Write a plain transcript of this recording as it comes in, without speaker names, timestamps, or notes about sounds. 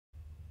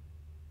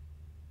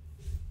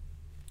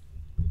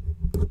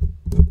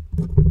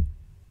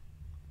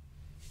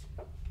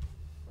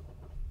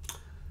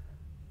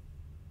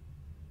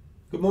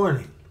Good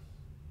morning.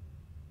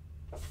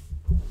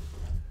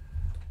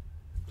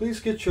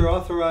 Please get your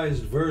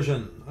authorized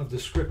version of the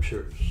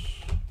Scriptures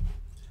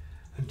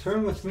and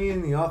turn with me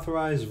in the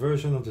authorized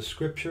version of the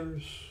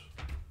Scriptures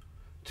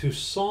to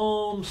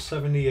Psalm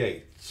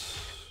 78.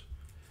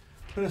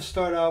 I'm going to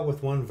start out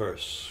with one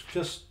verse,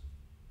 just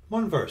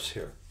one verse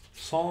here,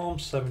 Psalm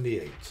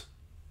 78.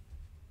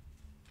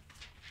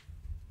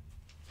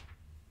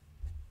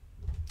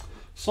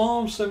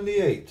 Psalm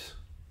 78,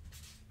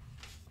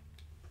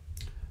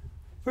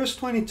 verse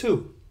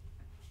 22.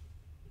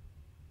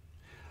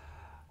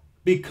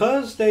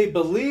 Because they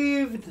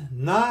believed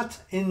not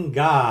in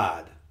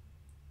God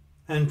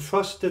and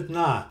trusted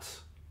not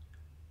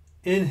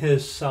in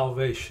his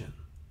salvation.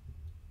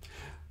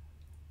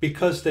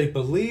 Because they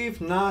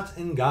believed not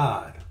in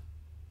God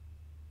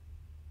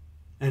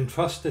and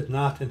trusted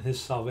not in his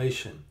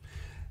salvation,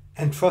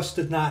 and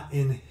trusted not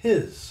in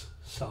his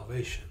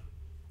salvation.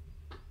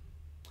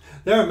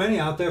 There are many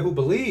out there who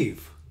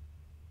believe.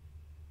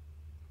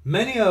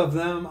 Many of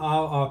them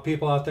are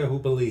people out there who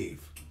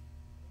believe.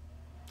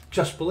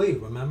 Just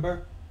believe,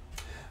 remember?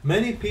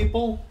 Many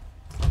people,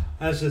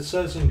 as it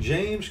says in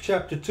James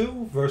chapter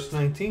 2, verse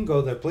 19,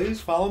 go there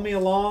please, follow me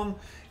along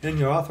in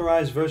your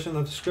authorized version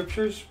of the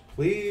Scriptures.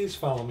 Please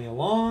follow me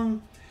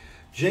along.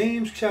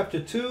 James chapter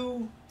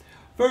 2,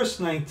 verse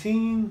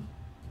 19.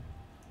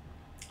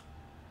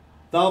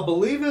 Thou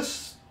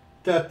believest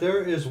that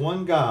there is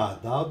one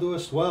God, thou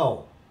doest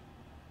well.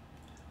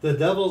 The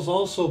devils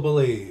also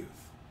believe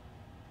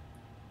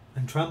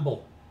and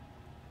tremble.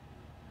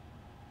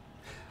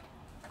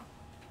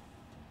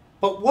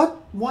 But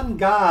what one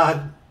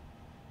God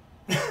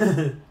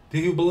do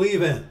you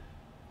believe in?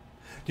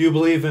 Do you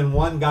believe in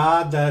one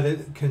God that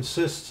it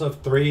consists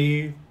of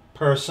three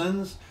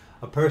persons?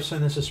 A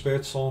person is a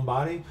spirit, soul, and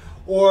body?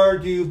 Or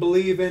do you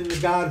believe in the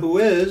God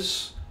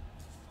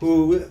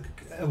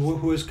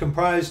who is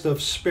comprised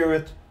of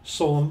spirit,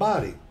 soul, and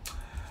body?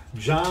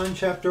 John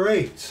chapter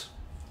 8.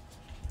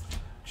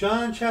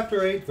 John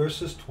chapter 8,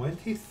 verses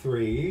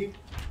 23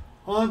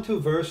 on to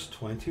verse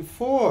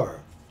 24.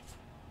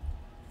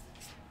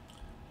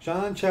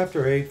 John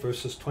chapter 8,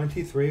 verses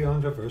 23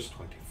 on to verse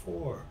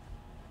 24.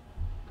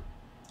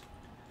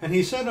 And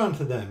he said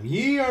unto them,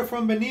 Ye are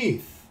from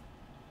beneath,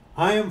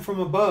 I am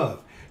from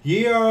above.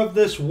 Ye are of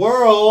this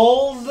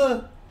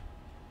world,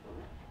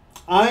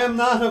 I am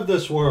not of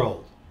this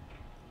world.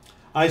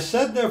 I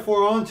said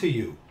therefore unto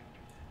you,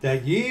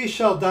 that ye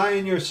shall die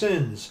in your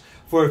sins.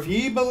 For if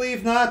ye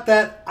believe not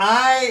that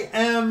I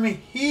am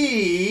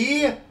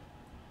he,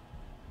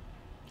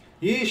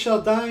 ye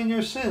shall die in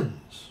your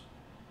sins.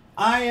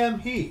 I am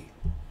he.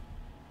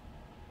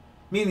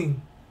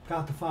 Meaning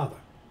God the Father.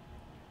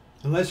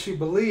 Unless you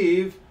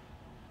believe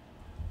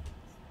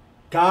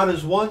God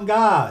is one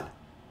God,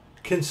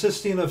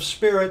 consisting of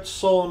spirit,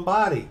 soul, and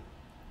body.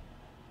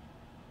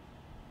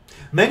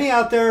 Many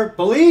out there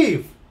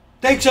believe.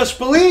 They just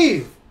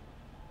believe.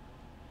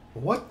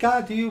 What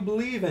God do you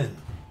believe in?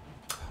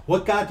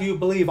 What God do you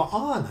believe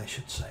on, I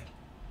should say?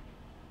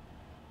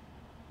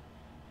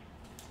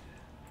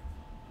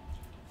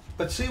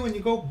 But see, when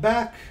you go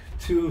back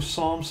to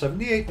Psalm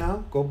 78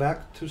 now, go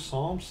back to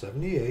Psalm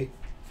 78,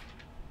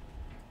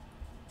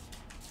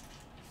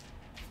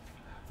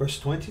 verse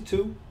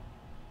 22.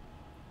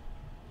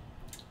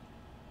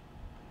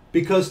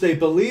 Because they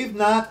believed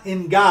not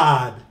in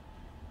God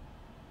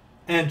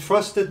and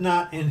trusted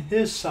not in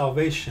his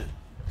salvation.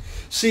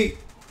 See,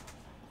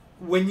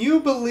 when you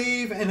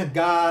believe in a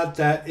God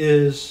that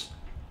is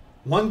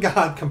one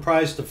God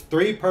comprised of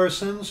three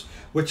persons,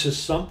 which is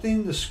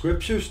something the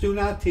Scriptures do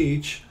not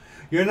teach,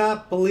 you're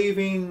not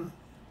believing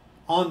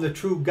on the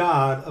true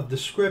God of the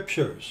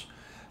Scriptures.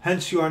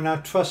 Hence, you are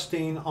not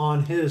trusting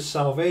on his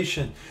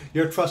salvation.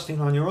 You're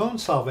trusting on your own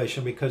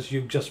salvation because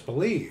you just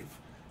believe.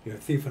 You're a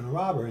thief and a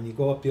robber, and you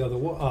go up you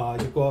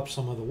go up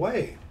some other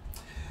way.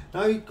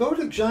 Now you go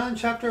to John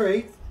chapter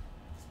 8.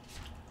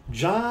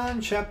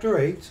 John chapter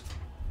 8.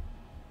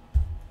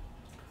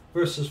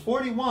 Verses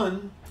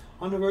 41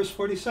 on to verse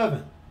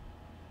 47.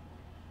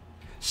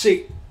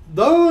 See,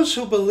 those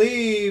who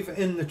believe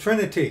in the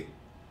Trinity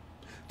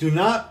do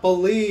not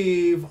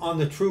believe on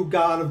the true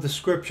God of the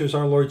Scriptures,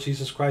 our Lord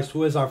Jesus Christ,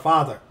 who is our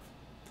Father.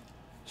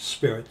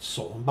 Spirit,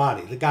 soul, and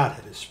body. The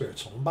Godhead is spirit,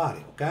 soul, and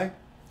body, okay?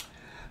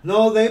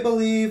 No, they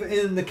believe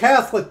in the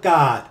Catholic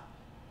God.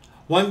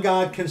 One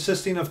God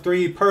consisting of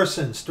three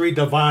persons, three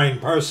divine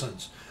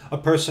persons. A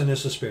person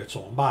is a spirit,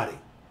 soul, and body.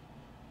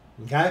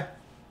 Okay?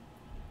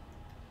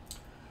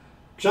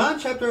 John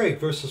chapter 8,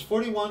 verses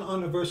 41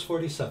 on to verse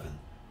 47.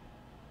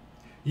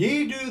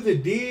 Ye do the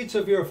deeds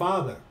of your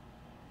father.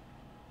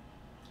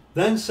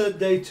 Then said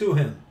they to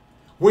him,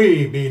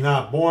 We be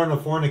not born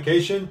of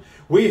fornication.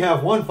 We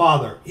have one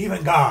Father,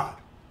 even God.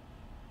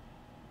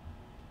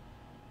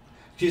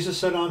 Jesus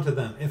said unto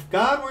them, If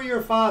God were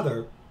your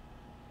Father,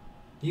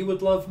 ye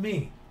would love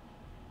me.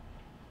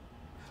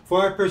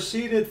 For I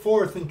proceeded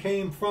forth and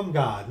came from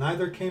God,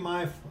 neither came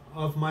I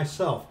of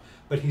myself,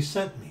 but he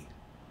sent me.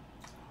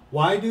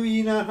 Why do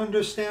ye not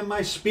understand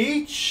my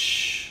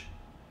speech?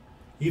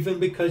 Even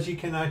because ye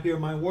cannot hear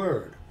my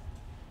word.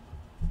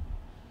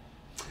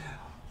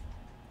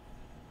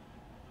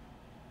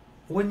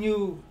 when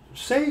you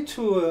say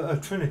to a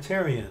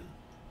Trinitarian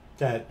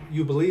that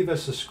you believe,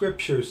 as the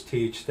scriptures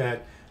teach,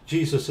 that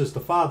Jesus is the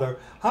Father,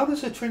 how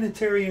does a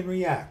Trinitarian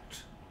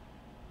react?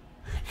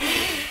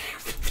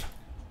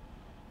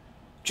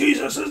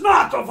 Jesus is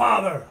not the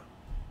Father.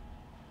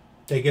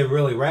 They get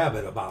really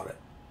rabid about it.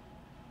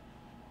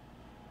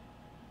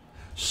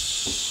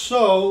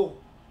 So,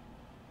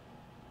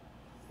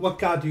 what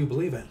God do you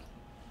believe in?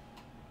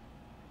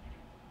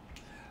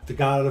 The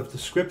God of the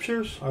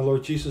Scriptures, our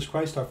Lord Jesus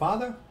Christ, our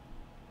Father?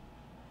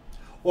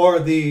 Or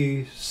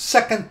the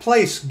second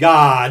place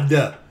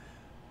God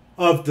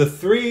of the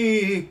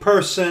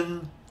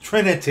three-person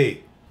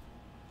Trinity?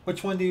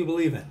 Which one do you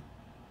believe in?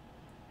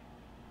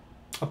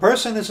 A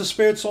person is a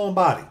spirit, soul, and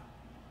body.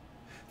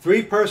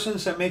 Three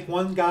persons that make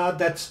one God,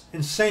 that's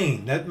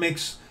insane. That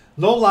makes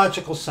no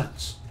logical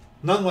sense.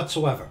 None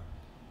whatsoever.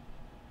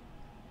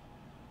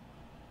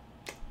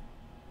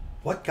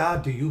 What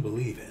God do you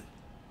believe in?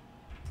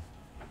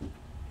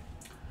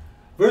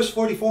 Verse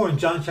 44 in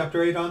John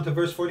chapter 8 on to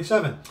verse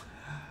 47.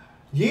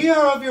 Ye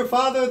are of your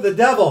father the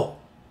devil,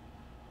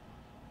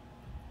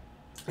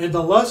 and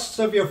the lusts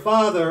of your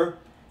father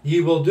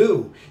ye will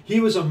do. He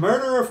was a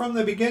murderer from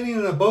the beginning,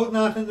 and abode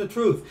not in the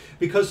truth,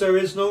 because there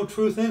is no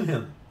truth in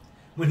him.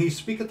 When he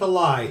speaketh a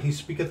lie, he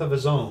speaketh of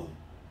his own,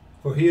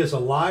 for he is a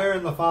liar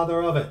and the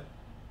father of it.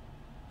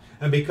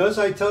 And because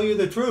I tell you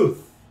the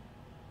truth,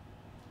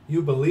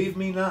 you believe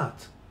me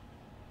not.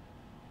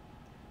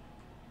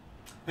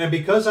 And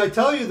because I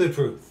tell you the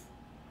truth,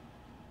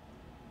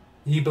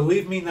 ye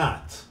believe me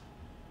not.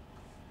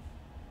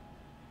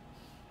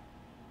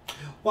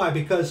 Why?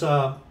 Because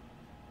all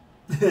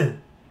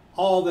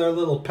their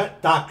little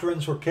pet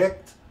doctrines were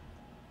kicked.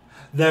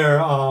 Their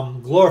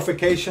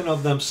glorification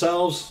of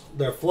themselves,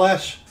 their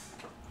flesh,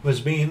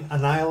 was being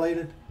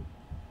annihilated.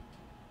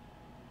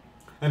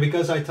 And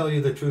because I tell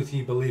you the truth,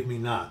 ye believe me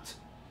not.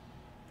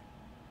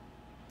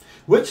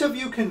 Which of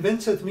you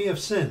convinceth me of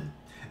sin?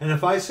 And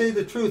if I say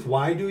the truth,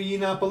 why do ye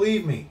not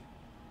believe me?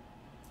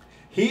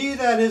 He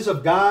that is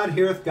of God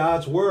heareth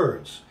God's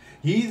words.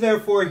 Ye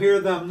therefore hear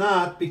them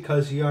not,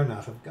 because ye are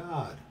not of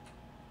God.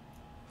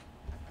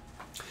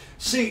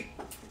 See,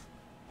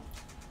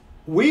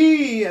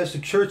 we as the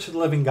Church of the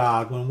Living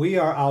God, when we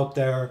are out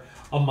there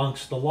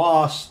amongst the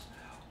lost,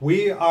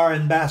 we are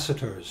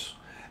ambassadors.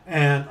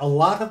 And a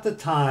lot of the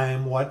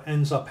time what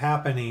ends up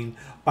happening,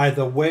 by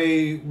the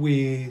way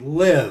we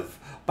live,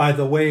 by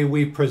the way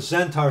we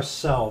present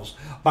ourselves,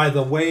 by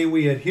the way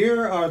we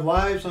adhere our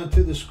lives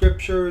unto the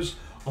Scriptures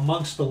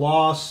amongst the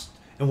lost,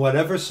 in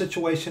whatever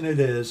situation it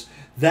is,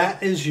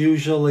 that is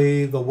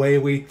usually the way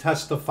we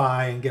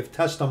testify and give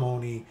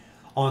testimony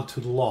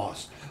onto the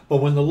lost.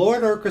 But when the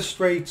Lord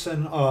orchestrates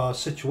a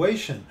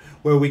situation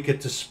where we get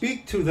to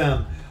speak to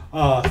them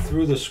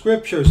through the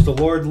Scriptures, the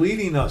Lord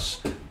leading us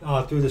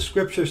through the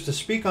Scriptures to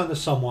speak unto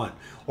someone,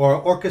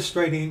 or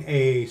orchestrating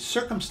a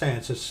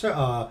circumstance,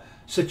 a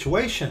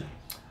situation,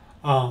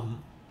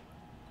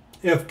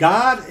 if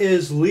God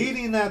is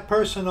leading that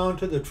person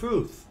onto the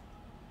truth,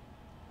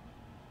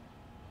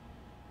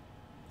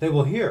 they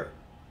will hear.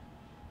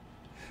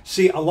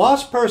 See, a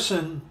lost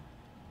person,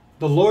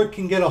 the Lord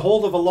can get a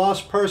hold of a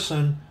lost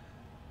person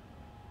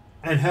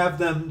and have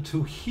them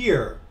to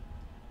hear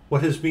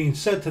what is being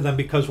said to them.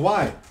 Because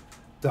why?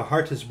 Their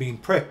heart is being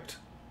pricked.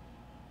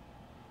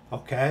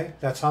 Okay?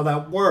 That's how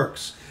that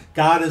works.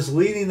 God is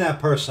leading that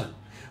person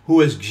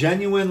who is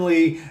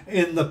genuinely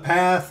in the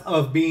path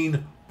of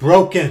being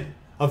broken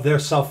of their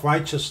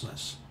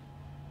self-righteousness.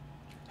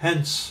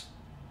 Hence,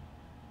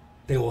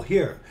 they will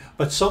hear.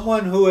 But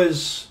someone who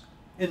is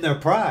in their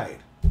pride,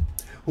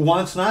 who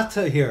wants not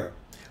to hear,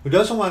 who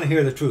doesn't want to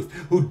hear the truth,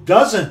 who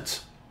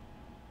doesn't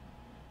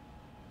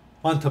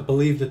want to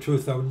believe the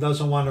truth, or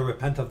doesn't want to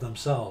repent of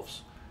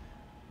themselves,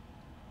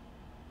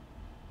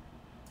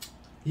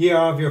 ye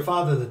are of your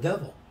father the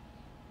devil.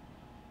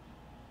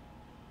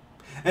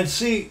 And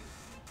see,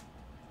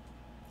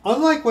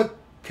 unlike what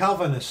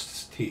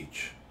Calvinists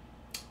teach,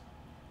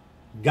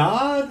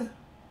 God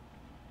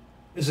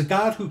is a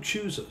God who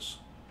chooses.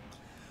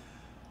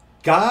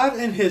 God,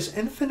 in his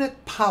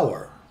infinite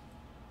power,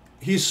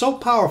 he's so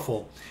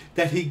powerful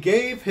that he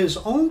gave his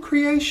own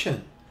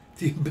creation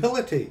the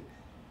ability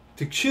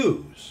to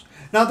choose.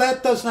 Now,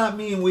 that does not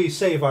mean we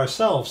save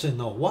ourselves in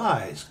no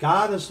wise.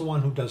 God is the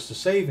one who does the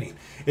saving.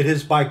 It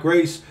is by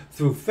grace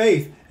through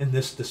faith in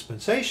this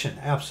dispensation.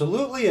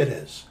 Absolutely it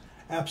is.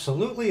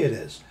 Absolutely it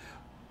is.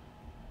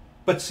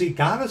 But see,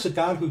 God is a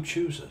God who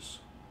chooses.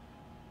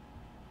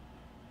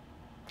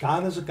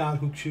 God is a God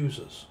who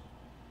chooses.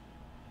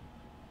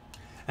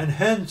 And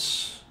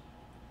hence,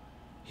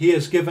 he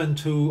has given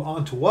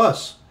unto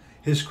us,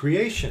 his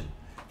creation,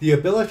 the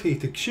ability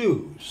to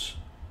choose.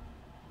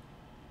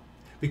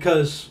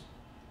 Because,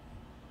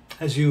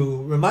 as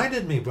you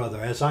reminded me, brother,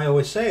 as I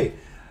always say,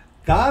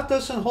 God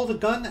doesn't hold a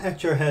gun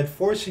at your head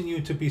forcing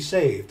you to be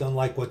saved,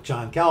 unlike what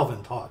John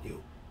Calvin taught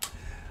you.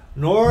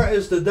 Nor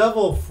is the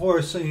devil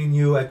forcing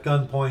you at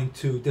gunpoint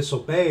to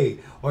disobey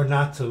or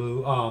not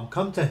to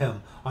come to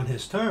him on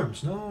his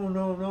terms. No,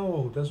 no,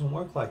 no. It doesn't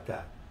work like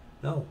that.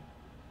 No.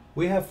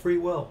 We have free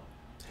will.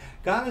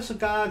 God is a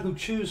God who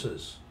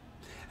chooses.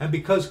 And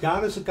because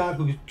God is a God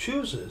who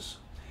chooses,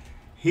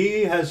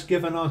 he has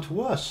given unto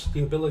us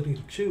the ability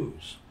to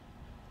choose.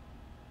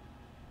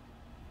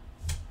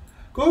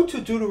 Go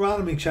to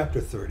Deuteronomy chapter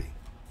 30.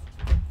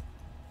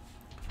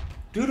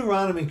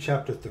 Deuteronomy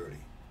chapter 30.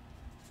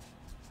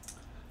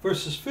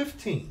 Verses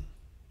 15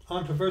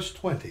 on to verse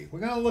 20.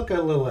 We're going to look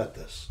a little at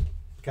this.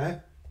 Okay?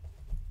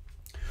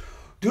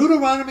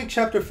 Deuteronomy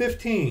chapter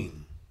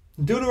 15.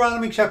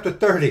 Deuteronomy chapter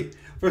 30.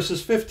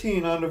 Verses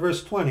 15 on to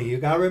verse 20. You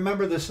got to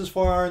remember, this is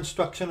for our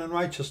instruction in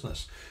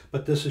righteousness.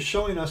 But this is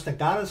showing us that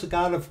God is a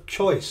God of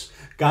choice.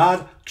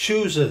 God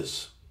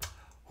chooses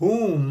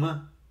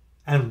whom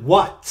and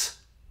what.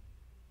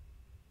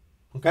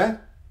 Okay?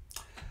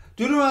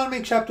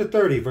 Deuteronomy chapter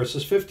 30,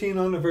 verses 15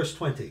 on to verse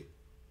 20.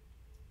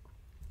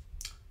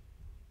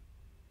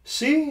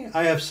 See,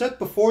 I have set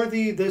before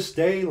thee this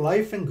day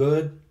life and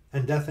good,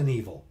 and death and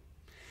evil.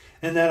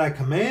 And that I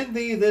command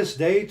thee this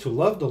day to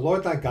love the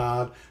Lord thy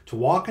God, to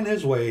walk in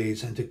his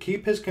ways, and to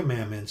keep his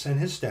commandments, and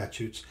his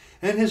statutes,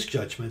 and his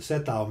judgments,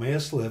 that thou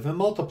mayest live and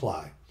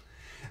multiply.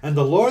 And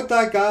the Lord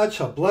thy God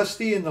shall bless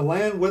thee in the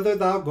land whither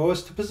thou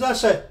goest to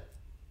possess it.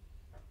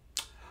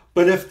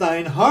 But if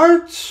thine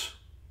heart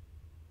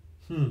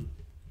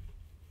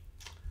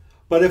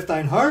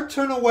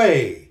turn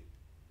away,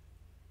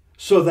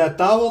 so that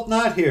thou wilt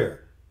not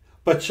hear,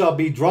 but shall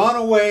be drawn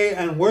away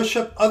and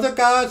worship other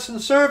gods and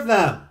serve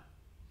them,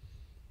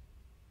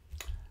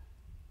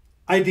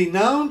 I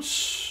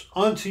denounce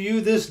unto you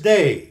this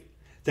day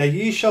that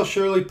ye shall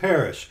surely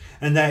perish,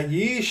 and that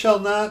ye shall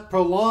not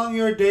prolong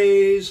your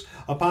days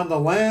upon the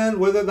land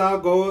whither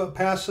thou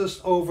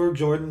passest over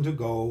Jordan to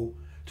go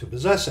to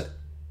possess it.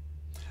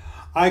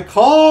 I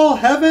call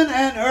heaven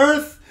and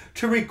earth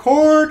to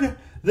record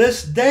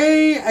this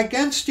day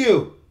against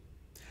you,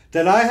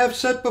 that I have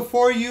set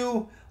before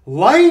you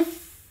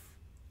life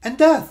and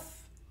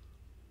death,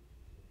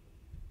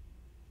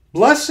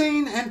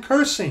 blessing and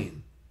cursing.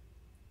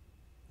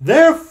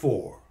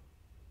 Therefore,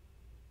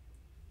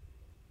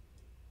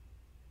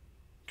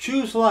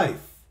 choose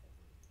life,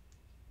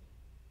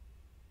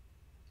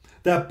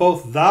 that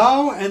both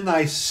thou and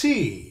thy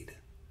seed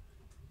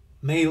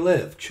may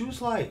live.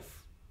 Choose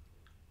life.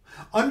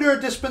 Under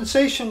a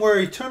dispensation where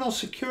eternal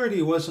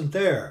security wasn't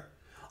there,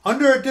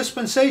 under a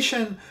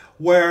dispensation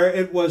where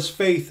it was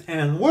faith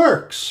and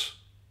works,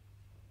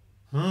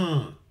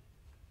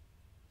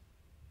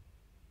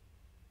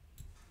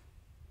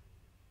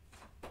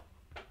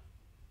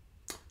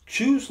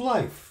 choose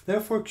life.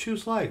 Therefore,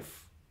 choose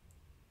life.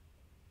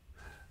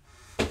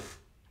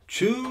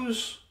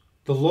 Choose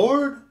the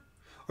Lord,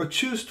 or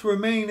choose to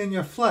remain in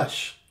your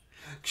flesh.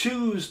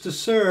 Choose to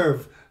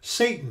serve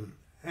Satan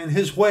and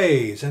his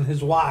ways and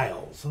his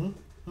wiles.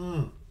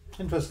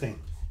 Interesting.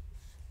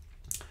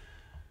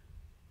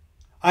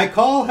 I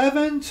call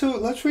heaven to,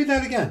 let's read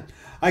that again.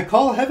 I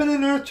call heaven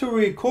and earth to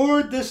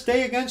record this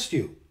day against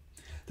you,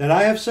 that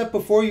I have set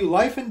before you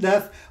life and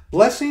death,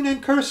 blessing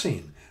and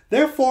cursing.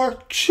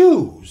 Therefore,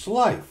 choose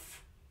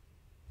life,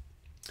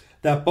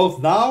 that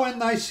both thou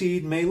and thy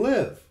seed may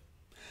live,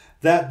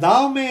 that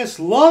thou mayest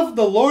love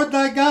the Lord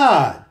thy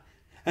God,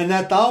 and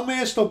that thou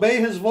mayest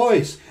obey his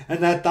voice, and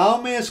that thou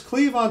mayest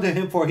cleave unto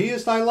him, for he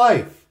is thy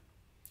life,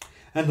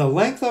 and the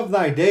length of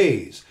thy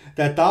days,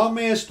 that thou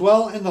mayest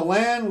dwell in the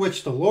land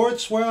which the Lord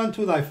sware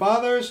unto thy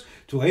fathers,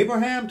 to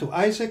Abraham, to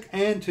Isaac,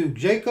 and to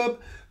Jacob,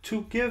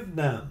 to give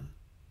them.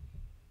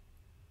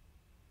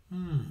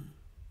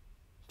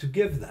 To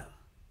give them.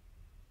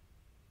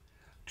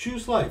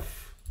 Choose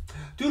life.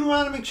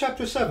 Deuteronomy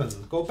chapter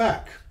 7. Go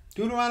back.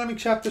 Deuteronomy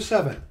chapter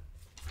 7.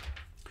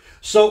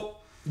 So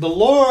the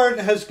Lord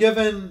has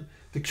given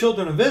the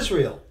children of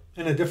Israel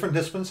in a different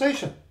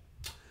dispensation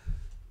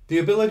the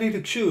ability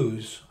to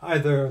choose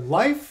either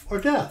life or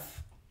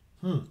death.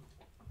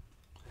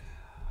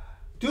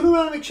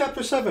 Deuteronomy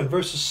chapter 7,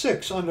 verses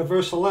 6 on to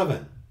verse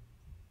 11.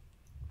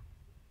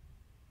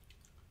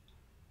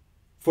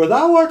 For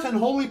thou art an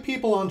holy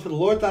people unto the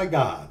Lord thy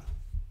God.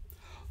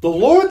 The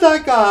Lord thy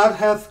God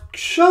hath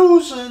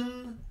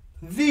chosen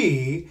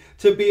thee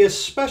to be a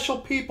special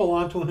people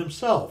unto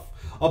himself,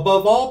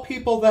 above all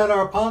people that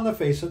are upon the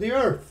face of the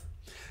earth.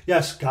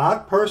 Yes,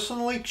 God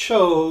personally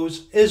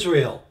chose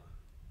Israel,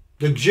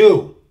 the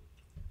Jew,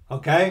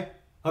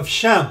 of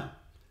Shem,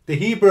 the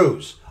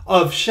Hebrews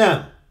of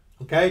Shem,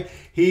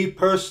 He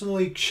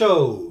personally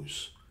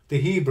chose the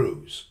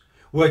Hebrews,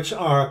 which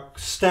are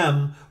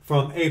stem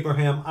from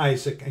Abraham,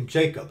 Isaac, and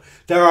Jacob.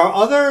 There are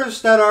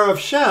others that are of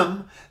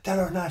Shem that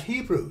are not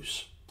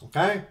Hebrews.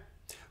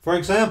 For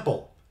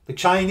example, the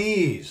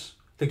Chinese,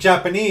 the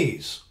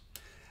Japanese,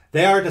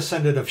 they are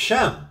descended of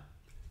Shem,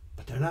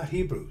 but they're not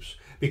Hebrews,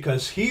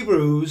 because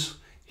Hebrews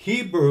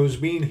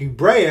being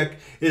Hebraic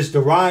is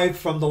derived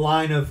from the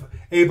line of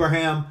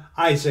Abraham,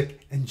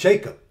 Isaac, and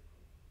Jacob.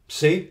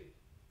 See?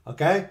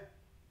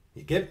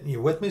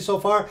 You're with me so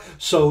far?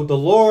 So the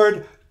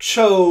Lord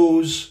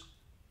chose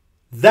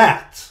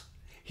that.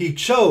 He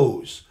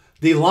chose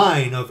the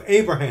line of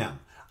Abraham,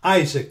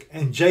 Isaac,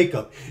 and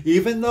Jacob,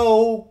 even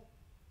though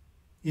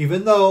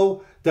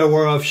there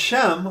were of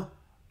Shem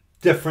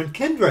different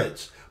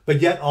kindreds,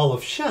 but yet all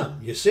of Shem,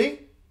 you see?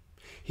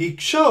 He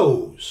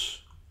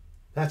chose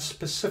that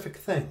specific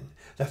thing,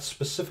 that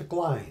specific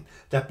line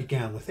that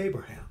began with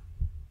Abraham.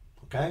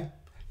 Okay?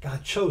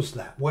 God chose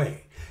that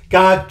way.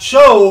 God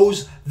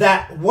chose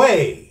that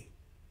way.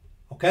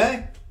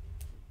 Okay?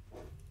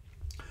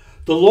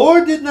 The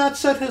Lord did not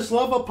set his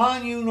love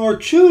upon you, nor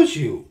choose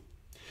you,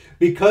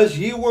 because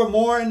ye were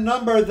more in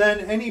number than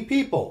any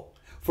people,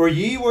 for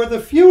ye were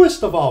the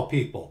fewest of all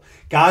people.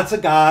 God's a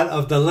God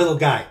of the little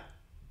guy.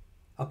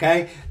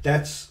 Okay?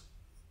 That's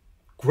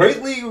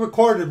greatly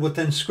recorded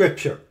within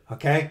Scripture.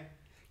 Okay?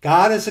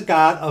 God is a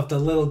God of the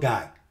little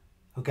guy.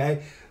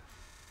 Okay?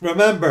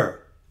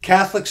 Remember,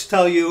 Catholics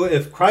tell you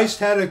if Christ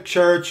had a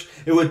church,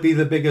 it would be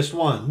the biggest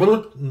one.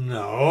 Well,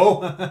 no.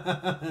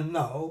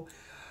 No.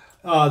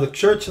 The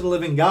Church of the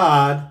Living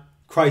God,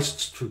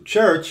 Christ's true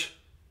church,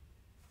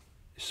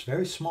 is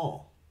very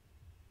small.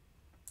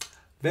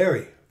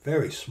 Very,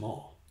 very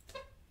small.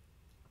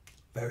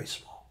 Very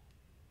small.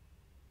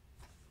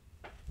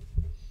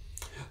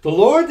 The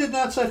Lord did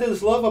not set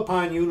his love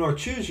upon you, nor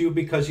choose you,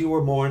 because you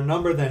were more in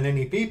number than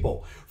any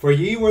people, for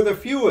ye were the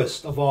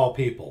fewest of all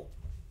people.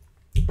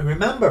 And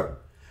remember,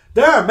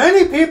 there are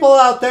many people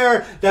out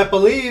there that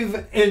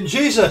believe in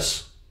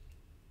Jesus.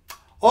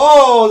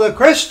 Oh, the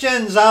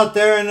Christians out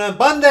there in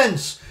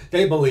abundance,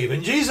 they believe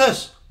in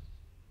Jesus.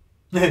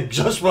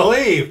 Just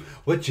believe.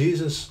 What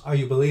Jesus are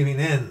you believing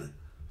in?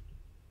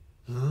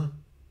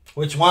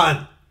 Which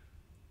one?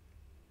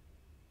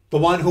 The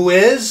one who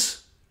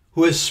is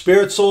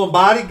spirit, soul, and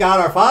body,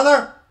 God our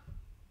Father?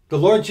 The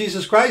Lord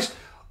Jesus Christ?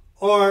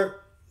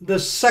 Or the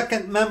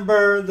second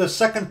member, the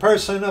second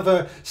person of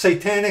a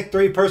satanic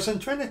three-person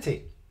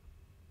Trinity?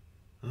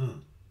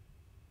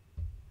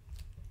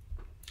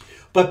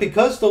 But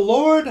because the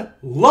Lord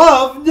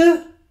loved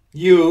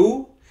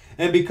you,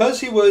 and because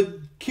he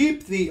would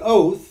keep the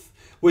oath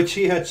which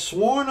he had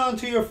sworn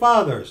unto your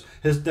fathers,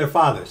 their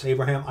fathers,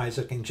 Abraham,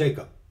 Isaac, and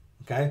Jacob.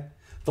 Okay?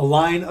 The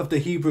line of the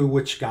Hebrew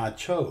which God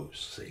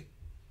chose. See?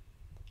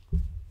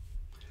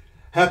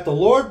 Hath the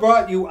Lord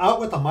brought you out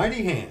with a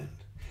mighty hand,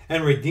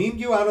 and redeemed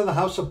you out of the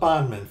house of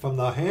bondmen, from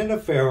the hand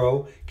of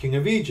Pharaoh, king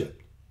of Egypt.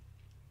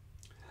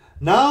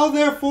 Now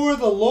therefore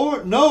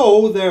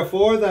know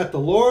therefore that the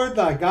Lord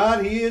thy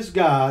God, he is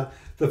God,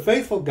 the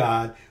faithful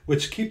God,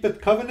 which keepeth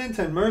covenant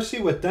and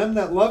mercy with them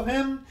that love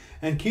him,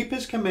 and keep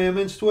his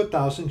commandments to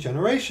 1,000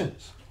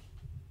 generations.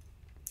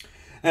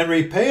 And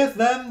repayeth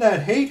them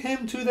that hate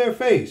him to their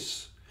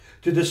face,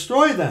 to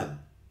destroy them.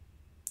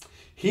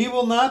 He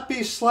will not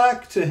be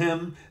slack to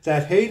him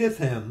that hateth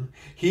him,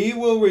 he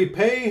will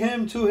repay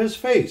him to his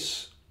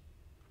face.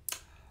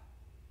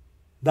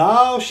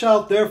 Thou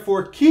shalt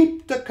therefore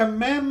keep the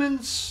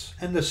commandments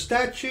and the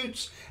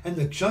statutes and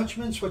the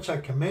judgments which I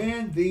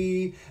command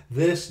thee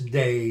this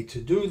day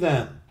to do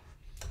them.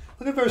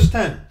 Look at verse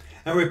 10.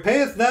 And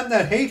repayeth them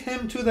that hate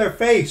him to their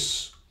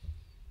face.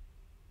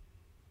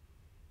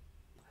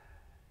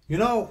 You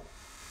know,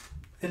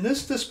 in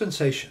this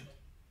dispensation,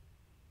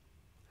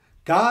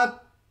 God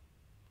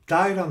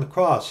died on the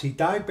cross. He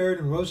died, buried,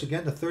 and rose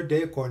again the third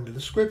day according to the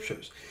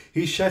Scriptures.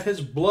 He shed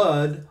his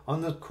blood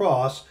on the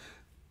cross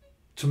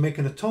to make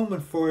an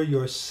atonement for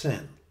your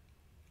sin.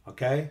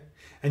 Okay?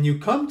 And you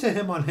come to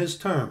him on his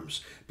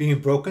terms, being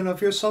broken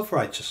of your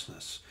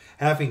self-righteousness,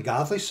 having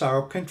godly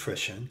sorrow,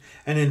 contrition,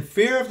 and in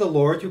fear of the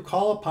Lord you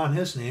call upon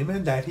his name,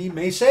 and that he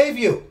may save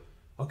you.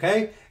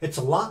 Okay? It's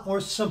a lot more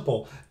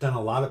simple than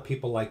a lot of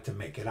people like to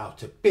make it out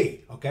to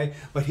be. Okay?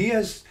 But he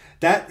has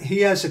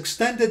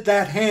extended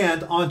that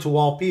hand onto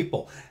all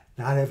people.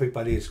 Not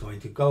everybody is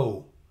going to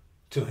go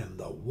to him,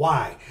 though.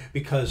 Why?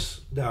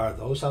 Because there are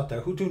those out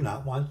there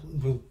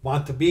who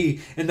want to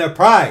be in their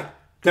pride.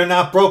 They're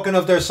not broken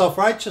of their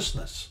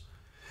self-righteousness.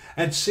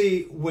 And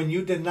see, when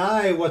you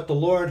deny what the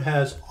Lord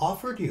has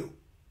offered you,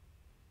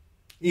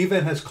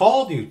 even has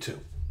called you to,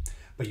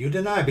 but you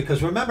deny,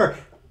 because remember,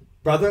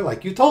 brother,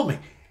 like you told me,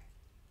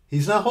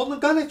 he's not holding a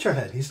gun at your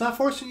head. He's not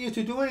forcing you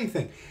to do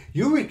anything.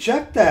 You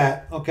reject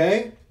that,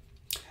 okay?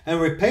 And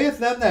repayeth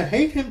them that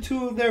hate him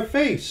to their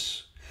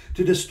face,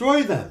 to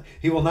destroy them.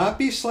 He will not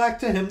be slack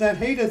to him that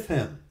hateth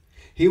him.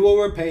 He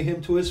will repay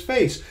him to his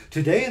face.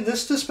 Today in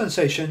this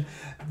dispensation,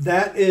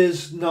 that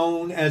is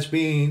known as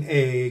being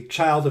a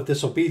child of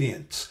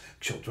disobedience,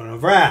 children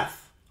of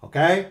wrath.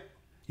 Okay?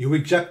 You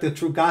reject the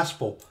true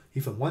gospel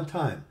even one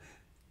time.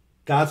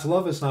 God's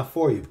love is not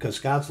for you, because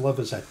God's love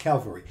is at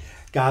Calvary.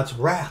 God's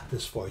wrath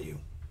is for you.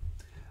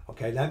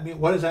 Okay?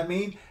 What does that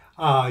mean?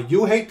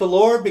 You hate the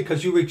Lord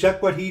because you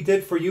reject what he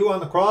did for you on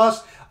the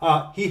cross.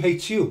 He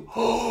hates you.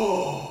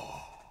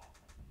 Oh,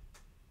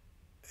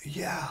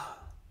 yeah.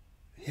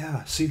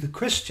 Yeah. See, the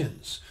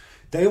Christians,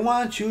 they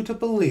want you to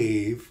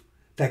believe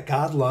that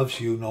God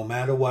loves you no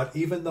matter what,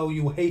 even though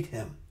you hate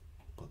him.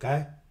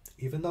 Okay?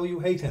 Even though you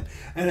hate him.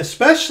 And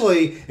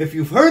especially if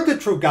you've heard the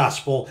true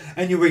gospel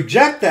and you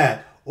reject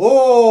that.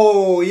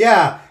 Oh,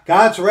 yeah,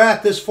 God's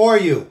wrath is for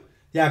you.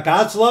 Yeah,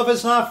 God's love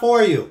is not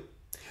for you.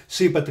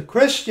 See, but the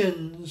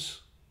Christians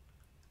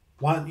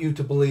want you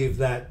to believe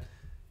that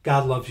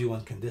God loves you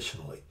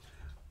unconditionally,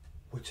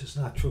 which is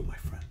not true, my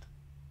friend.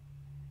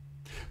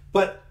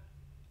 But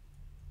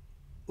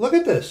look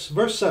at this,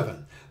 verse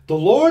 7. The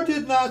Lord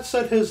did not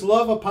set his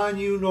love upon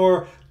you,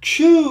 nor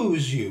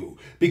choose you,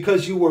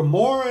 because you were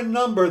more in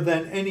number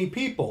than any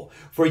people.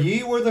 For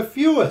ye were the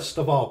fewest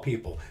of all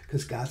people.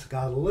 Because God's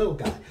got a little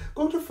guy.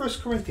 Go to 1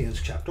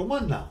 Corinthians chapter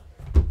 1 now.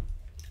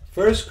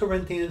 1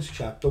 Corinthians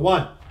chapter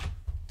 1.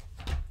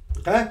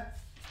 Okay?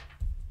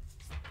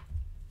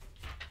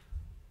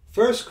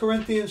 1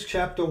 Corinthians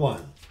chapter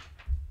 1.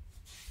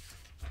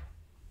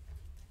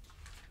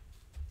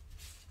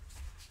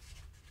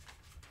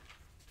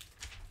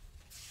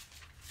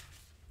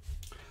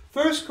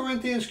 First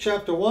Corinthians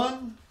chapter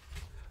 1,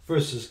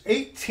 verses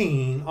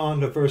 18 on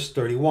to verse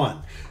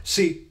 31.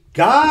 See,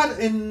 God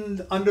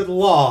under the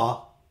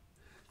law,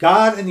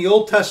 God in the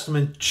Old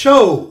Testament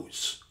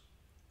chose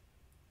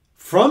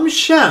from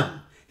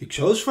Shem. He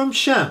chose from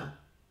Shem,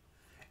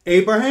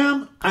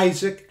 Abraham,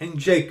 Isaac, and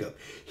Jacob.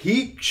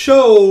 He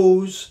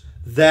chose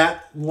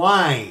that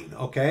line,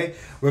 okay?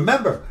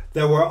 Remember,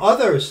 there were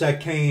others that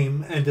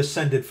came and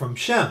descended from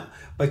Shem,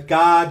 but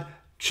God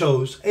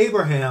chose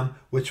Abraham,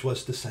 which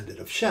was descendant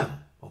of Shem,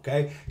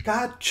 okay?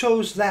 God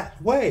chose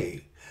that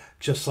way.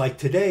 Just like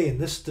today in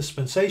this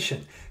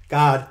dispensation,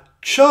 God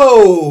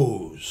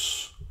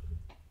chose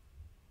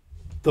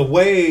the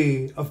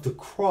way of the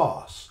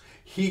cross.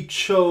 He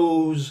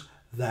chose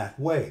that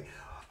way.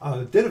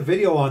 Did a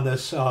video on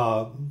this,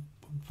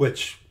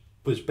 which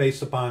was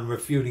based upon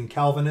refuting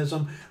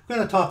Calvinism. We're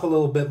going to talk a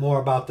little bit more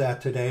about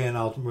that today, and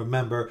I'll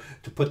remember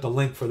to put the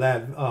link for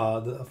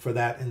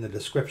that in the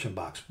description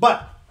box.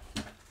 But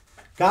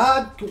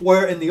God,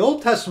 where in the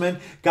Old Testament,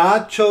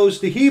 God chose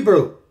the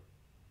Hebrew,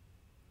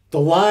 the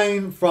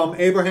line from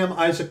Abraham,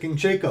 Isaac, and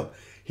Jacob.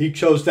 He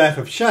chose that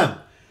of Shem.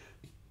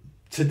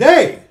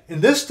 Today,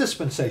 in this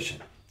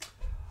dispensation,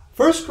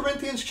 1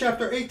 Corinthians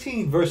chapter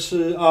 18, 1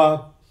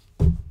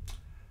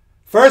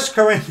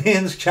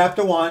 Corinthians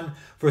chapter 1,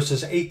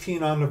 verses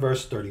 18 on to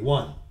verse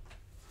 31.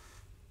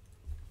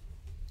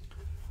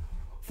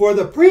 For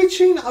the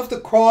preaching of the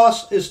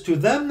cross is to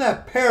them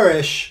that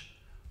perish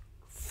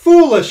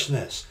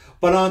foolishness,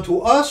 but unto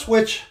us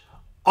which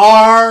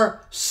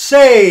are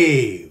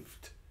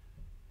saved,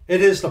 it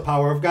is the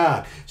power of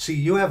God. See,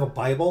 you have a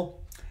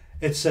Bible.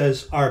 It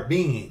says, are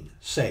being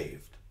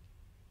saved.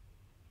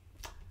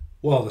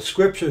 Well, the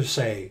scriptures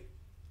say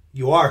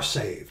you are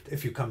saved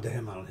if you come to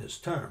him on his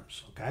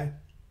terms, okay?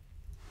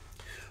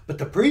 But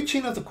the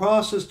preaching of the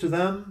cross is to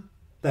them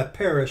that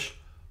perish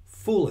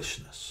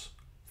foolishness.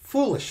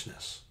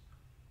 Foolishness.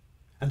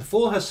 And the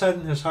fool has said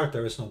in his heart,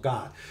 there is no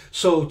God.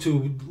 So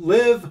to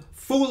live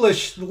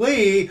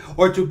foolishly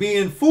or to be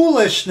in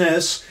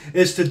foolishness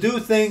is to do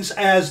things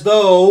as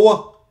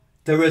though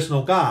there is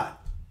no God.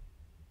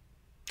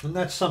 And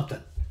that's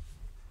something.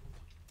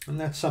 And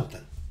that's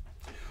something.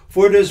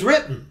 For it is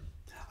written,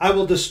 I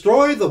will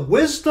destroy the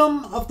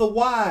wisdom of the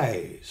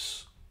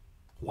wise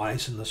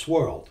in this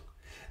world,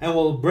 and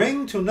will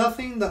bring to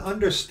nothing the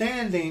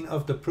understanding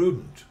of the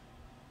prudent.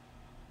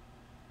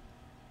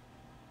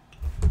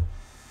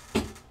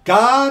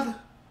 God,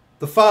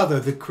 the Father,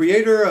 the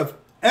creator of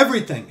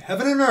everything,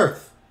 heaven and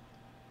earth,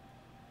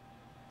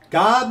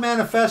 God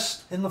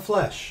manifest in the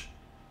flesh,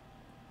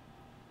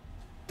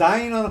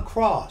 dying on a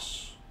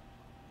cross,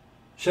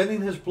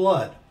 shedding his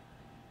blood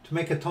to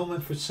make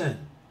atonement for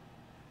sin.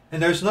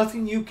 And there's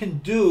nothing you can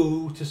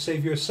do to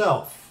save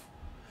yourself.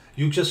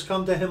 You just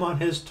come to him on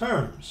his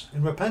terms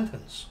in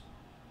repentance.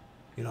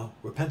 You know,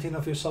 repenting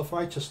of your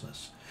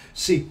self-righteousness.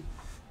 See,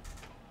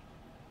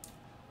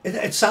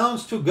 it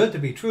sounds too good to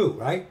be true,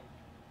 right?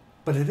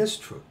 But it is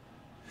true.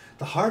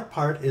 The hard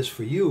part is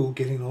for you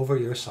getting over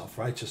your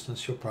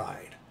self-righteousness, your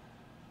pride,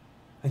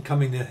 and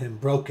coming to him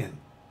broken,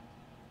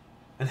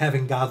 and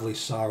having godly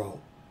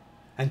sorrow,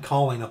 and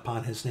calling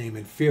upon his name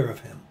in fear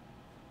of him.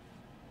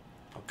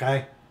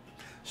 Okay?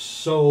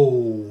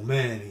 So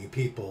many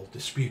people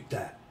dispute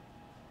that.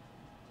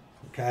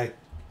 Okay?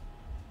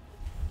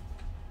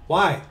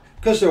 Why?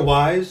 Because they're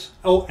wise.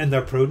 Oh, and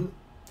they're prudent.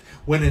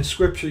 When in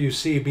Scripture you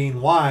see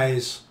being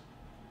wise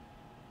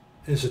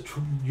is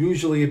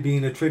usually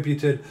being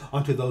attributed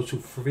unto those who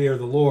fear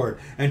the Lord.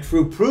 And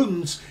true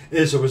prudence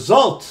is a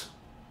result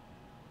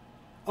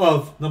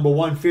of, number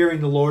one,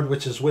 fearing the Lord,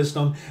 which is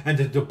wisdom, and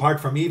to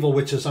depart from evil,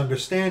 which is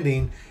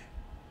understanding,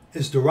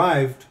 is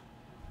derived.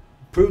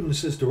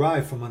 Prudence is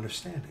derived from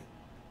understanding,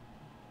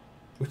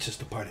 which is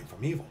departing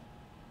from evil.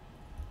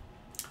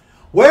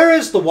 Where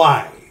is the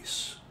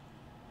wise?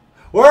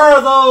 Where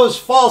are those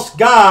false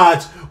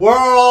gods? Where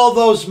are all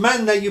those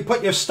men that you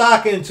put your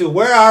stock into?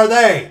 Where are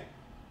they?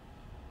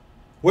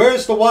 Where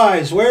is the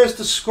wise? Where is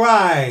the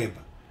scribe?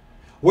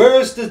 Where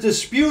is the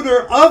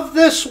disputer of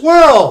this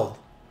world?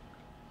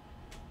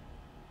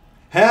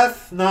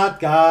 Hath not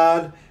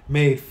God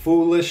made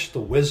foolish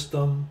the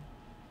wisdom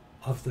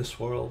of this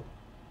world?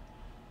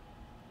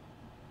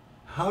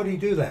 How did he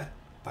do that?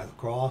 By the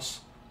cross.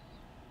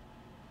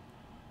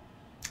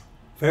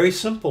 Very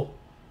simple.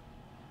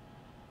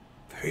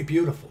 Very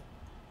beautiful.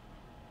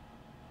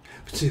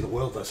 But see, the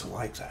world doesn't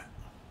like that.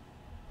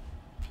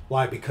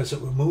 Why? Because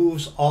it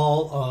removes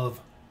all of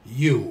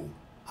you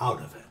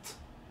out of it.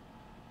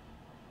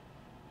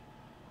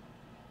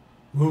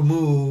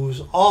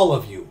 removes all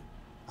of you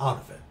out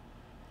of it.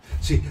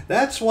 See,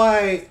 that's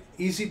why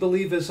easy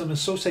believism is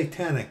so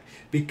satanic,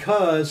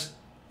 because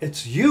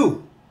it's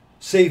you,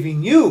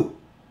 saving you,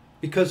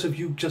 because of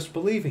you just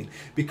believing.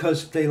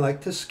 Because they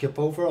like to skip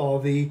over all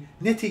the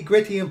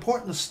nitty-gritty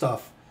important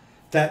stuff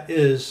that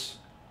is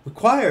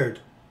required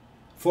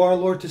for our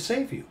Lord to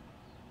save you.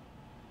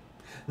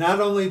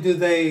 Not only do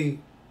they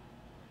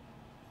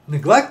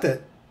neglect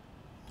it,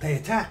 they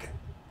attack it.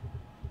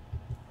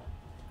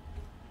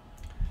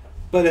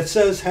 But it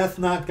says, hath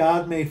not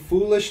God made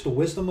foolish the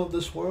wisdom of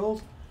this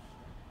world?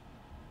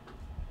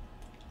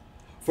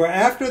 For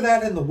after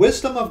that in the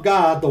wisdom of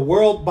God, the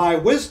world by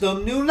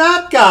wisdom knew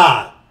not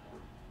God.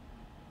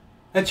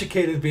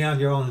 Educated beyond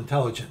your own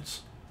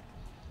intelligence.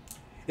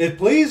 It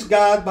pleased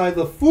God by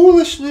the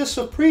foolishness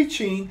of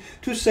preaching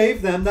to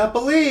save them that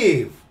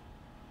believe.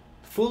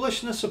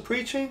 Foolishness of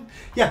preaching?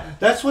 Yeah,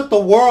 that's what the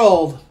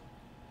world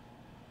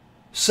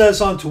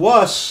says unto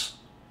us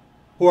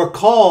who are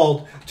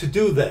called to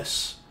do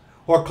this,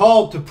 who are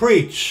called to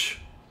preach.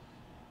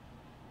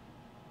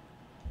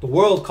 The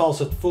world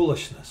calls it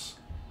foolishness.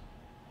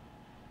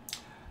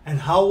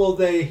 And how will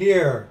they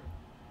hear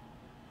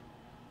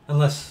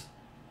unless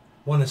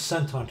one is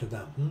sent unto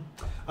them?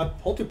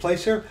 Hold your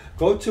place here.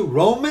 Go to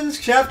Romans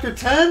chapter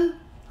 10.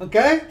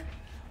 Okay?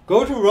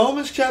 Go to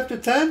Romans chapter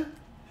 10.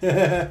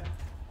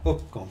 Oh,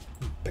 go on.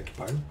 Beg your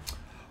pardon.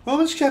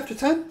 Romans chapter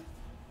 10.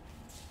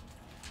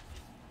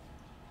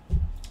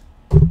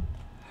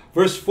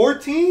 Verse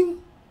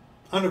 14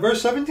 unto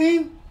verse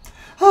 17.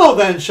 How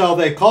then shall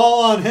they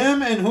call on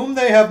him in whom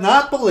they have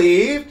not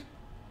believed?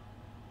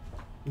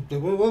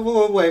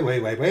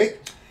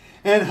 Wait.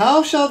 And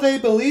how shall they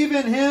believe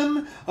in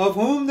him of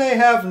whom they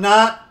have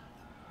not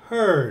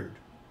heard?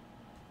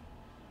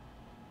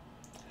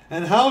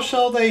 And how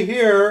shall they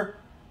hear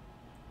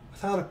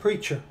without a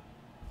preacher?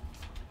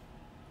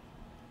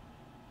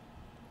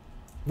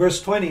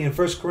 Verse 20 in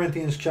 1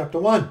 Corinthians chapter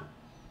 1.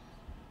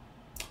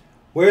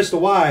 Where's the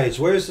wise?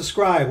 Where's the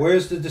scribe?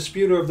 Where's the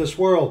disputer of this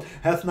world?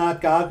 Hath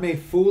not God made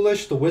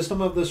foolish the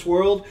wisdom of this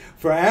world?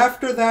 For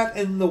after that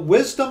in the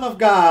wisdom of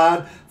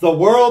God, the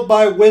world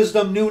by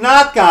wisdom knew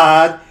not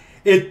God.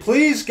 It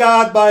pleased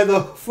God by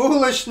the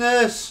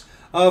foolishness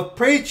of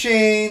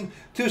preaching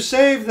to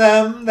save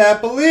them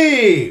that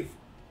believe.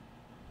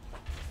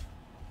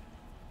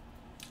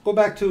 Go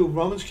back to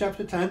Romans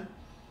chapter 10.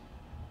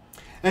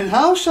 And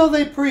how shall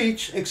they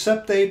preach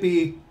except they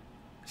be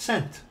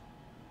sent?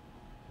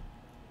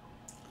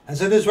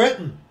 As it is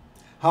written,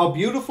 how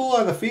beautiful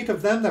are the feet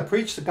of them that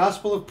preach the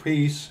gospel of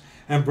peace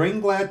and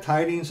bring glad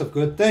tidings of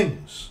good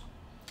things.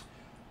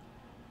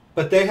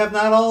 But they have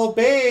not all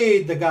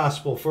obeyed the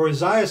gospel. For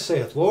Isaiah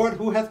saith, Lord,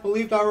 who hath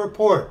believed our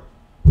report?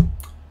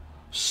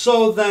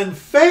 So then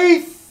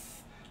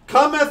faith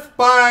cometh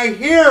by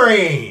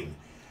hearing,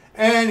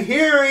 and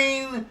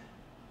hearing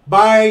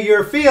by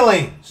your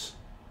feelings.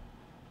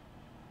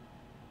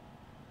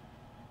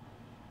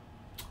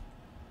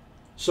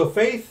 So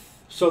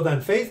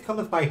then faith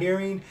cometh by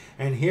hearing,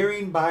 and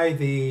hearing by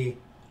the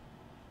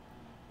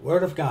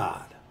word of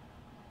God.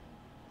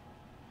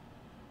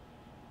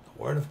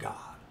 The word of God.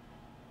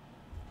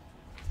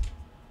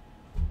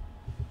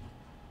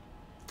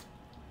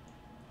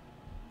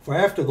 For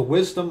after the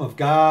wisdom of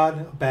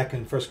God, back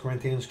in 1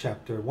 Corinthians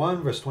chapter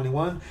 1, verse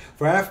 21,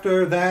 for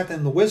after that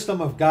in the wisdom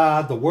of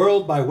God, the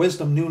world by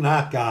wisdom knew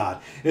not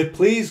God. It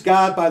pleased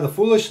God by the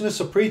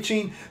foolishness of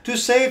preaching to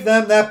save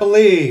them that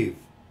believe.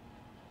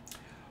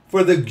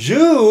 For the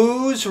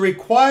Jews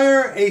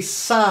require a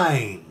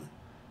sign,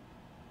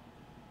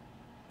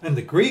 and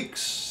the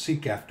Greeks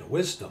seek after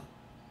wisdom.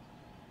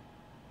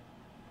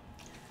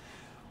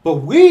 But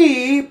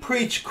we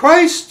preach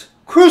Christ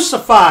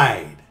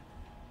crucified.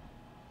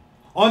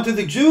 Unto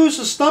the Jews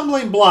a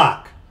stumbling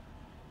block.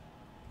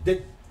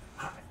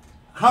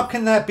 How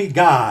can that be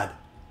God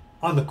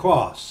on the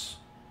cross?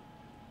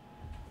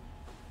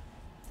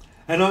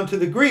 And unto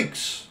the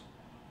Greeks,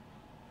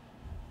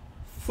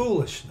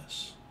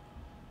 foolishness.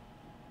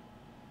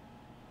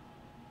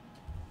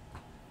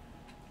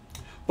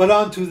 But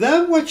unto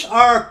them which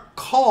are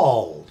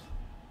called,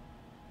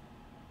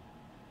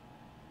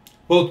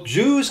 both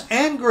Jews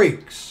and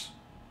Greeks,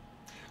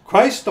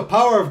 Christ the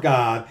power of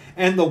God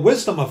and the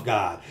wisdom of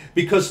God,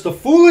 because the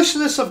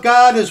foolishness of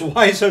God is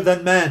wiser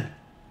than men,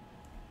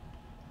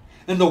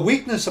 and the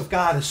weakness of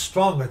God is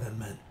stronger than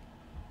men.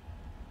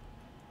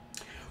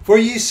 For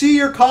ye see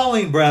your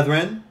calling,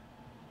 brethren,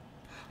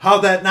 how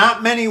that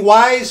not many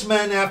wise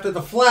men after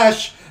the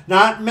flesh,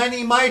 not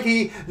many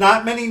mighty,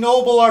 not many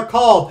noble are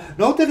called.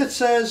 Note that it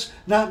says,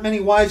 not many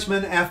wise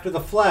men after the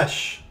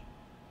flesh.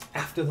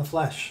 After the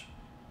flesh.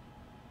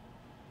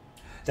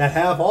 That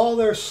have all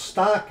their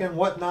stock and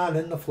whatnot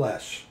in the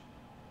flesh.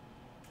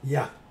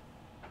 Yeah.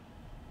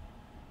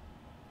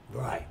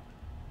 Right.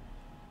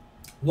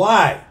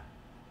 Why?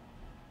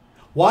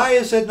 Why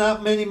is it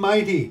not many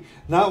mighty?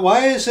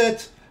 Why is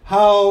it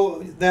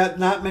how that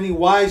not many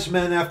wise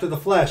men after the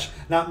flesh,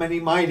 not many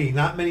mighty,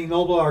 not many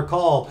noble are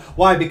called?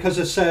 Why? Because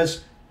it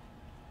says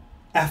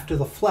after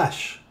the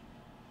flesh.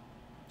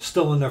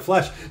 Still in their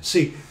flesh.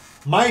 See,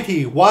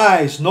 mighty,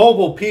 wise,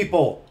 noble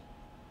people,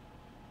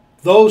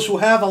 those who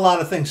have a lot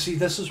of things. See,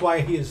 this is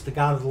why he is the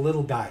God of the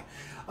little guy.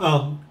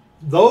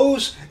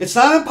 It's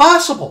not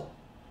impossible,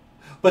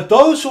 but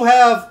those who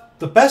have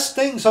the best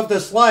things of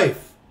this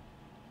life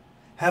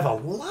have a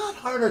lot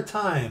harder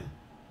time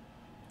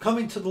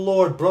coming to the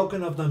Lord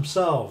broken of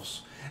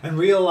themselves and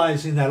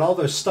realizing that all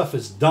their stuff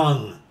is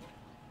dung.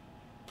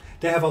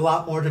 They have a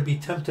lot more to be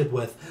tempted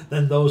with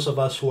than those of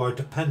us who are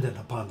dependent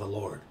upon the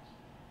Lord.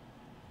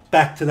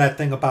 Back to that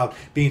thing about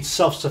being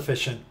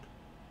self-sufficient,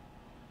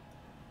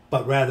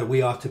 but rather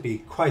we ought to be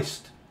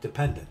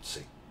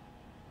Christ-dependency.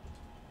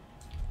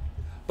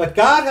 But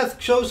God hath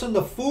chosen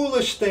the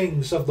foolish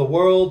things of the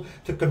world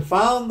to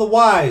confound the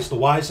wise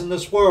in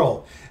this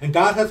world. And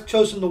God hath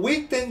chosen the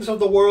weak things of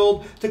the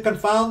world to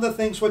confound the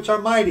things which are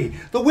mighty.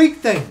 The weak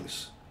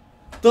things,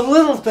 the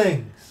little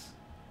things,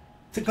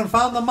 to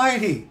confound the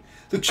mighty.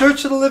 The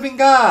Church of the Living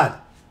God,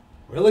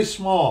 really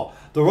small.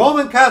 The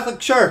Roman Catholic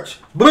Church,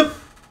 bloop,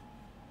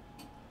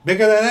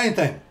 bigger than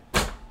anything.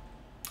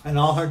 And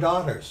all her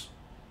daughters,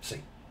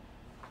 see.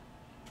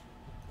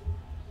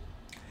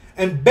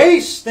 And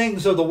base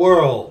things of the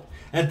world,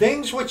 and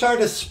things which are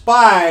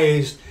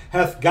despised,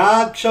 hath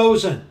God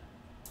chosen.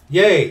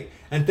 Yea,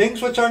 and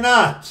things which are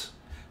not,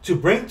 to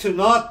bring to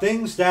naught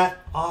things that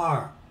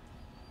are.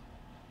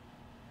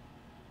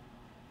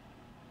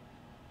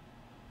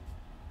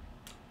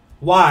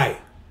 Why?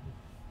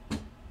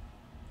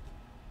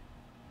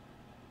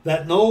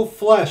 That no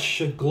flesh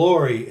should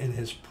glory in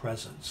his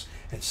presence.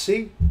 And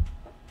see,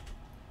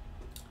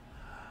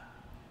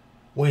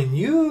 when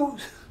you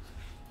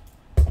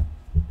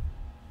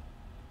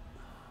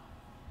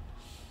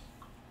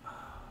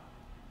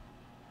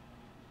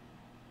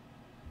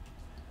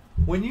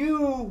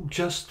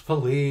just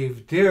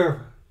believe,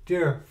 dear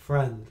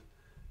friend,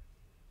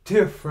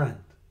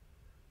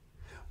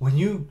 when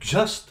you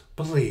just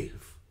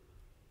believe,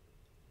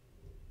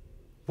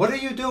 what are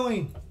you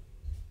doing?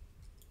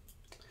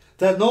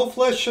 That no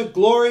flesh should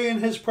glory in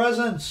his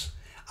presence.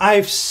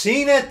 I've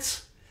seen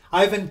it.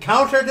 I've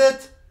encountered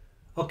it.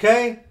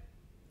 Okay?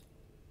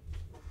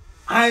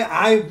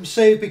 I'm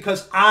saved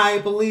because I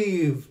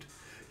believed.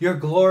 You're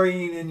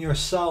glorying in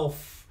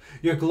yourself.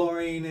 You're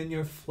glorying in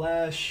your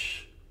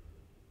flesh.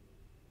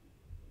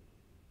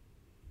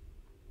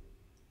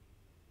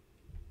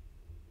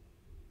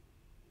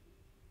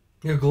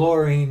 You're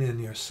glorying in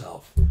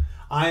yourself.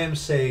 I am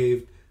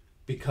saved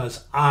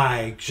because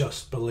I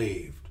just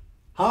believed.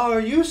 How are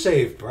you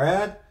saved,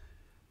 Brad?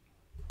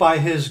 By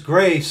his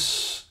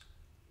grace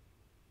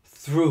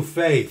through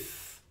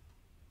faith.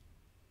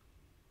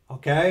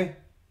 Okay?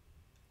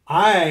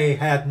 I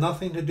had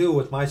nothing to do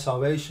with my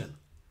salvation.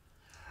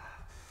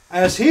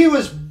 As he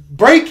was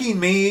breaking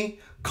me,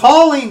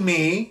 calling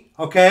me,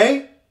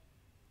 okay,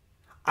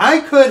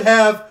 I could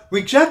have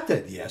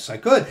rejected. Yes, I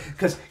could,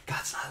 because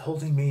God's not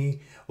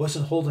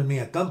wasn't holding me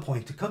at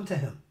gunpoint to come to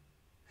him.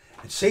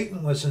 And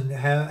Satan wasn't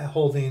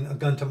holding a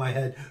gun to my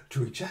head to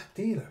reject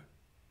either.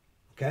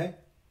 Okay?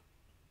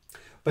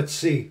 But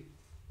see,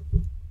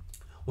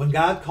 when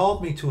God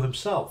called me to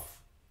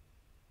himself,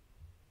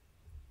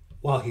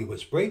 while he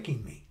was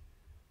breaking me,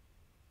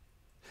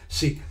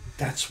 see,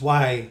 that's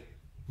why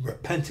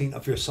repenting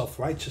of your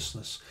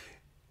self-righteousness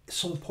is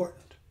so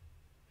important.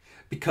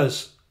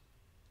 Because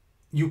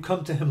you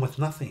come to him with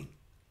nothing.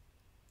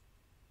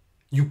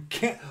 You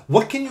can't.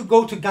 What can you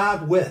go to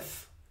God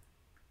with?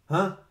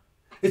 Huh?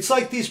 It's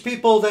like these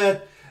people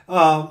that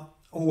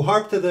who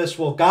harp to this,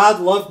 well,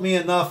 God loved me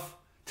enough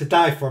to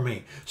die for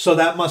me, so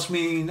that must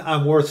mean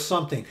I'm worth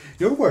something.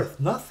 You're worth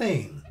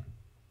nothing.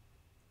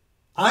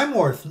 I'm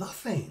worth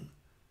nothing.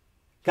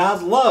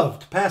 God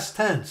loved, past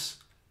tense.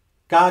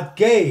 God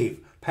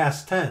gave,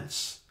 past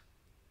tense.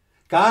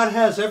 God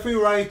has every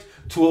right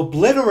to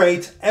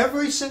obliterate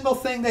every single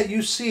thing that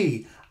you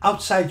see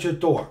outside your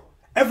door.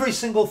 Every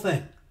single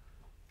thing.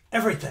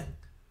 Everything.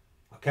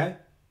 Okay?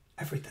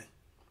 Everything.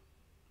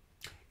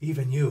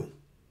 Even you.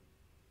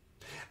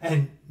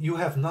 And you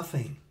have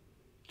nothing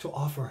to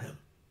offer him.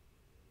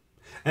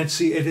 And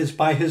see, it is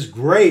by his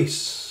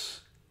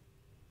grace.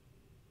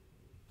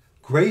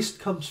 Grace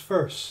comes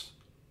first.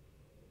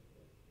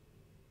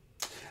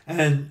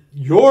 And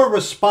your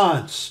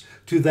response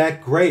to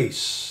that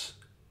grace,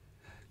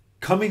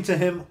 coming to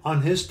him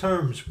on his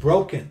terms,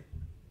 broken,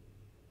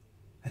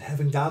 and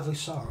having godly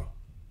sorrow,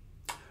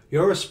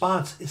 your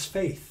response is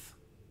faith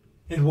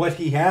in what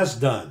he has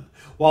done.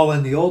 While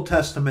in the Old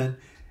Testament,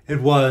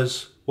 it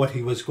was what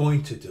he was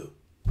going to do.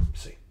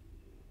 See.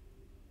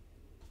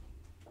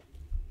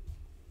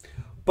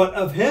 But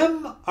of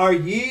him are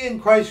ye in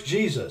Christ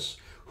Jesus,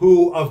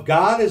 who of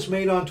God is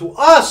made unto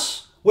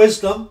us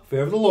wisdom,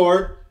 fear of the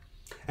Lord,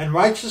 and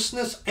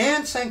righteousness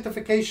and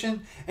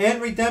sanctification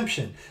and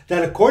redemption,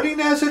 that according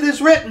as it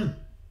is written,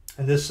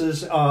 and this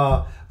is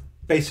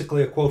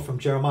basically a quote from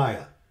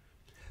Jeremiah,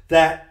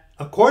 that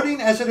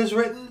according as it is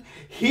written,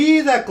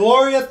 he that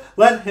glorieth,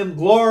 let him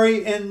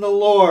glory in the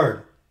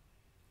Lord.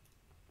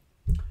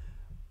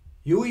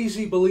 You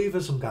easy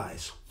believism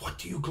guys, what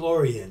do you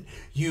glory in?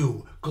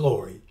 You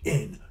glory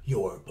in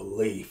your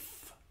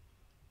belief.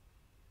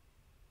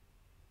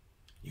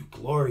 You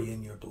glory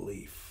in your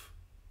belief.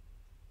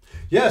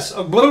 Yes,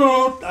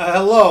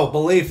 hello,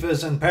 belief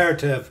is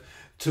imperative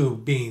to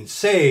being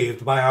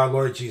saved by our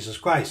Lord Jesus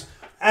Christ.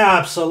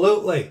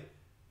 Absolutely.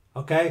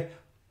 Okay?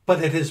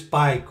 But it is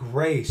by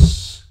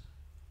grace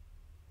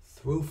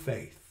through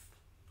faith.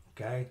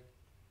 Okay?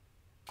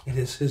 It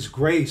is His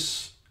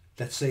grace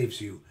that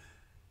saves you.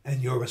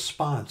 And your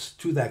response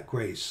to that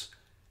grace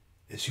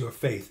is your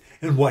faith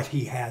in what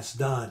He has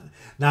done,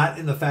 not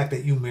in the fact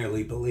that you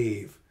merely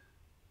believe.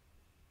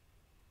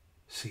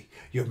 See,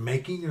 you're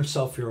making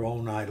yourself your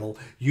own idol.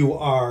 You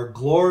are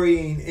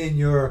glorying in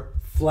your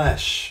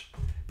flesh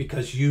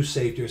because you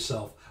saved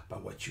yourself by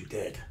what you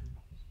did.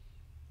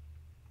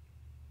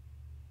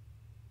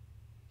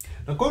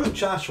 Now go to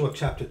Joshua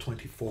chapter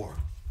 24.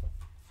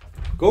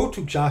 Go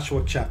to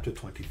Joshua chapter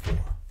 24.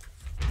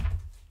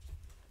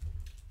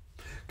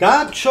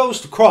 God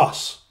chose the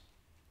cross.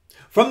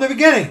 From the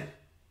beginning,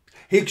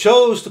 He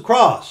chose the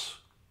cross.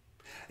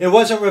 It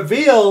wasn't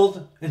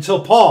revealed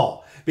until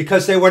Paul,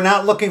 because they were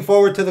not looking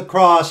forward to the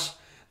cross.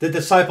 The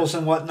disciples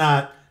and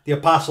whatnot, the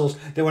apostles,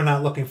 they were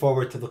not looking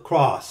forward to the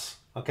cross.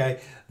 Okay?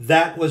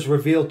 That was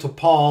revealed to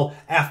Paul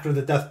after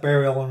the death,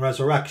 burial, and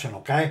resurrection.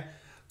 Okay?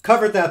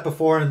 Covered that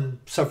before in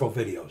several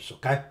videos.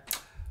 Okay?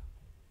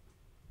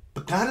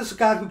 But God is a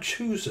God who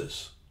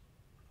chooses.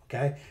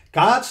 Okay?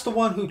 God's the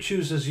one who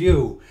chooses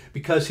you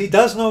because He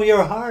does know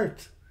your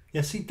heart.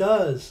 Yes, He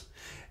does.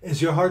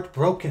 Is your heart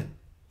broken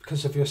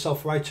because of your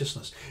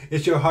self-righteousness?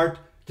 Is your heart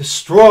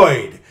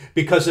destroyed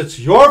because it's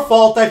your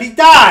fault that He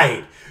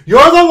died?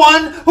 You're the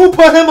one who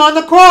put Him on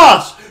the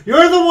cross.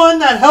 You're the one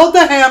that held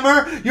the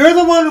hammer. You're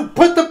the one who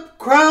put the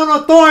crown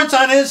of thorns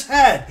on His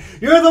head.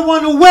 You're the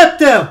one who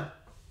whipped Him.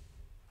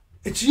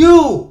 It's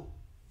you.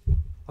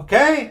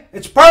 Okay?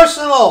 It's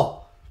personal.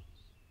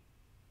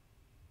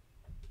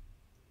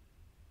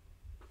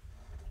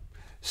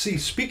 See,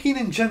 speaking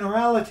in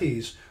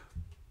generalities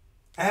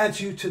adds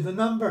you to the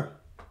number,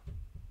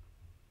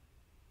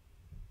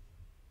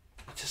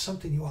 which is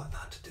something you ought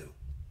not to do.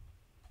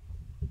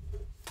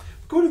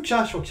 Go to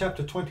Joshua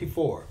chapter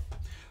 24,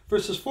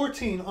 verses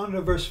 14 on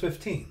to verse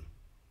 15.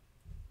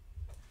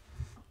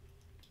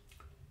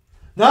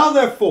 Now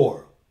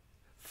therefore,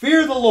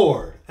 fear the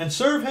Lord, and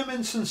serve Him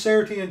in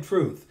sincerity and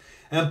truth,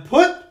 and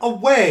put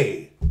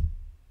away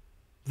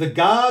the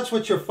gods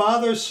which your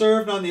fathers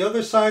served on the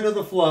other side of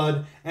the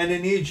flood and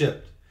in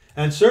Egypt,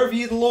 and serve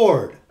ye the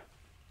Lord.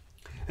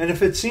 And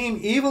if it seem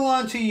evil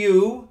unto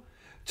you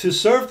to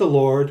serve the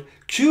Lord,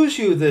 choose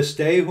you this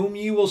day whom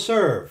ye will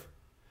serve,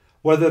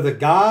 whether the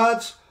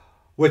gods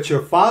which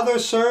your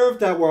fathers served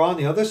that were on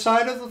the other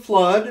side of the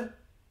flood,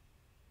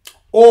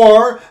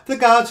 or the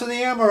gods of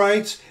the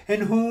Amorites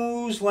in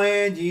whose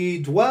land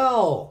ye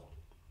dwell.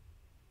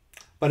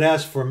 But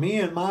as for me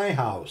and my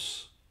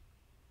house,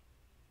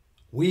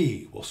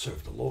 we will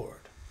serve the Lord.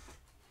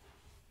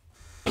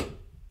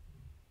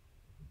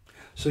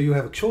 So you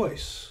have a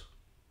choice.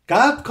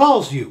 God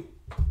calls you,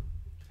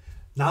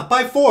 not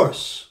by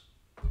force.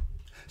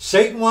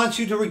 Satan wants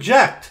you to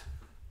reject,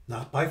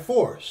 not by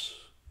force.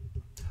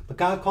 But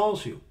God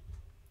calls you.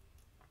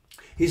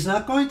 He's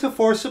not going to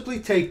forcibly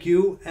take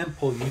you and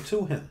pull you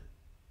to Him.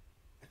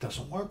 It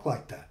doesn't work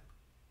like that.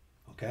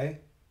 Okay?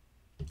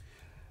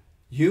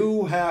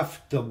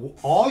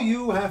 All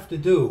you have to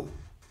do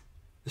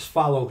is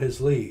follow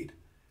His lead.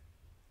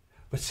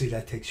 But see,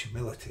 that takes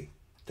humility.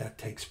 That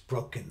takes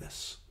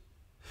brokenness.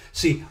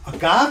 See, a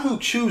God who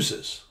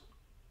chooses,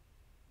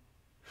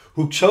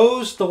 who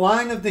chose the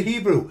line of the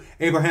Hebrew,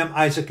 Abraham,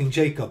 Isaac, and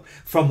Jacob,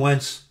 from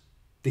whence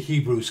the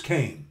Hebrews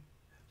came.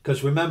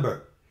 Because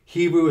remember,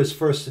 Hebrew is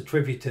first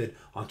attributed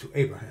unto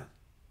Abraham.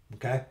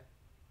 Okay?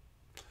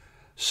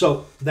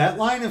 So, that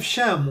line of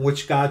Shem,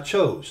 which God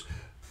chose,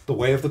 the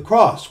way of the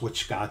cross,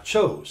 which God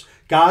chose.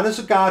 God is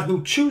a God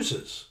who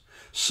chooses.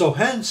 So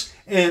hence,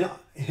 in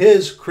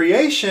His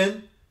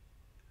creation,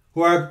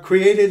 who are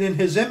created in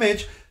His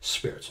image,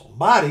 spirit, soul, and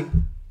body,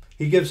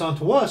 He gives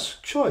unto us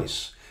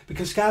choice.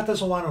 Because God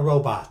doesn't want a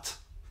robot.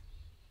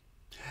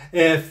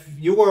 If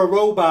you were a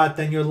robot,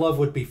 then your love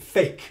would be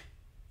fake.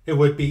 It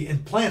would be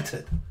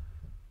implanted.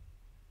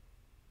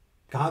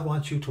 God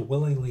wants you to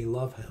willingly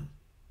love Him.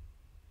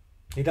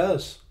 He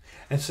does.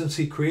 And since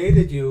He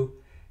created you,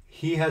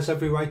 He has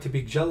every right to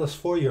be jealous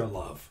for your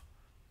love.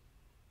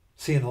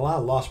 See, and a lot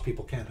of lost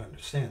people can't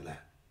understand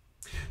that.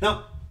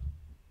 Now,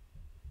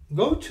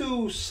 go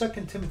to 2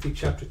 Timothy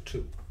chapter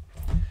 2.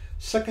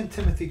 2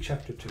 Timothy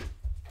chapter 2.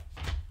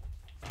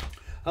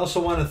 I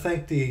also want to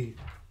thank the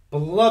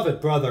beloved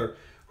brother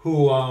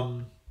who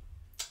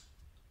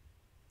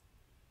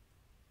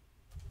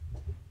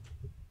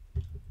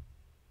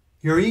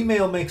your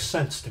email makes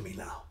sense to me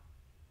now.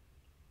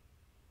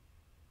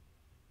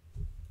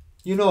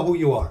 You know who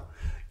you are.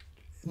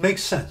 It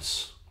makes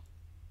sense.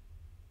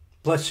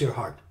 Bless your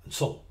heart and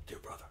soul, dear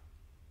brother.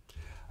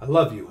 I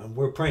love you, and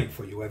we're praying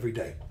for you every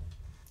day.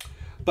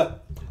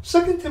 But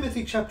 2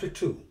 Timothy chapter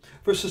 2,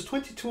 verses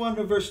 22 on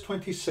to verse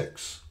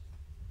 26.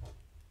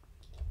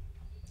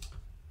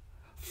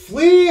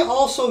 Flee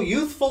also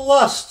youthful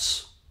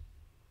lusts,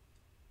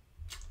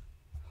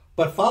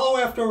 but follow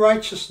after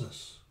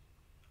righteousness.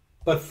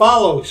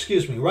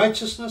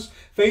 Righteousness,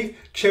 faith,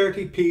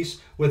 charity,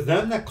 peace, with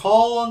them that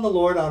call on the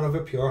Lord out of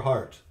a pure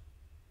heart.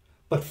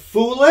 But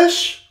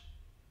foolish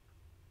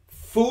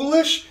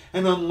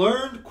and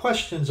unlearned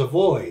questions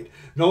avoid,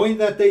 knowing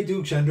that they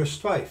do gender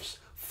strifes.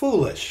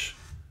 Foolish.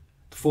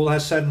 The fool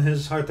has said in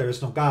his heart, there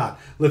is no God.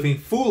 Living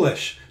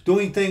foolish,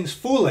 doing things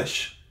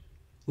foolish,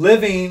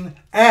 living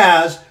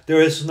as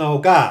there is no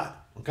God.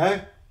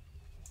 Okay?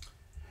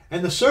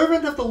 And the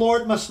servant of the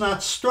Lord must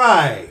not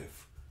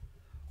strive,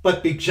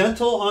 but be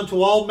gentle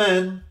unto all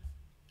men,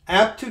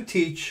 apt to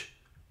teach,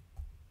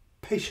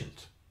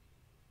 patient.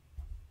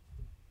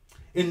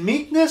 In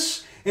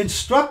meekness,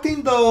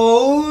 instructing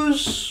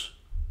those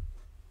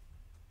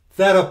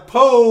that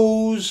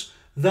oppose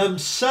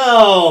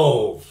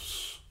themselves.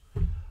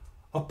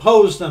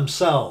 Oppose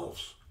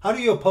themselves. How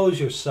do you oppose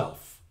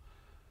yourself?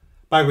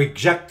 By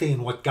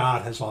rejecting what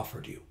God has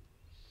offered you.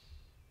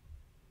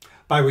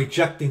 By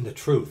rejecting the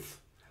truth.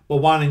 But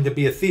wanting to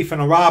be a thief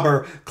and a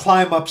robber,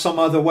 climb up some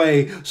other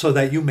way so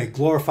that you may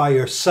glorify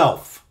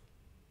yourself.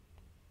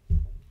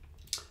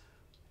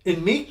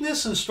 In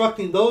meekness,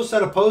 instructing those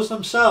that oppose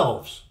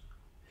themselves.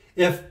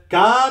 If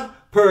God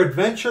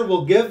peradventure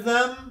will give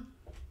them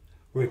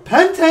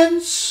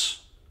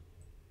repentance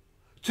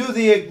to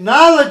the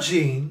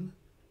acknowledging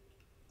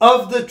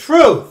of the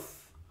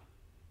truth,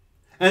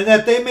 and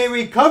that they may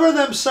recover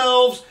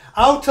themselves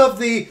out of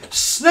the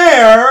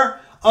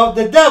snare of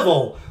the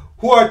devil,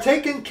 who are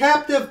taken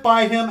captive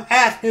by him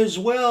at his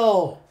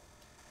will.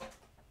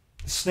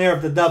 The snare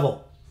of the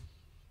devil.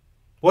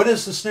 What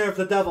is the snare of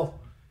the devil?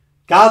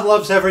 God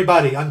loves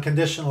everybody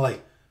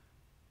unconditionally.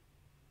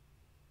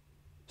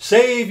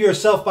 Save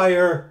yourself by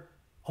your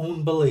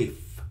own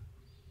belief.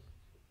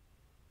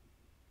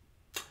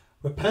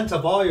 Repent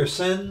of all your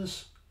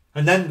sins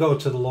and then go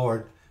to the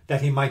Lord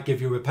that he might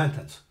give you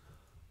repentance.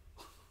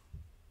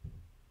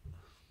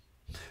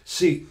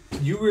 See,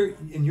 you're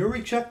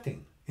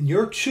rejecting and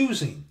you're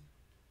choosing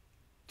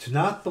to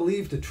not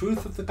believe the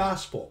truth of the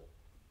gospel.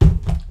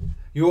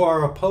 You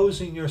are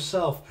opposing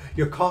yourself.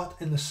 You're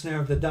caught in the snare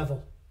of the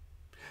devil.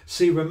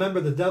 See, remember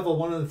the devil,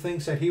 one of the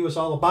things that he was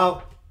all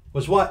about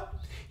was what?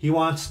 He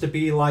wants to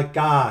be like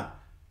God.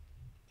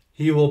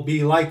 He will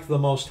be like the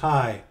Most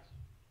High.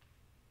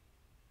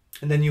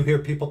 And then you hear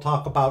people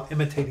talk about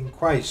imitating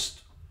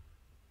Christ.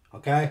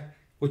 Okay?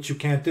 Which you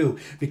can't do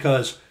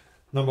because,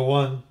 number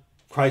one,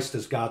 Christ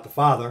is God the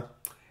Father.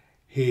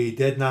 He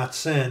did not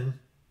sin.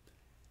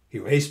 He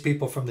raised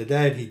people from the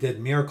dead. He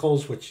did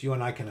miracles, which you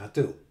and I cannot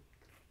do.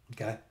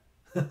 Okay?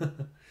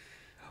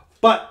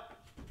 But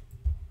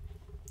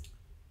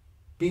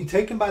being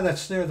taken by that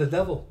snare of the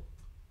devil,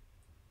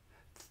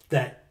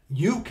 that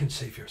you can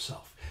save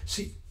yourself.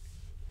 See,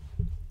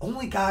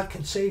 only God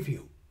can save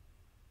you.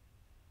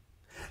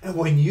 And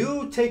when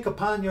you take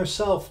upon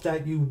yourself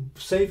that you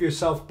save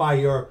yourself by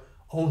your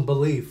own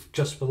belief,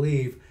 just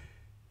believe,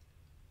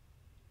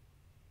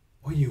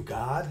 were you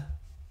God?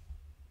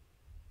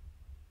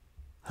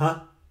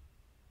 Huh?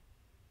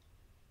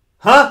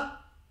 Huh?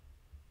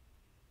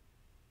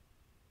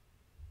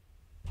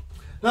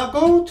 Now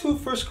go to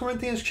 1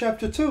 Corinthians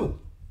chapter 2.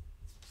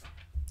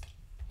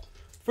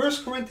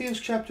 1 Corinthians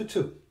chapter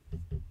 2.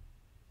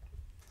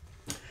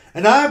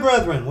 And I,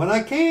 brethren, when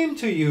I came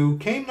to you,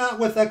 came not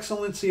with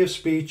excellency of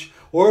speech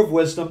or of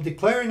wisdom,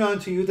 declaring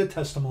unto you the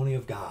testimony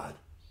of God.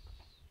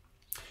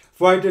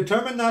 For I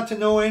determined not to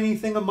know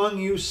anything among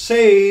you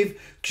save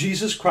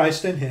Jesus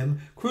Christ and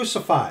him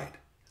crucified.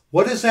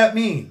 What does that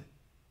mean?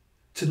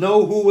 To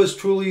know who was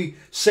truly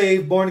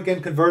saved, born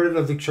again, converted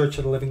of the church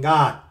of the living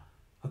God.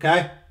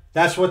 Okay?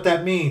 That's what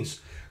that means.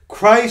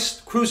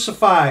 Christ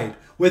crucified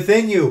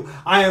within you.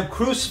 I am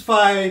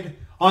crucified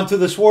unto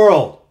this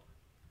world.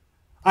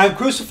 I am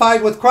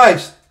crucified with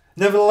Christ.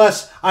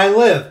 Nevertheless, I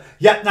live.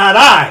 Yet not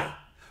I.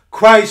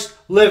 Christ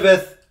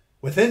liveth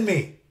within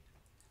me.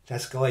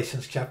 That's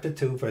Galatians chapter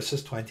 2,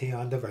 verses 20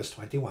 on to verse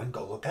 21.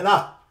 Go look it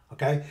up.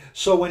 Okay?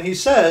 So when he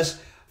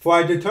says, for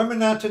I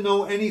determined not to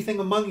know anything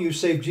among you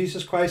save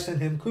Jesus Christ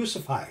and him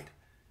crucified.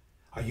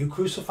 Are you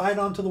crucified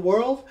unto the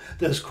world?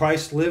 Does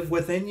Christ live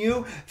within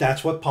you?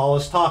 That's what Paul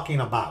is talking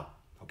about.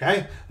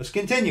 Okay? Let's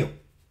continue.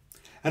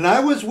 And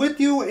I was with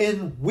you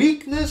in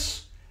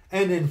weakness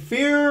and in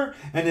fear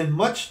and in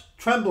much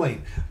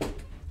trembling.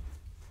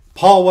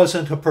 Paul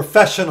wasn't a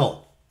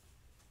professional.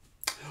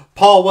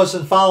 Paul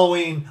wasn't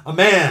following a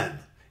man.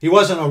 He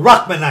wasn't a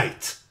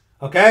Ruckmanite.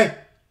 Okay?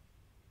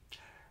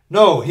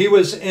 No, he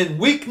was in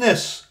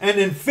weakness and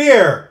in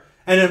fear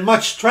and in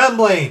much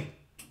trembling.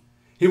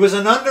 He was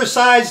an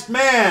undersized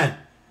man.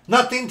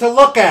 Nothing to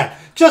look at.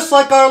 Just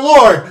like our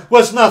Lord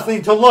was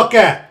nothing to look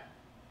at.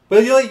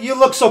 But you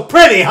look so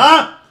pretty,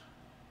 huh?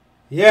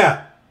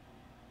 Yeah.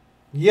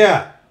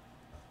 Yeah.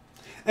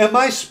 And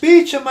my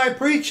speech and my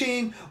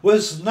preaching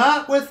was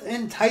not with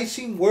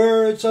enticing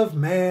words of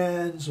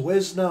man's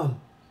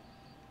wisdom,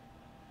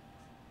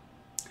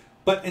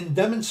 but in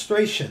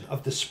demonstration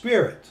of the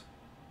Spirit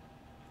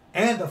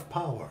and of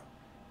power.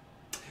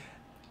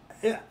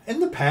 In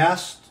the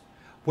past,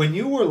 when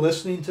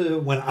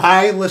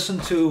I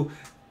listened to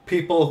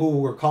people who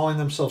were calling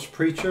themselves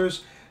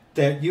preachers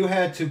that you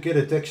had to get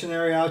a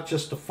dictionary out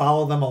just to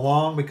follow them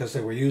along because they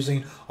were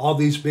using all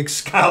these big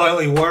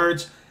scholarly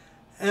words.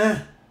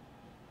 No.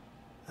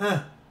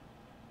 No.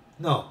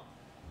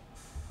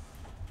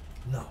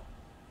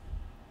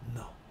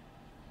 No.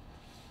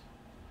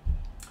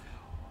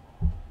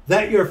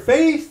 That your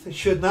faith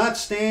should not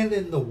stand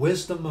in the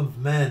wisdom of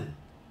men,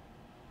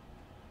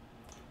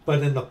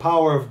 but in the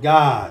power of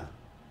God.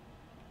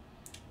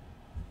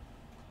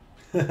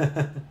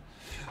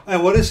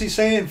 And what does he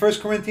say in 1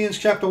 Corinthians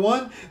chapter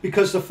 1?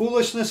 Because the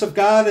foolishness of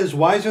God is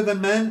wiser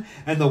than men,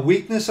 and the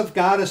weakness of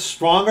God is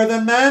stronger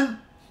than men.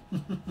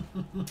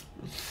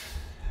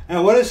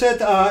 And what is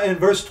it in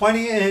verse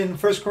 20 in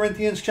 1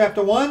 Corinthians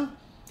chapter 1?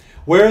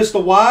 Where is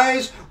the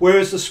wise? Where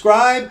is the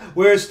scribe?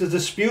 Where is the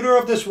disputer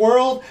of this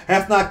world?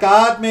 Hath not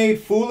God made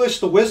foolish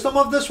the wisdom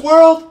of this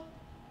world?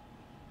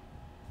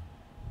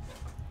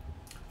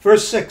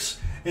 Verse 6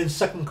 in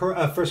 1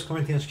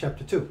 Corinthians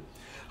chapter 2.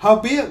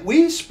 Howbeit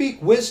we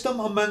speak wisdom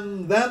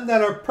among them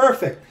that are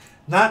perfect,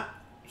 not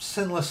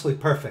sinlessly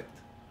perfect.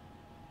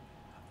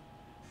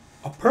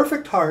 A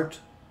perfect heart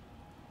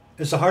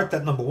is a heart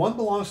that, number one,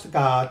 belongs to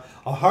God,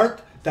 a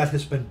heart that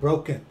has been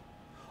broken,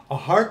 a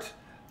heart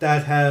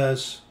that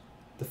has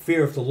the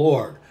fear of the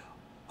Lord,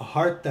 a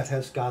heart that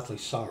has godly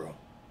sorrow.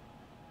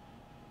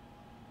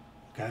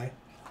 Okay?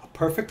 A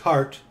perfect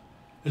heart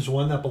is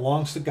one that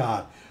belongs to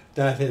God,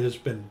 that has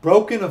been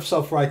broken of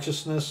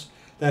self-righteousness,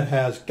 that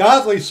has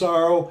godly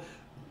sorrow,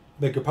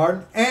 beg your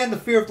pardon, and the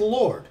fear of the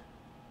Lord.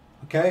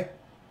 Okay?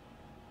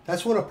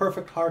 That's what a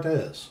perfect heart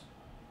is.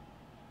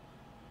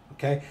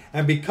 Okay?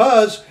 And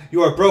because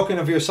you are broken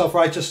of your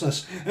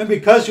self-righteousness, and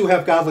because you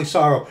have godly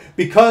sorrow,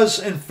 because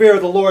in fear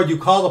of the Lord you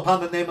called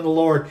upon the name of the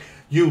Lord,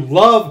 you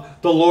love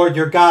the Lord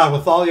your God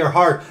with all your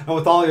heart, and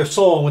with all your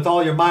soul, and with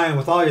all your mind,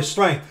 with all your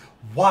strength.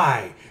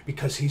 Why?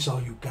 Because he's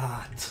all you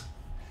got.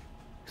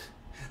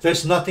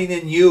 There's nothing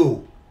in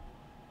you.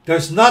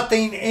 There's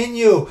nothing in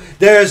you.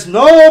 There's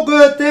no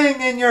good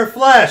thing in your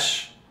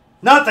flesh.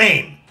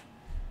 Nothing.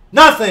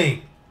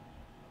 Nothing.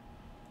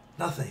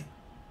 Nothing.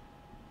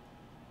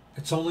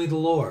 It's only the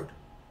Lord.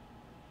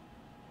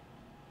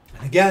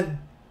 And again,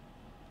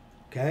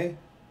 okay,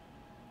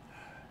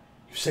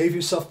 you save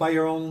yourself by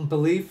your own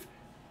belief,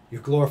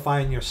 you're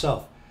glorifying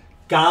yourself.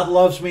 God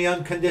loves me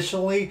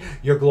unconditionally,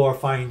 you're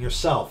glorifying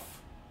yourself.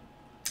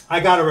 I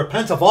got to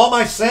repent of all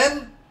my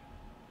sin.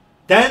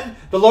 Then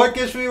the Lord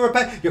gives me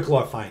repent. You're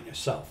glorifying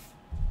yourself.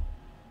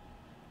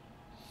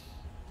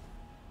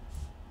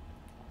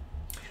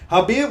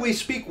 Howbeit we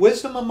speak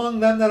wisdom among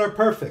them that are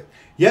perfect,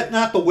 yet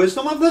not the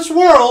wisdom of this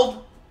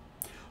world,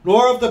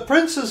 nor of the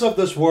princes of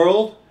this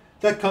world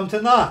that come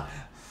to naught.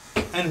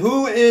 And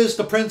who is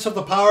the prince of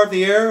the power of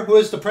the air? Who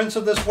is the prince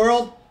of this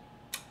world?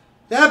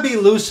 That'd be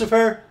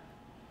Lucifer,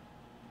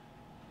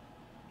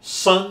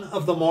 son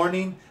of the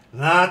morning,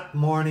 not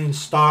morning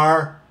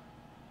star.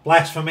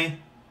 Blasphemy.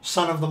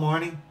 Son of the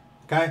morning,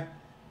 okay?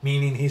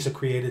 Meaning he's a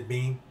created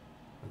being,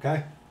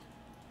 okay?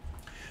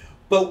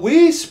 But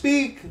we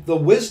speak the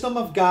wisdom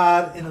of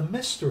God in a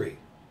mystery,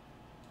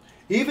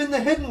 even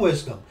the hidden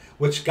wisdom,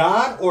 which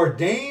God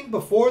ordained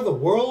before the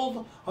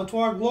world unto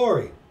our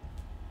glory.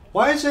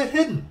 Why is it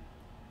hidden?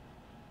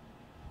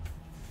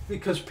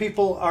 Because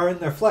people are in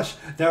their flesh.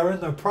 They're in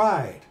their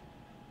pride,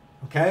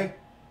 okay?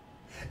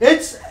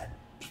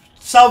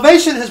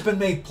 Salvation has been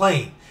made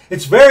plain.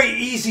 It's very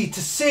easy to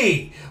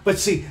see, but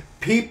see,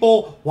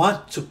 people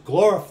want to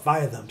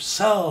glorify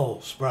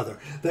themselves, brother.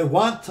 They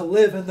want to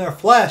live in their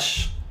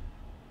flesh.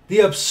 The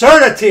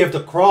absurdity of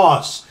the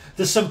cross,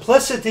 the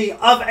simplicity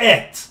of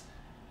it.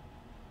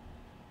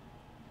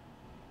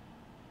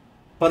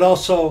 But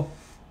also,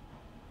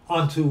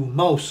 unto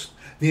most,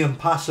 the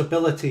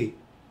impossibility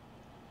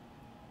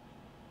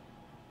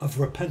of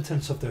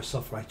repentance of their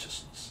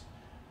self-righteousness.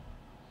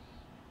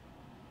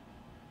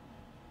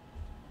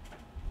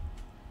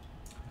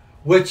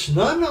 Which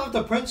none of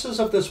the princes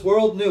of this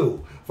world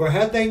knew, for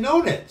had they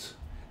known it,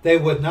 they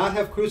would not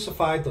have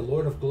crucified the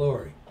Lord of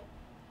glory.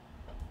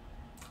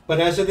 But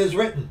as it is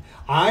written,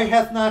 eye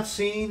hath not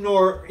seen,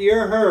 nor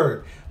ear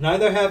heard,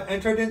 neither have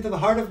entered into the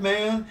heart of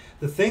man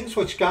the things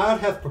which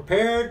God hath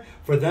prepared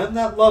for them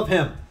that love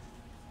him.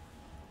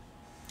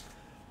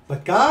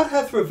 But God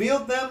hath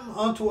revealed them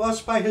unto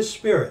us by his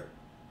Spirit.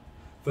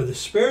 For the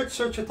Spirit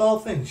searcheth all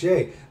things,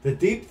 yea, the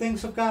deep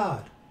things of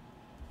God.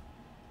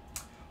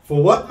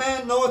 For what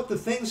man knoweth the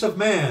things of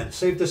man,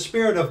 save the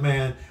Spirit of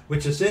man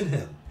which is in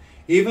him?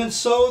 Even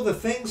so the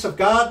things of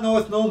God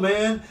knoweth no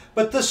man,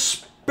 but the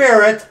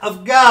Spirit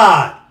of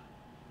God.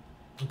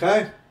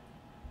 Okay?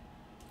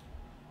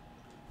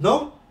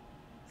 Note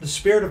the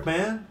Spirit of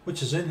man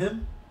which is in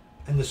him,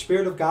 and the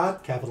Spirit of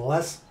God, capital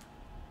S.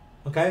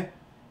 Okay?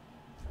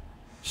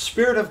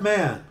 Spirit of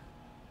man.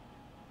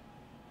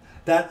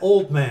 That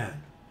old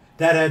man.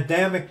 That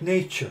Adamic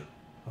nature.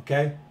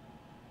 Okay?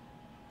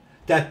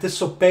 That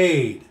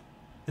disobeyed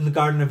in the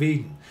Garden of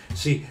Eden.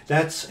 See,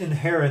 that's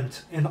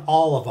inherent in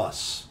all of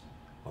us.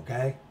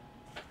 Okay?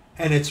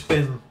 And it's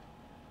been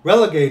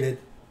relegated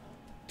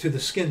to the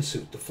skin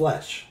suit, the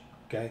flesh.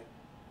 Okay?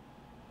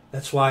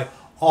 That's why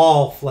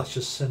all flesh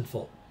is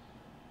sinful.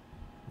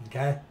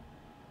 Okay?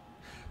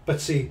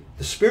 But see,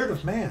 the spirit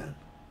of man,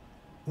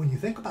 when you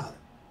think about it,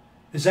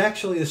 is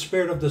actually the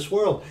spirit of this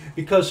world.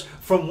 Because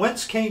from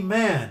whence came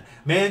man?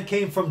 Man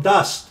came from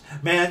dust.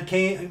 Man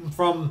came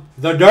from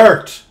the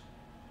dirt.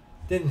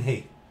 Didn't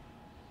he?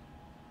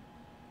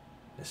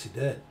 Yes, he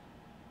did.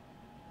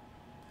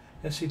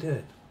 Yes, he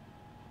did.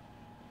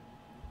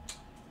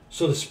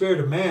 So the spirit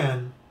of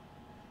man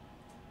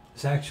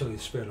is actually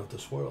the spirit of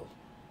this world.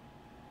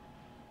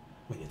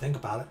 When you think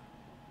about it.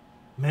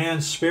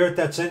 Man's spirit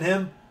that's in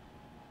him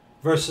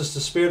versus the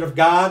Spirit of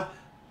God,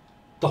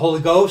 the Holy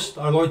Ghost,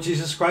 our Lord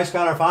Jesus Christ,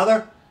 God our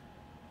Father.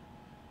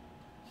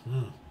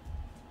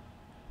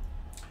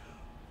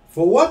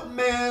 For what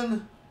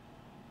man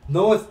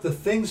knoweth the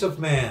things of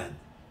man,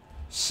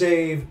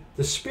 save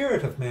the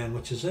spirit of man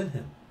which is in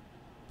him?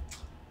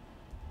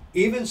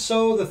 Even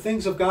so the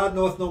things of God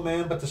knoweth no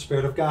man but the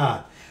Spirit of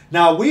God.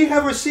 Now we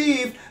have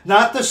received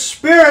not the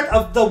spirit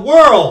of the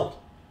world,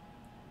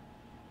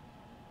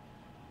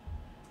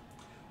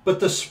 but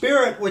the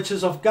Spirit which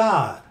is of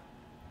God,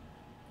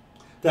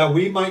 that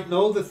we might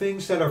know the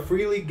things that are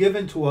freely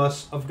given to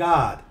us of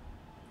God.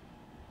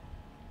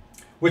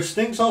 Which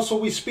things also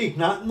we speak,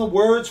 not in the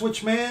words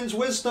which man's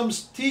wisdom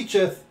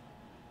teacheth,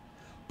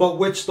 but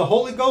which the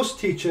Holy Ghost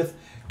teacheth,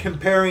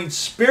 comparing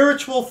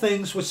spiritual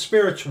things with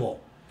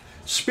spiritual.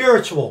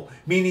 Spiritual,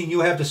 meaning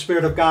you have the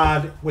Spirit of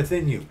God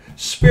within you.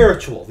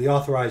 Spiritual, the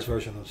authorized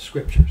version of the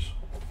Scriptures.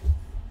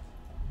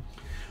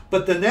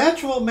 But the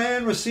natural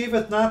man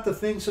receiveth not the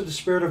things of the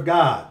Spirit of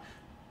God,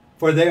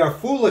 for they are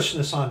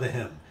foolishness unto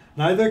him.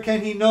 Neither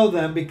can he know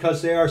them,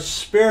 because they are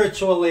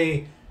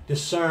spiritually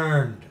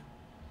discerned.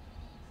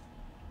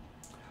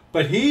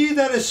 But he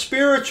that is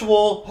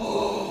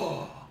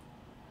spiritual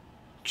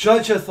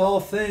judgeth all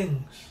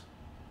things.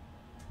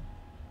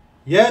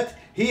 Yet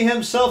he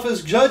himself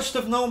is judged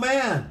of no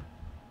man.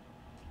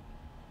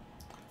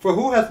 For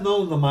who hath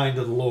known the mind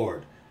of the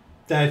Lord,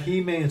 that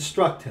he may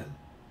instruct him?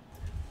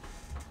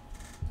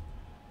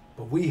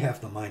 But we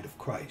have the mind of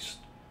Christ.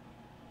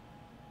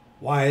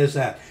 Why is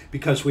that?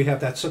 Because we have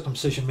that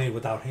circumcision made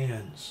without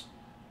hands.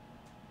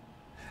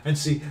 And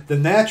see, the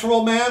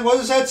natural man, what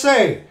does that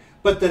say?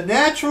 But the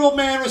natural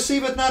man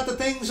receiveth not the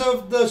things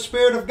of the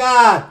Spirit of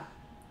God.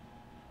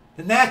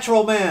 The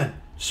natural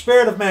man,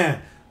 spirit of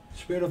man,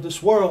 spirit of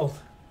this world.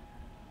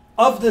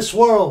 Of this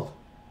world.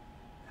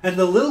 And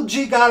the little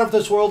g god of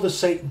this world is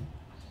Satan.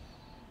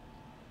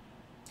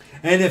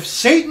 And if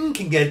Satan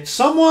can get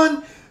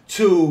someone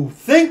to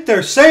think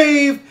they're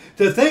saved,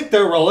 to think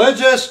they're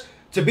religious,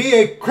 to be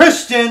a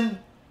Christian,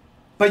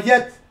 but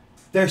yet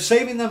they're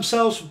saving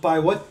themselves by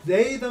what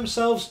they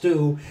themselves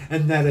do,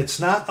 and that it's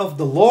not of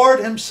the Lord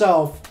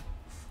himself.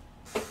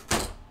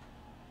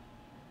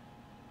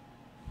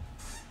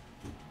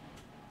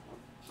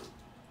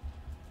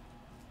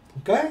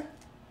 Okay?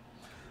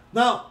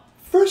 Now,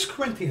 1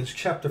 Corinthians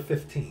chapter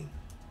 15.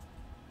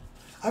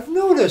 I've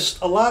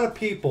noticed a lot of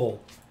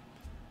people,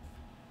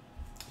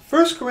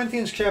 1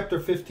 Corinthians chapter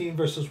 15,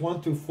 verses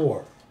 1 through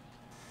 4.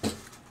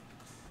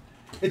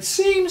 It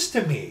seems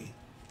to me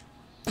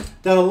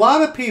that a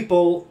lot of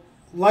people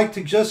like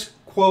to just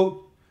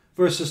quote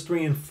verses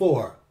 3 and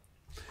 4.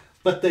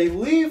 But they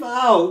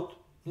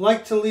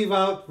like to leave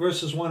out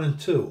verses 1 and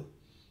 2.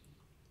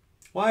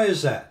 Why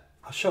is that?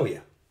 I'll show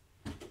you.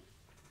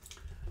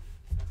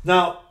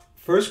 Now,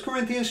 1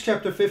 Corinthians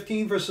chapter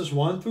 15, verses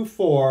 1 through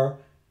 4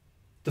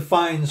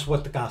 defines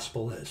what the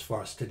gospel is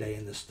for us today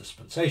in this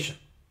dispensation.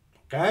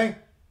 Okay?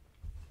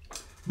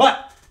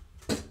 But,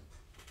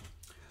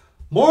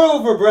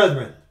 moreover,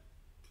 brethren,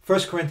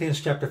 1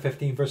 Corinthians chapter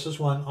 15, verses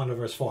 1 on to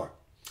verse 4.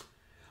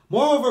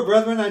 Moreover,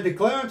 brethren, I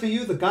declare unto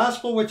you the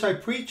gospel which I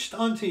preached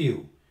unto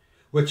you,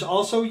 which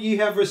also ye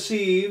have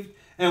received,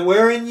 and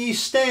wherein ye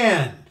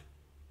stand,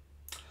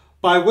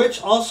 by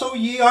which also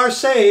ye are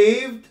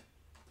saved,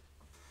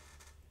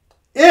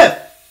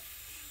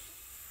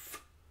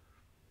 if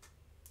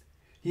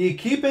ye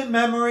keep in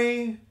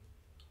memory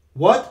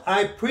what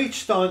I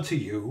preached unto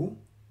you.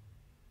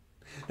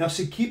 Now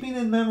see, keeping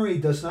in memory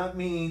does not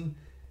mean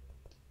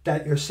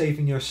that you're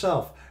saving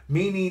yourself,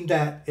 meaning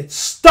that it's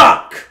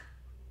stuck.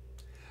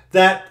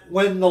 That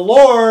when the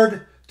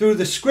Lord, through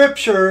the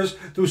Scriptures,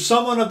 through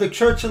someone of the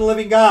Church of the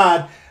Living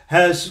God,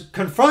 has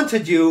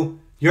confronted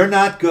you, you're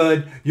not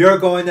good, you're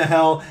going to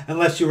hell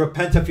unless you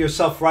repent of your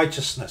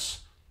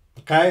self-righteousness.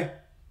 Okay?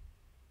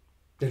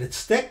 Did it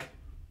stick?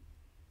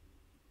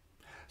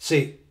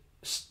 See,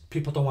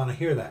 people don't want to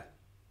hear that.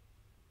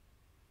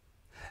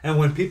 And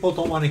when people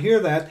don't want to hear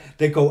that,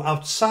 they go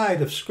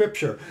outside of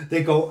Scripture.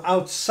 They go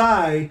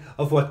outside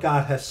of what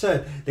God has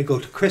said. They go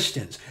to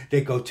Christians.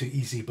 They go to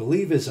easy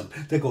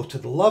believism. They go to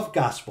the love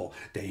gospel.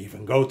 They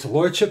even go to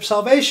Lordship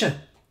salvation.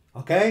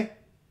 Okay?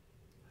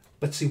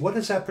 But see, what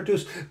does that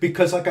produce?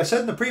 Because like I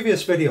said in the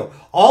previous video,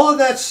 all of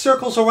that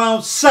circles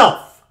around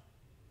self.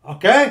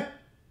 Okay?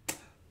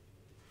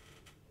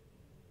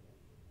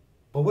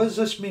 But what does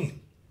this mean?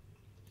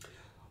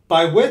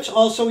 By which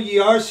also ye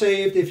are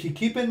saved, if ye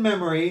keep in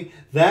memory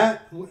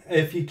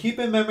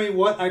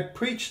what I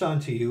preached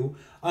unto you,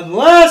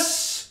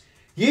 unless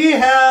ye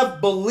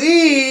have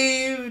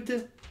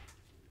believed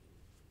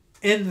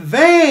in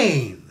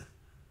vain.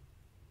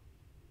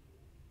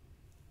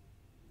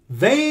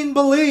 Vain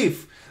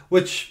belief,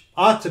 which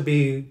ought to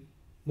be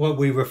what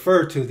we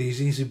refer to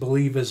these easy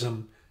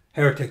believism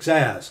heretics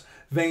as,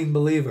 vain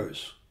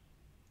believers.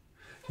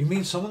 You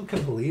mean someone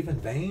can believe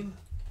in vain?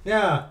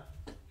 Yeah.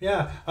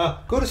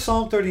 Go to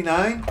Psalm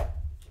 39.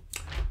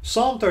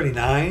 Psalm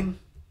 39.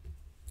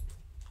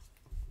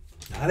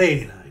 Not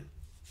 89.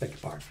 Beg your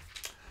pardon.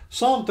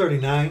 Psalm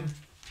 39.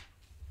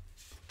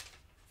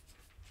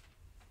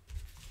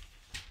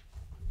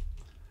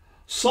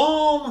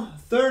 Psalm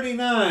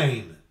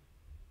 39.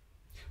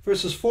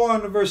 Verses 4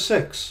 on to verse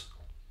 6.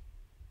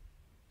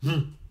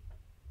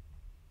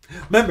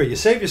 Remember, you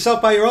save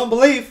yourself by your own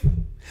belief.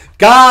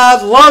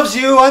 God loves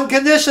you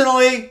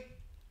unconditionally.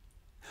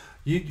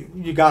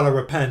 You got to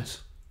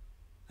repent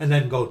and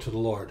then go to the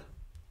Lord.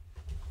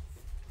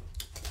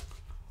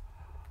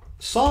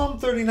 Psalm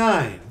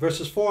 39,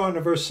 verses 4 on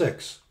to verse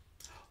 6.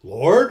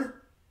 Lord,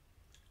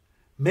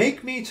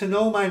 make me to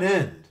know mine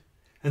end,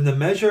 and the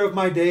measure of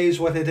my days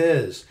what it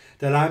is,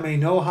 that I may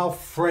know how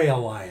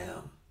frail I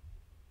am,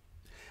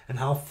 and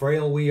how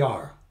frail we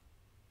are.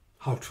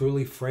 How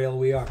truly frail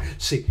we are.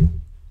 See,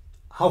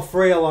 how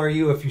frail are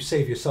you if you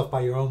save yourself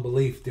by your own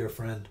belief, dear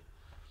friend?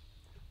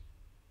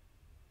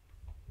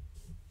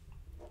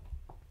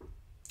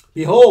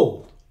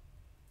 Behold,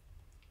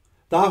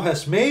 thou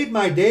hast made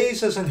my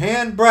days as an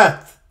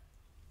handbreadth,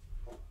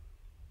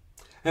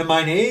 and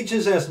mine age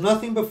is as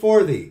nothing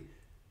before thee.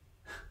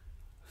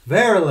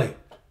 Verily,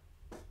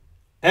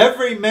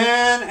 every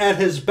man at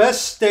his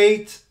best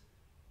state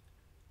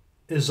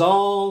is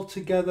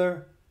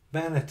altogether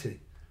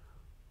vanity.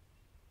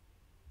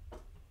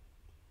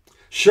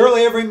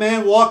 Surely every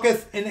man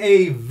walketh in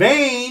a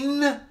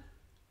vain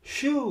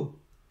shoe.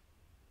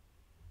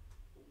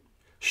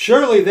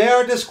 Surely they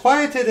are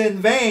disquieted in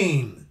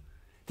vain.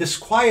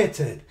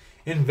 Disquieted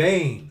in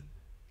vain.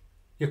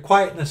 Your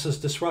quietness is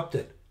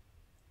disrupted.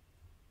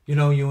 You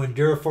know, you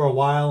endure for a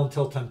while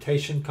until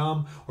temptation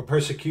come or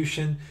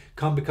persecution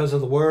come because of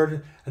the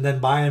word, and then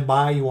by and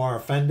by you are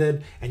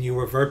offended and you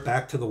revert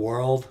back to the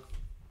world.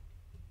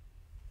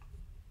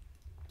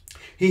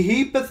 He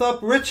heapeth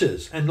up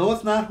riches and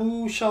knoweth not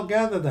who shall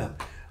gather them.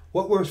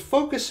 What we're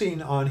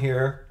focusing on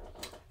here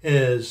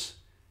is,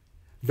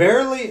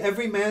 verily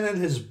every man in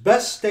his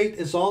best state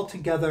is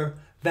altogether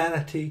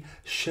vanity,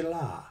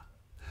 Shelah.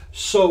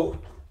 So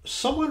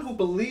someone who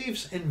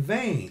believes in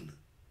vain,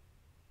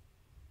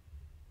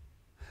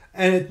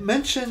 and it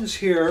mentions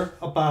here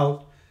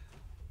about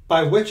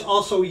by which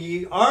also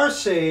ye are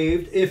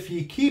saved, if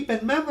ye keep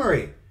in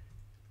memory.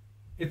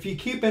 If ye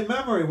keep in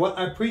memory what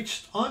I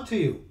preached unto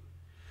you.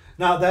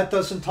 Now, that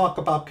doesn't talk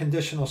about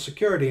conditional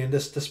security in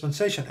this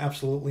dispensation.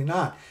 Absolutely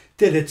not.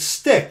 Did it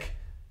stick?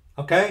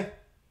 Okay?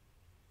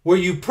 Were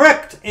you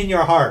pricked in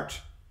your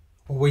heart?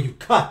 Or were you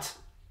cut?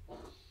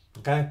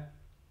 Okay?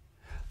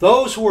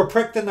 Those who were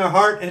pricked in their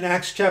heart in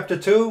Acts chapter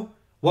 2,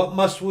 what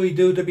must we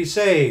do to be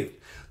saved?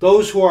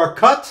 Those who are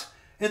cut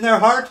in their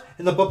heart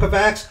in the book of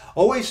Acts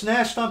always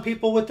gnashed on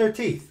people with their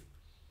teeth.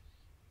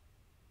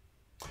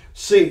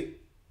 See,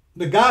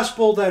 the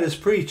gospel that is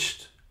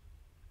preached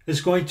is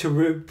going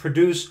to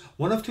produce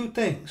one of two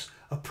things: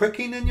 a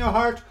pricking in your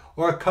heart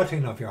or a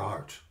cutting of your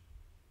heart.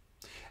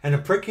 And a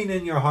pricking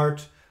in your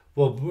heart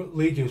will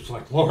lead you to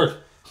like, Lord,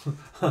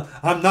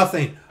 I'm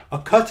nothing. A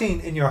cutting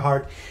in your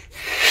heart,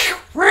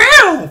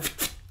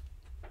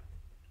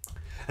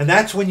 and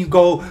that's when you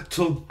go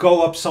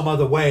up some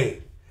other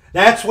way.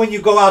 That's when you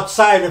go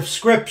outside of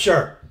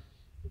Scripture.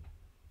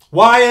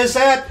 Why is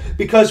that?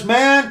 Because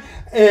man,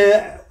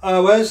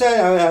 what is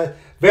that?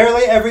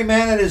 Verily, every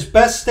man in his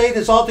best state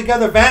is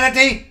altogether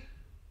vanity.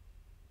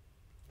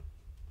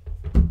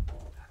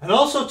 And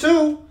also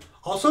too,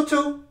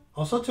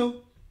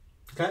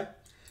 okay?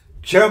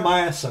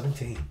 Jeremiah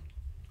 17.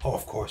 Oh,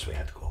 of course we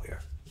had to go here.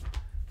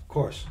 Of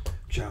course,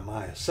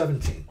 Jeremiah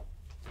 17.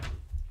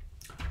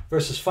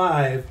 Verses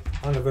 5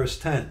 on to verse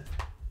 10.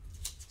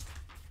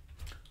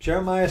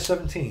 Jeremiah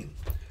 17,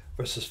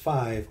 verses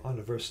 5 on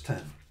to verse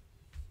 10.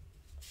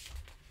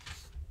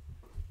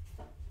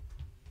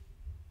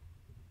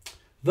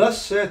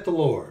 Thus saith the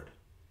Lord,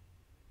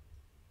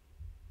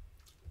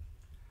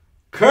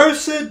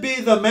 cursed be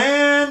the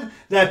man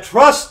that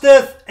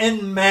trusteth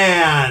in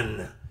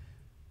man,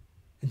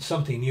 in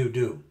something you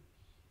do,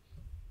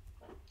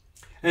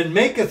 and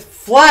maketh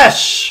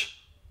flesh,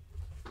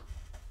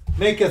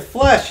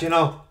 you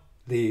know,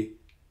 the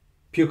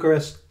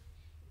Eucharist,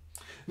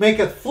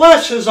 maketh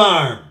flesh his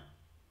arm,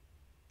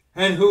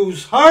 and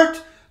whose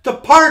heart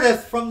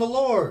departeth from the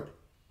Lord.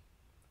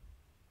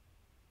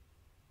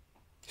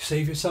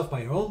 Save yourself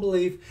by your own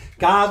belief.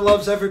 God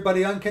loves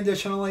everybody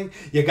unconditionally.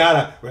 You got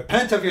to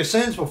repent of your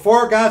sins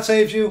before God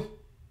saves you.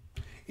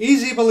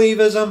 Easy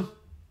believism.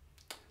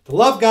 The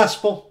love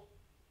gospel.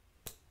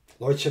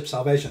 Lordship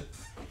salvation.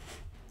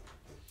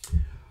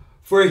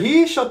 For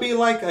he shall be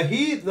like the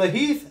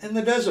heath in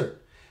the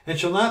desert, and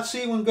shall not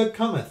see when good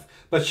cometh,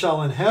 but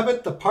shall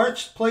inhabit the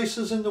parched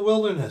places in the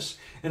wilderness,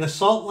 in a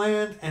salt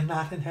land and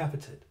not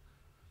inhabited.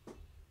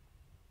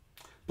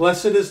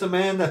 Blessed is the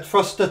man that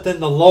trusteth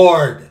in the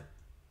Lord.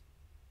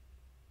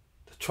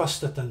 That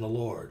trusteth in the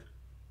Lord.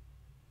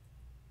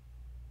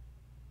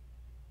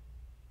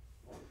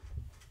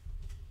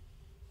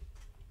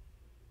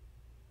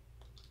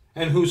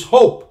 And whose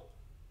hope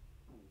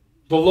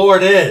the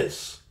Lord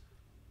is.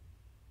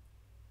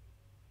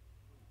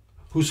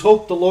 Whose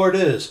hope the Lord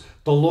is.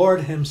 The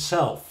Lord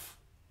himself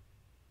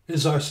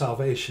is our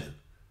salvation.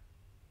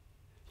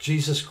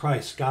 Jesus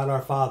Christ, God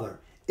our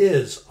Father,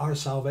 is our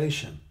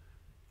salvation.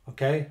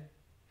 Okay?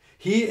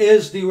 He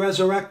is the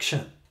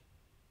resurrection.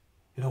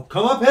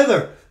 Come up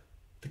hither,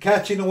 the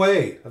catching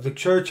away of the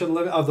church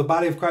of the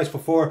body of Christ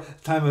before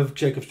the time of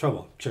Jacob's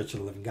trouble, Church of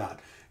the Living God.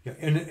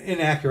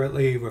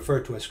 Inaccurately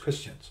referred to as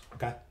Christians.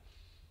 Okay?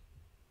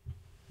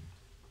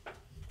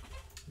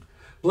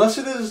 Blessed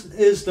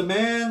is the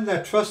man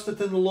that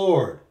trusteth in the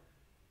Lord,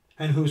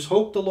 and whose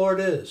hope the Lord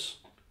is.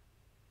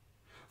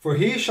 For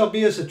he shall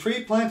be as a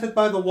tree planted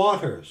by the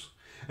waters,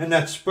 and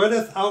that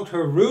spreadeth out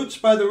her roots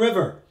by the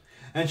river,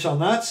 and shall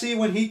not see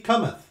when heat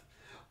cometh.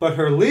 But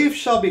her leaf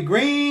shall be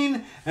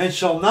green, and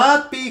shall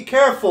not be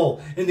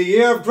careful in the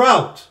year of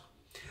drought,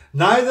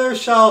 neither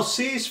shall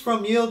cease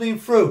from yielding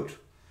fruit.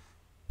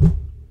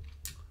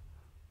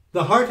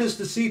 The heart is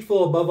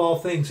deceitful above all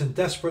things, and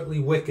desperately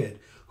wicked.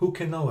 Who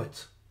can know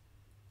it?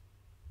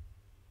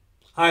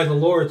 I, the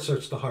Lord,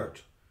 search the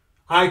heart.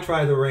 I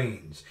try the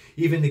reins,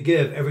 even to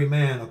give every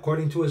man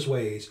according to his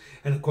ways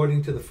and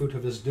according to the fruit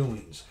of his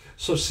doings.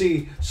 So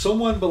see,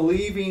 someone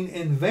believing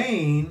in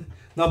vain,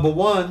 number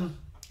one,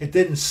 it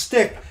didn't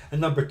stick. And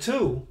number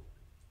two,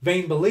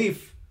 vain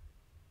belief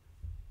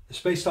is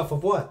based off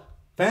of what?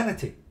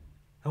 Vanity.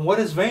 And what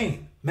is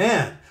vain?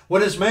 Man.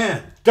 What is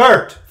man?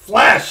 Dirt.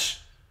 Flesh.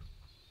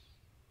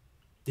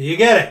 Do you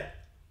get it?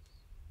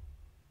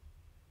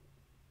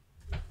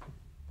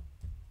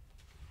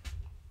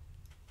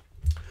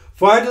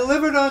 For I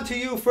delivered unto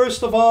you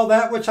first of all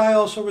that which I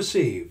also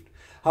received,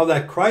 how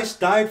that Christ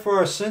died for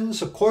our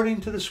sins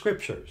according to the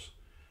Scriptures,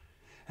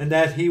 and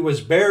that he was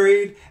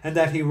buried, and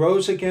that he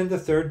rose again the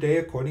third day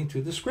according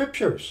to the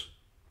Scriptures.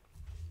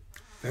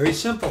 Very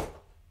simple.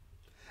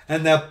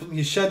 And that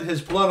he shed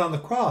his blood on the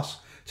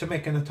cross to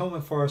make an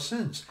atonement for our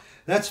sins.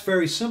 That's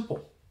very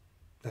simple.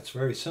 That's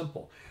very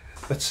simple.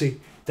 But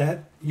see,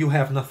 that you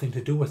have nothing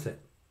to do with it.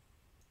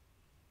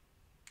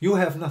 You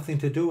have nothing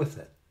to do with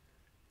it.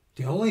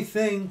 The only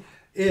thing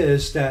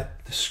is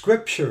that the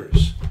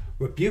Scriptures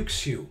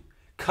rebukes you,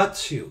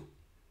 cuts you,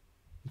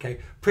 okay,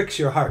 pricks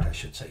your heart, I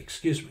should say,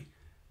 excuse me.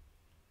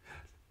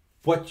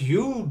 What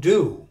you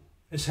do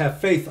is have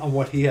faith on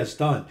what he has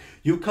done.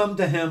 You come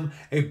to him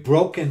a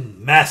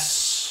broken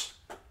mess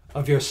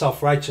of your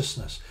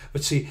self-righteousness.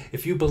 But see,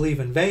 if you believe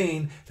in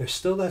vain, there's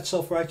still that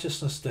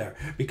self-righteousness there,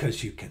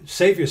 because you can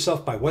save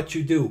yourself by what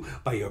you do,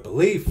 by your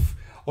belief,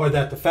 or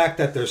that the fact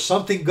that there's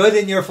something good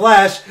in your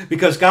flesh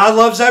because God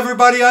loves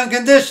everybody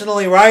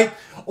unconditionally, right?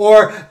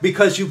 Or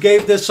because you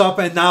gave this up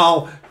and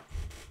now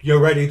you're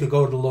ready to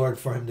go to the Lord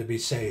for him to be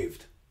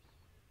saved.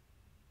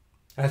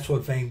 That's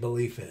what vain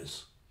belief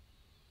is.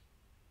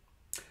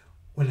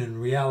 When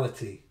in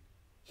reality,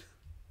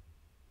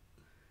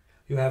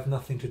 you have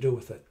nothing to do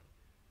with it.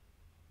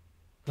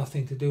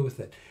 Nothing to do with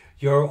it.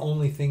 Your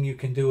only thing you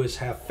can do is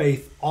have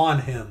faith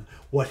on him,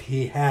 what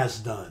he has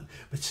done.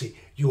 But see,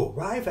 you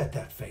arrive at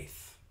that faith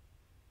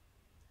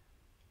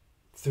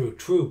through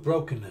true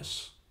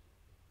brokenness,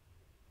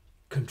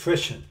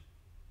 contrition,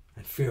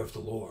 and fear of the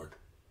Lord.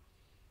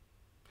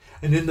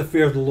 And in the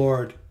fear of the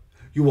Lord,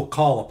 you will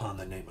call upon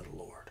the name of the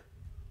Lord.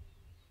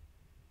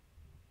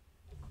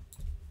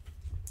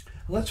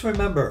 Let's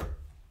remember,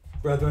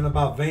 brethren,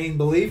 about vain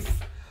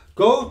belief.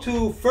 Go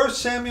to 1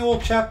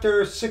 Samuel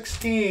chapter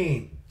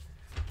 16.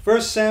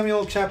 1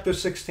 Samuel chapter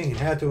 16.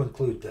 Had to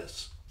include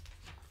this.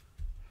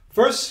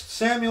 1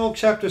 Samuel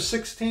chapter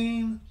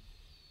 16,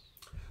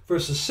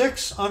 verses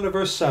 6 on to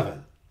verse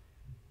 7.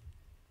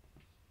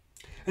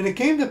 And it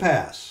came to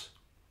pass,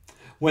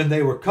 when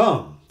they were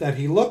come, that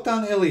he looked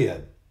on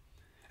Eliab.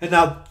 And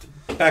now,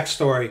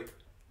 backstory.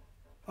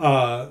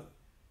 God,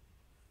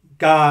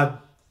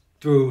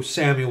 through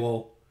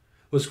Samuel,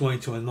 was going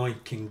to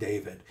anoint King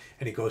David.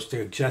 And he goes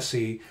to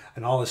Jesse,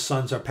 and all his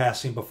sons are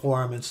passing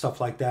before him and stuff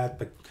like that.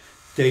 But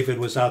David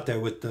was out there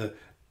with the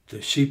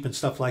sheep and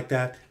stuff like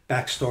that.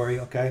 Backstory,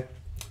 okay?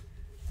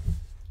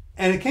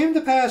 And it came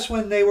to pass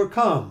when they were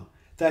come,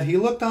 that he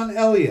looked on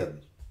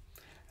Eliab,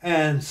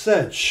 and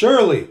said,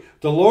 Surely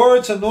the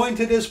Lord's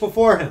anointed is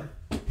before him.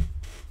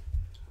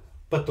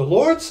 But the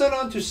Lord said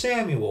unto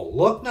Samuel,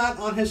 Look not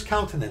on his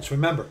countenance.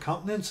 Remember,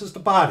 countenance is the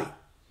body.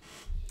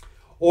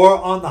 Or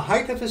on the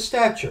height of his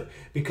stature,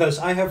 because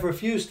I have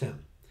refused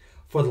him.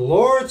 For the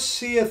Lord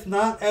seeth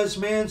not as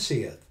man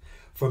seeth.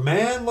 For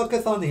man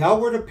looketh on the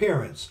outward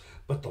appearance,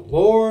 but the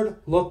Lord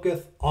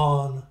looketh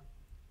on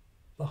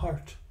the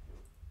heart.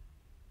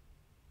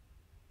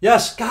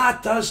 Yes,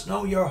 God does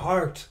know your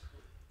heart.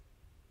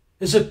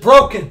 Is it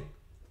broken?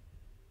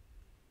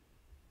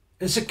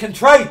 Is it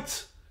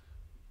contrite?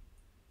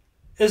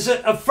 Is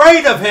it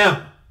afraid of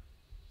him?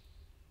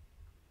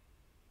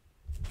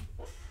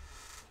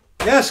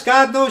 Yes,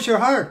 God knows your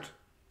heart.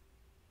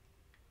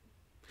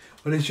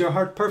 But is your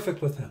heart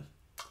perfect with him?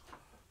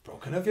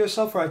 Broken of your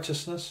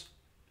self-righteousness,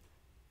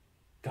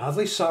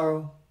 godly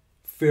sorrow,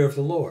 fear of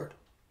the Lord.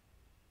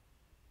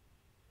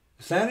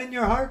 Is that in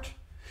your heart?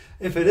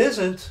 If it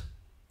isn't,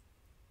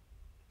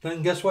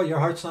 then guess what? Your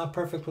heart's not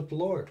perfect with the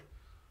Lord.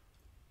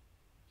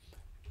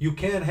 You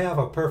can't have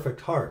a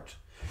perfect heart.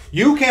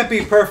 You can't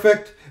be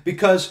perfect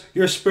because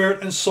your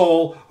spirit and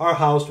soul are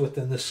housed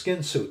within the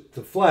skin suit,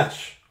 the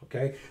flesh.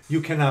 Okay?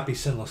 You cannot be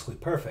sinlessly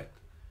perfect.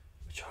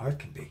 But your heart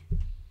can be.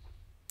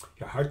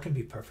 Your heart can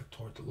be perfect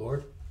toward the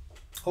Lord.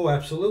 Oh,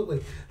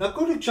 absolutely. Now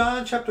go to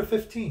John chapter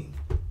 15.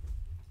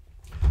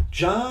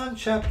 John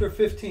chapter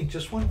 15,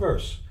 just one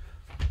verse.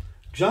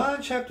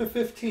 John chapter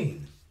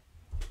 15,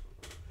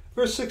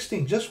 verse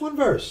 16, just one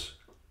verse.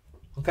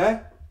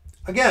 Okay?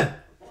 Again.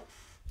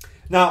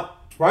 Now,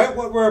 right,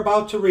 what we're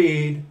about to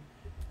read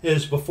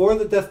is before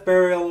the death,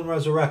 burial, and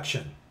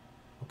resurrection.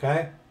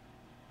 Okay?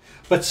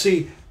 But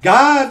see,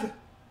 God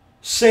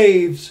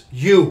saves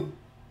you.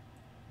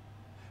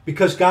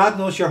 Because God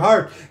knows your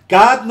heart.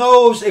 God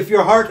knows if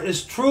your heart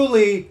is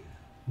truly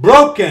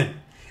broken.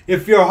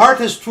 If your heart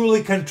is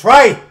truly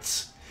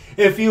contrite.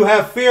 If you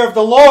have fear of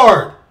the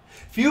Lord.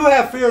 If you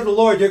have fear of the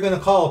Lord, you're going to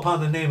call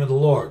upon the name of the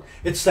Lord.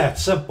 It's that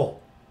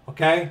simple.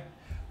 Okay?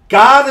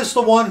 God is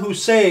the one who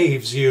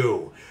saves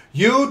you.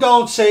 You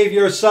don't save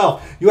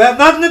yourself. You have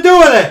nothing to do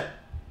with it.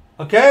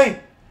 Okay?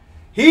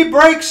 He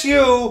breaks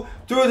you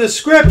through the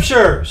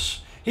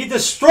scriptures. He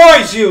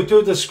destroys you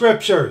through the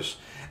scriptures.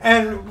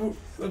 And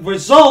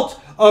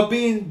result of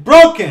being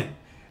broken,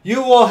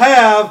 you will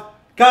have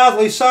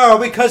godly sorrow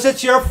because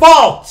it's your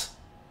fault.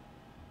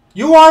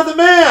 You are the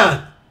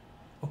man.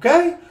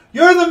 Okay?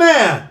 You're the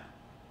man.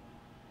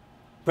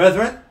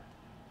 Brethren,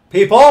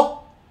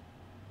 people.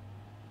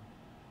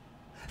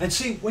 And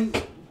see, when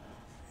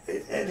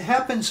it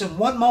happens in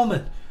one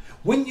moment,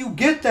 when you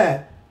get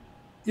that,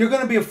 you're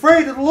going to be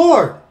afraid of the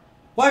Lord.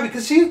 Why?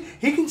 Because he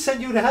can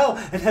send you to hell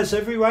and has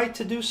every right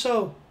to do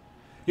so.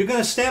 You're going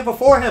to stand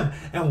before him.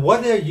 And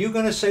what are you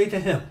going to say to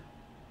him?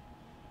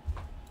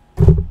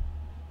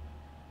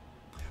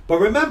 But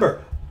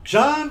remember,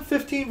 John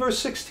 15 verse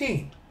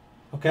 16.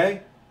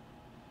 Okay?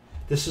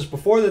 This is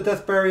before the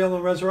death, burial,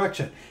 and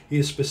resurrection. He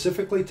is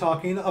specifically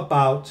talking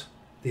about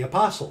the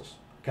apostles.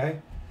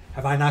 Okay?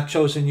 Have I not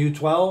chosen you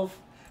 12?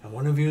 And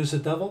one of you is the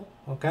devil?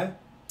 Okay?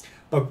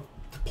 But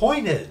the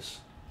point is,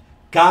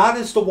 God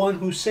is the one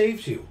who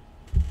saves you.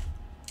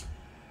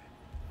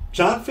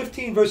 John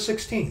 15 verse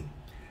 16.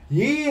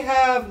 Ye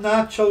have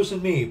not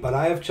chosen me, but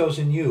I have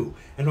chosen you,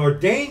 and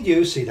ordained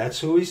you, see, that's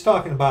who he's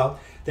talking about,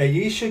 that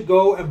ye should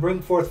go and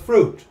bring forth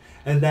fruit,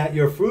 and that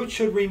your fruit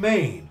should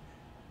remain,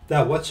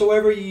 that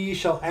whatsoever ye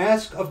shall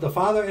ask of the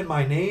Father in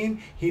my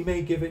name, he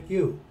may give it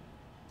you.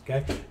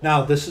 Okay?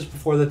 Now, this is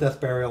before the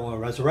death, burial,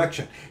 and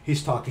resurrection.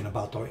 He's talking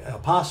about the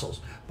apostles.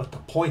 But the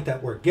point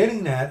that we're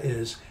getting at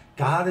is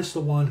God is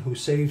the one who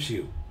saves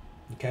you.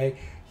 Okay?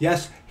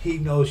 Yes, he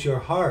knows your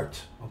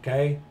heart.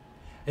 Okay?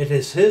 It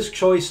is his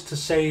choice to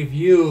save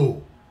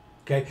you.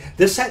 Okay?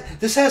 This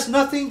has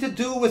nothing to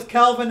do with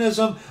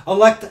Calvinism,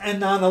 elect and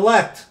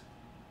non-elect.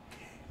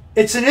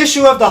 It's an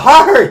issue of the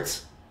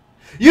heart.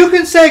 You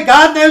can say,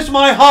 God knows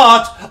my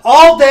heart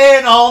all day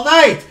and all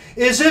night.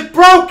 Is it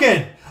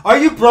broken? Are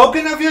you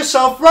broken of your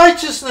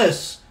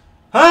self-righteousness?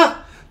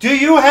 Huh? Do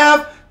you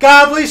have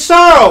godly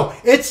sorrow?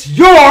 It's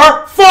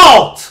your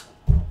fault.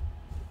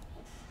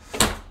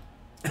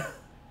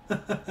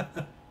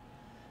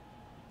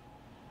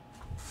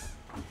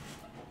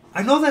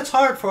 I know that's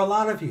hard for a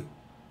lot of you.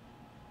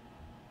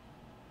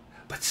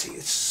 But see,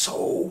 it's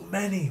so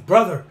many,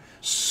 brother,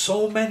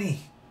 so many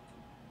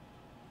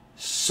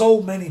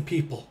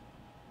people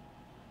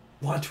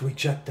want to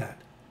reject that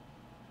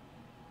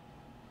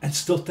and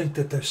still think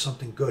that there's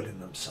something good in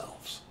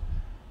themselves.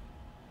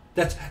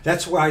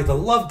 That's why the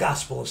love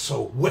gospel is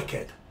so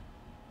wicked.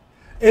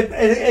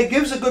 It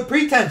gives a good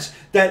pretense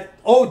that,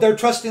 oh, they're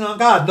trusting on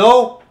God.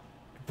 No.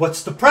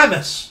 What's the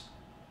premise?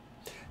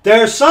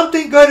 There's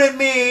something good in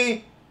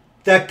me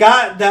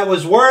that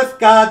was worth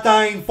God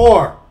dying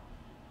for.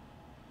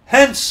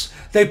 Hence,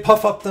 they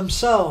puff up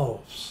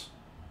themselves.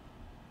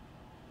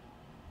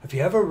 Have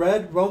you ever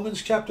read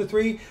Romans chapter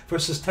 3,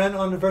 verses 10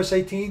 on to verse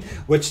 18,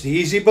 which the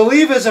easy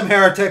believism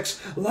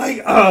heretics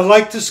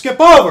like to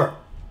skip over?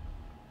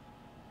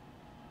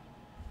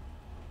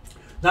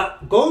 Now,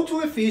 go to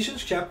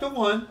Ephesians chapter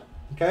 1.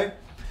 Okay?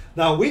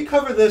 Now, we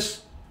cover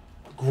this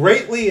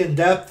greatly in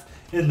depth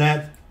in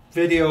that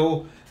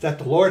video that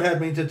the Lord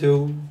had me to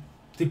do,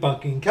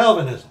 Debunking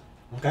Calvinism.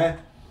 Okay?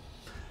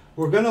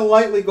 We're going to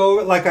lightly go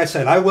over it. Like I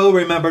said, I will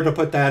remember to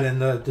put that in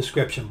the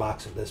description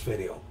box of this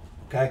video.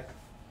 Okay?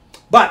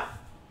 But,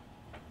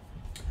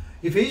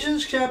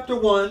 Ephesians chapter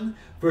 1,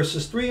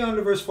 verses 3 on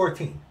to verse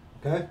 14.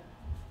 Okay?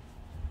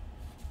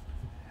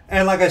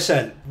 And like I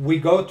said, we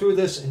go through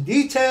this in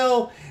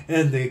detail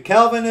in the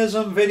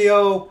Calvinism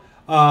video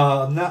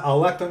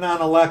elect or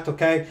non-elect,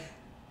 okay?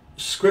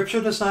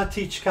 Scripture does not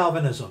teach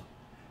Calvinism.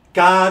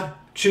 God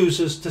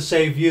chooses to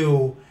save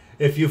you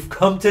if you've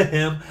come to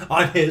him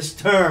on his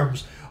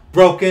terms,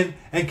 broken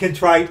and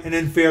contrite and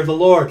in fear of the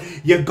Lord.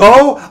 You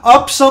go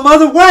up some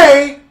other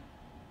way,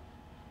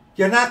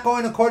 you're not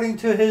going according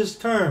to his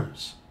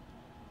terms.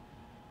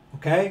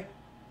 Okay?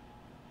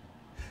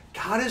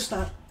 God is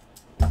not,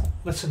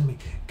 listen to me,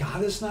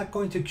 God is not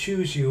going to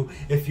choose you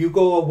if you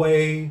go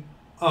away,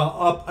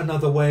 up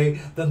another way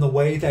than the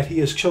way that he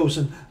has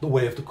chosen, the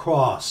way of the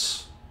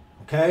cross.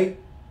 Okay?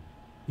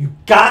 You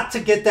got to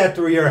get that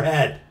through your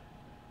head.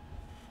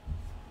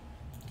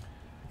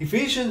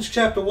 Ephesians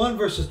chapter 1,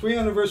 verses 3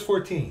 and verse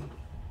 14.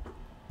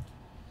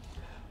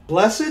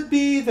 Blessed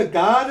be the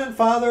God and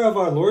Father of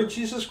our Lord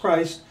Jesus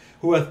Christ,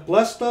 who hath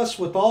blessed us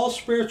with all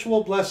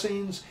spiritual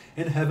blessings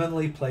in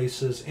heavenly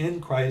places in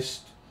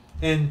Christ.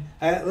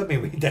 Let me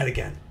read that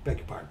again. Beg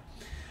your pardon.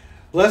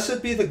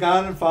 Blessed be the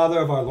God and Father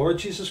of our Lord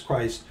Jesus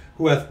Christ,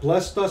 who hath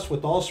blessed us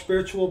with all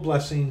spiritual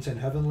blessings in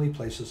heavenly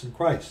places in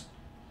Christ,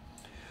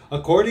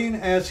 according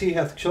as he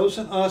hath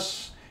chosen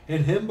us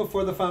in him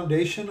before the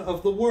foundation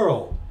of the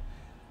world,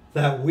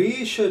 that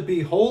we should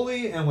be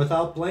holy and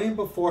without blame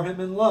before him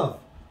in love.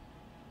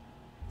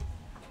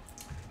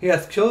 He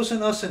hath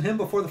chosen us in him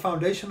before the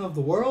foundation of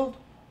the world?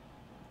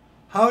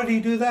 How did he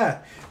do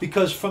that?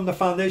 Because from the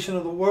foundation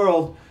of the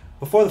world,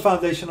 before the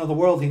foundation of the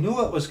world, he knew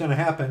what was going to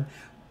happen,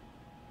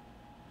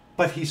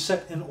 but he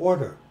set in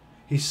order.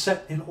 He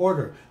set in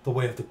order the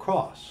way of the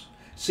cross.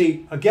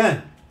 See,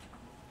 again,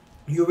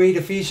 you read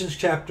Ephesians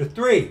chapter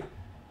 3.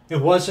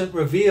 It wasn't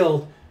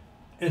revealed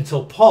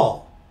until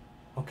Paul.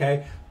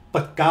 Okay?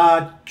 But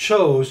God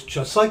chose,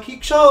 just like he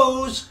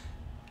chose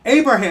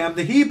Abraham,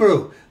 the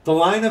Hebrew, the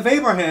line of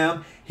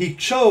Abraham, he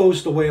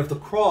chose the way of the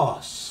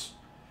cross.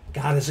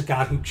 God is a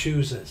God who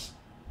chooses.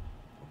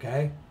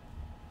 Okay?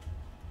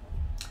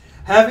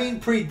 Having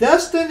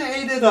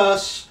predestinated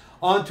us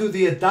unto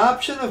the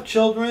adoption of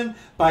children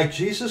by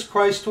Jesus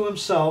Christ to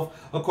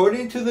himself,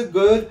 according to the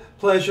good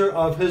pleasure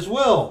of his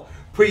will.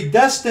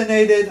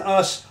 Predestinated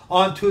us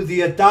unto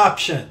the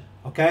adoption.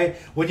 Okay?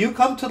 When you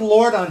come to the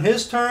Lord on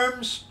his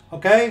terms,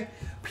 okay,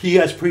 he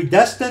has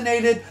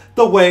predestinated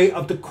the way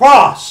of the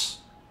cross.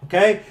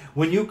 Okay?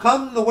 When you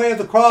come the way of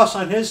the cross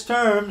on his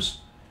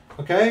terms,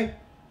 okay,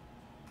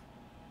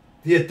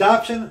 the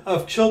adoption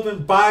of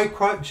children by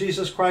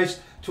Jesus Christ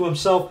to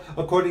himself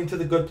according to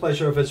the good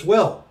pleasure of his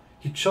will.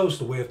 He chose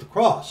the way of the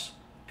cross.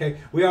 Okay?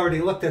 We already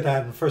looked at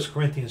that in 1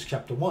 Corinthians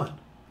chapter 1.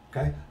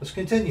 Okay? Let's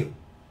continue.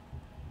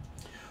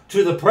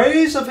 To the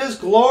praise of his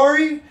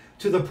glory,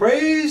 to the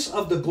praise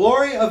of the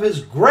glory of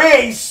his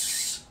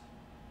grace,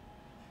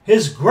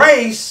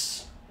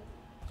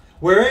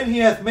 wherein he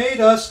hath made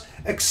us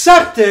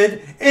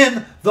accepted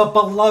in the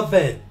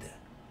beloved.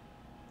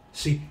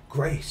 See,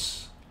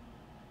 grace.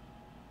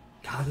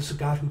 God is a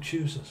God who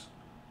chooses.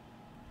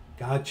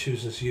 God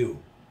chooses you.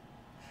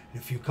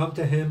 And if you come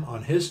to him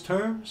on his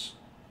terms,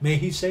 may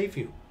he save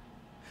you.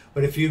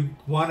 But if you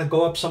want to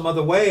go up some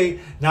other way,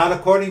 not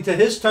according to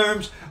his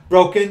terms,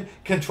 broken,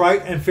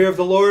 contrite, and fear of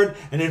the Lord,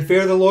 and in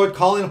fear of the Lord,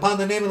 calling upon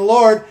the name of the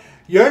Lord,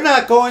 you're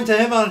not going to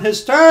him on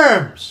his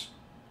terms.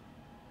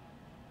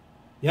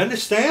 You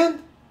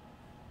understand?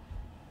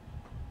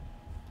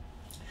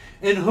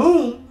 In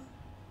whom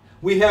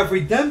we have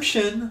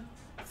redemption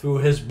through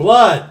his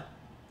blood.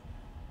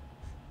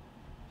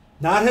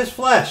 Not his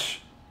flesh.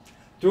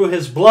 Through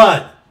his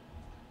blood.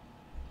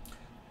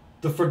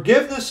 The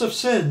forgiveness of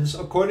sins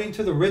according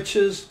to the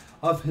riches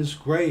of his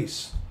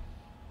grace.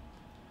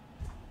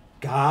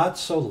 God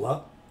so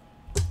loved.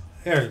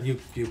 Here, you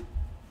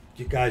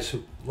guys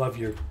who love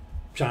your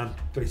John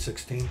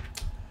 3:16.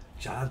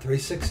 John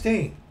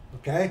 3:16.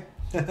 Okay?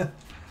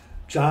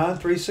 John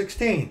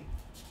 3:16.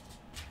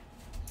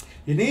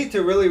 You need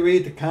to really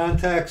read the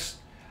context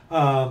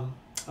of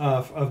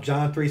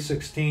John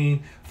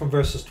 3:16 from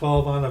verses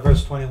 12 on to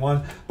verse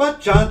 21. But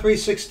John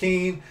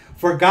 3:16,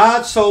 for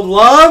God so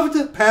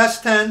loved,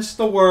 past tense,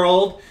 the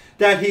world,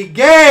 that he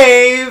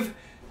gave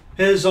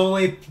his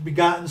only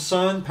begotten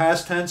Son,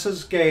 past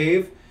tenses,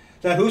 gave,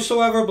 that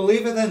whosoever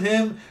believeth in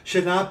him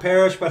should not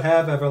perish but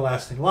have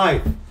everlasting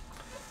life.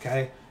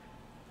 Okay?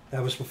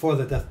 That was before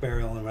the death,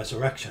 burial, and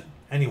resurrection.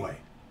 Anyway,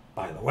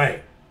 by the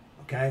way,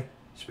 okay?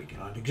 Speaking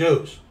on the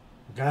Jews.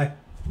 Okay?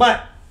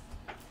 But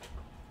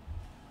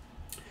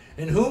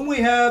in whom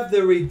we have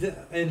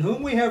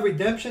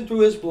redemption through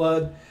his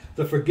blood,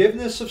 the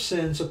forgiveness of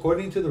sins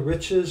according to the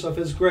riches of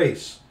his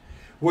grace,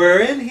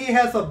 wherein he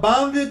hath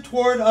abounded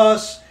toward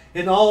us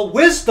in all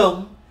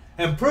wisdom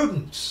and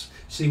prudence.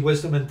 See,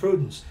 wisdom and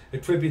prudence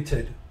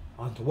attributed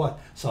unto what?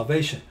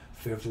 Salvation,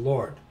 fear of the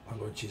Lord, our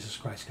Lord Jesus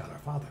Christ, God our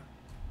Father.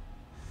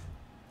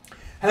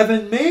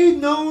 Having made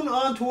known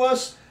unto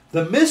us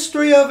the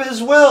mystery of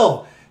his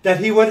will, that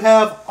he would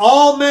have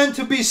all men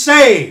to be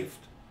saved.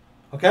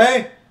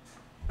 Okay?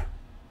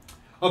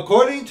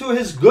 According to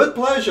his good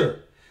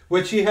pleasure,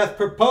 which he hath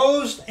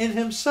proposed in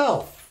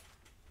himself,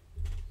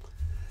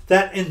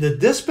 that in the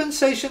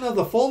dispensation of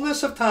the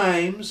fullness of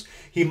times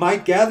he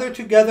might gather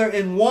together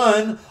in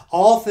one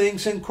all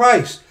things in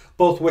Christ,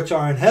 both which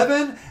are in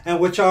heaven and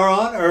which are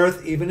on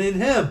earth, even in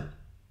him.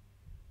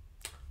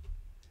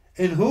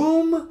 In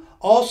whom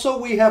also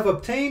we have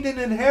obtained an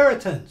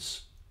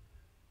inheritance,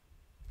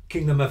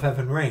 kingdom of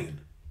heaven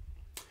reign,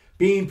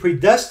 being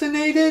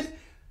predestinated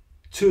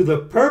according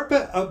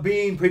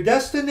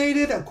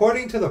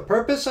to the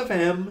purpose of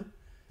him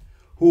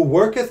who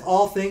worketh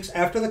all things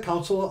after the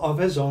counsel of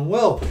his own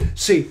will.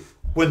 See,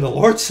 when the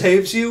Lord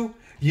saves you,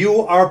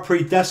 you are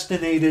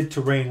predestinated to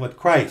reign with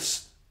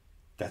Christ.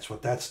 That's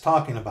what that's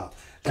talking about.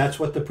 That's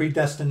what the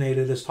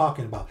predestinated is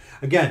talking about.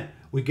 Again,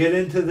 we get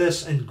into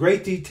this in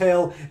great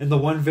detail in the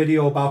one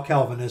video about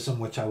Calvinism,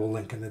 which I will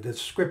link in the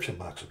description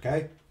box,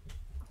 okay?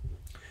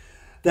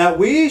 That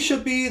we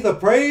should be the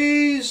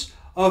praise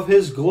of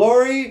his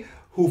glory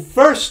who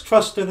first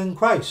trusted in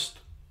Christ.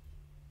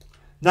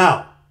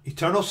 Now,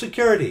 eternal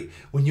security.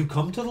 When you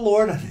come to the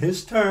Lord on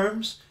his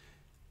terms,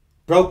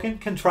 broken,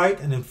 contrite,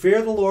 and in fear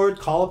of the Lord,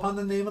 call upon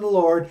the name of the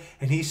Lord,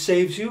 and he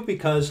saves you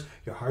because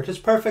your heart is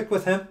perfect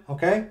with him,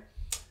 okay?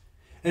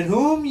 In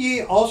whom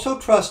ye also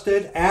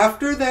trusted,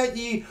 after that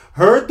ye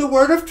heard the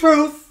word of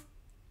truth,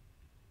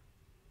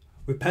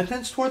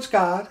 repentance towards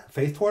God,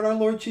 faith toward our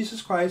Lord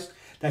Jesus Christ,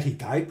 that he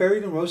died,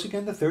 buried, and rose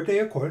again the third day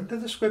according to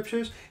the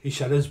scriptures. He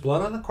shed his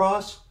blood on the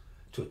cross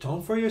to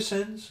atone for your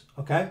sins,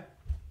 okay?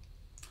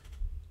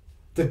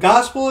 The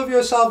gospel of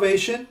your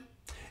salvation,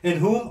 in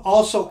whom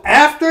also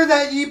after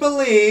that ye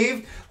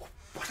believed.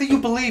 What are you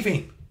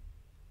believing?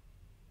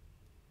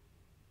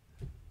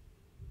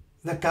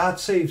 That God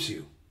saves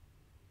you.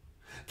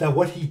 That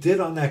what he did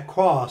on that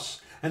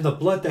cross and the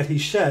blood that he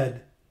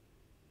shed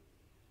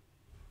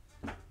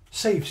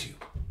saves you.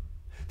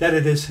 That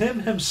it is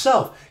him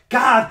himself,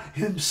 God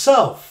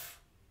himself.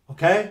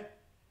 Okay?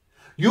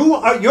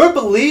 Your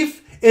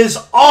belief is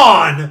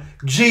on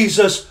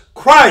Jesus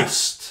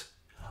Christ.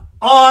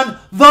 On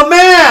the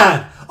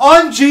man.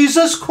 On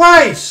Jesus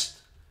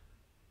Christ.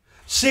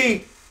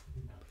 See,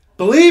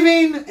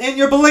 believing in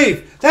your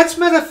belief, that's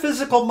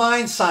metaphysical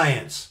mind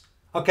science.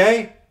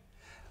 Okay?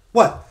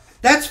 What?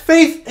 That's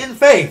faith in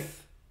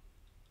faith.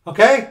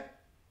 Okay?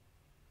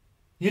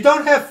 You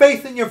don't have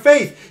faith in your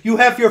faith. You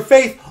have your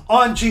faith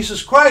on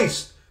Jesus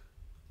Christ.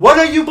 What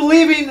are you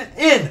believing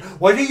in?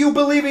 What are you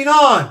believing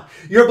on?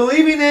 You're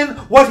believing in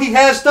what he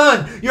has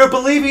done. You're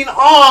believing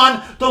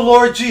on the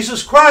Lord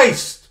Jesus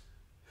Christ.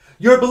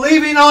 You're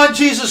believing on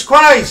Jesus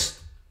Christ.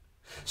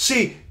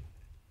 See,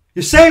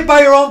 you're saved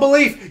by your own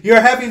belief.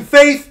 You're having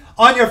faith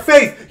on your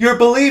faith. You're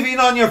believing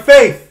on your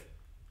faith.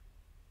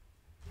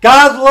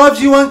 God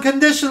loves you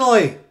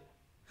unconditionally.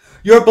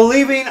 You're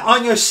believing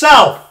on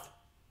yourself.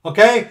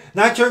 Okay?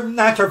 Not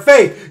your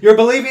faith. You're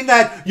believing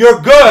that you're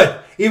good,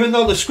 even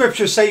though the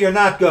scriptures say you're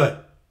not good.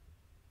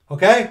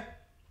 Okay?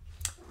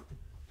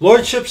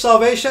 Lordship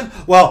salvation.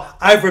 Well,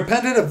 I've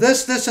repented of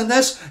this, this, and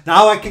this.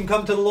 Now I can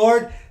come to the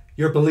Lord.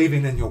 You're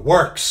believing in your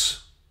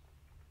works.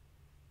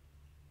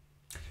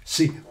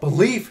 See,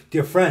 belief,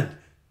 dear friend,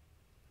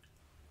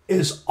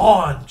 is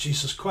on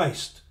Jesus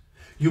Christ.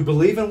 You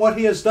believe in what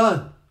he has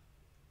done.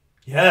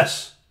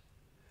 Yes.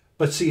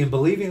 But see, in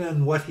believing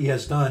in what he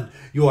has done,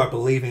 you are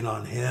believing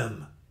on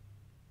him.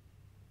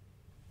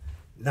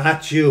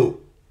 Not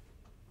you.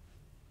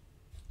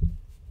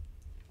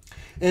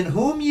 In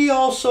whom ye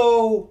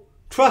also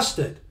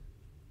trusted.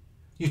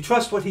 You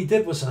trust what he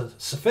did was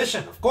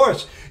sufficient, of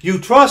course. You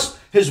trust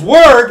his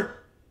word,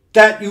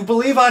 that you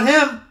believe on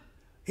him.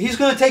 He's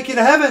going to take you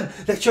to heaven,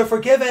 that you're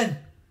forgiven.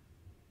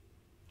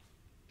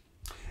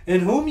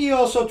 In whom ye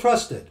also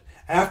trusted.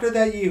 After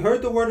that ye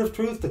heard the word of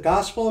truth, the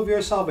gospel of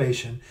your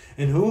salvation,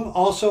 in whom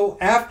also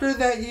after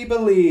that ye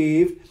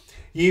believed,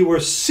 ye were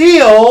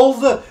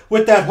sealed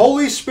with that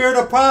Holy Spirit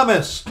of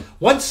promise.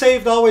 Once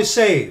saved, always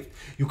saved.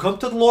 You come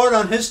to the Lord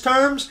on his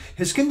terms,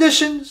 his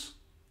conditions.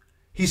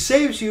 He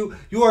saves you.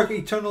 You are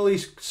eternally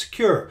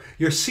secure.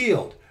 You're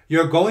sealed.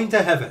 You're going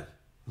to heaven.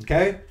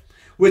 Okay?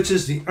 Which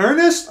is the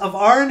earnest of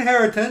our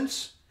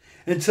inheritance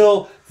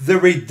until the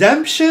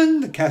redemption,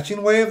 the catching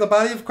away of the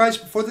body of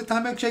Christ before the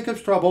time of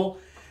Jacob's trouble,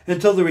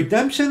 until the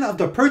redemption of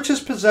the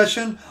purchased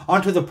possession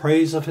unto the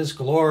praise of his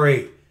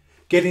glory.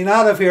 Getting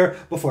out of here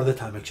before the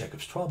time of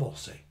Jacob's trouble,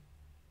 see.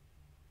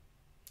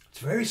 It's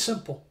very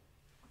simple.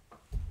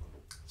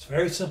 It's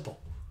very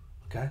simple.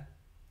 Okay?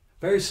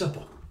 Very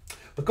simple.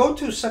 But go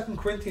to 2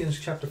 Corinthians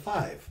chapter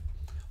 5.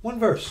 One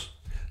verse.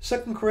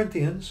 2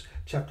 Corinthians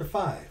chapter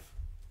 5.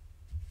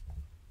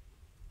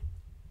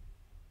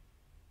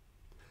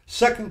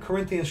 2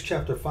 Corinthians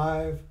chapter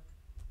 5.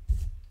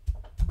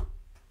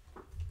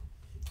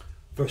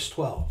 Verse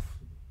 12.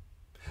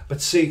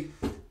 But see,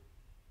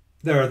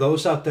 there are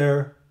those out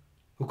there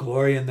who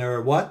glory in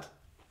their what?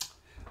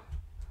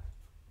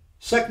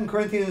 2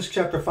 Corinthians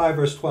chapter 5,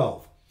 verse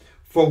 12.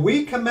 For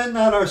we commend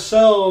not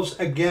ourselves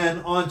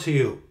again unto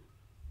you,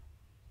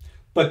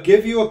 but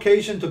give you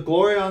occasion to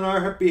glory on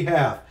our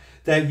behalf,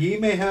 that ye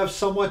may have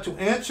somewhat to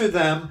answer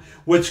them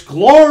which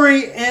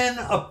glory in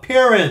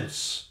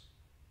appearance,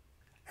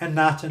 and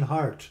not in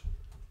heart.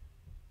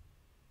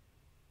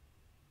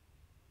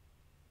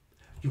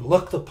 You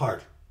look the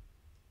part,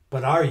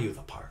 but are you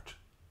the part?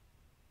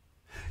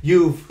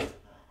 You've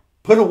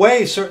put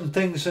away certain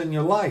things in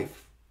your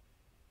life,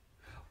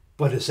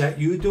 but is that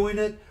you doing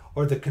it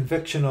or the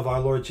conviction of our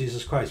Lord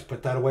Jesus Christ?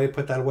 Put that away,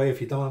 put that away.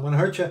 If you don't, I'm going to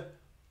hurt you.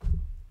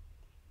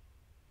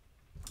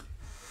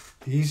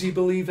 The easy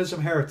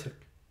believism heretic.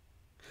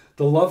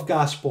 The love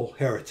gospel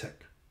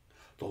heretic.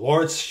 The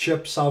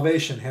lordship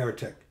salvation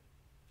heretic.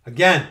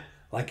 Again,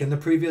 like in the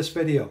previous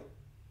video,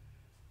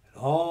 it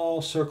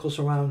all circles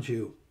around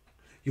you.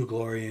 You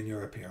glory in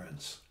your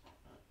appearance.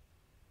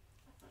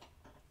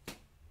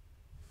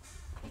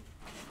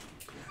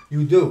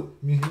 You do.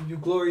 You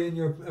glory in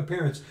your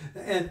appearance.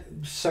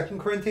 And 2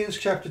 Corinthians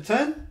chapter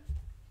 10,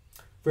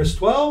 verse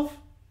 12.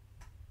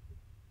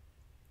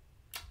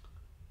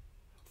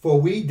 For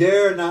we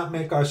dare not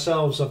make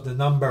ourselves of the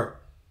number,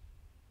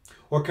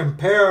 or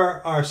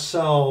compare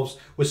ourselves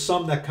with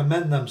some that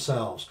commend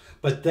themselves,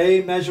 but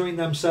they measuring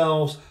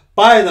themselves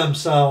by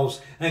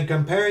themselves and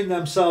comparing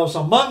themselves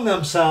among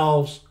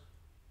themselves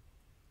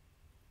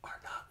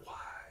are not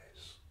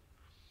wise.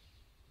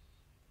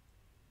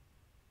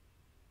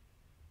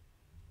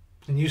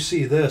 And you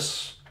see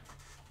this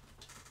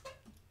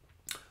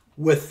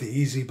with the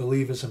easy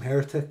believism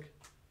heretic.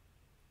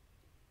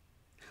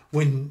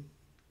 When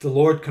the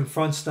Lord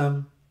confronts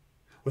them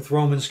with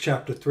Romans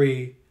chapter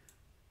 3,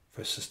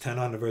 verses 10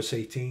 on to verse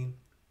 18.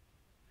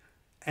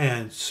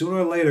 And sooner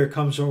or later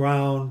comes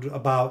around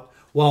about,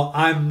 well,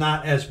 I'm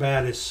not as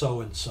bad as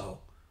so-and-so.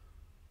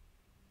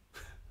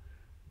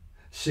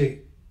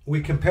 See,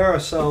 we compare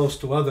ourselves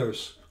to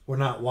others. We're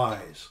not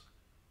wise.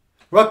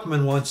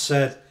 Ruckman once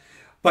said,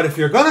 but if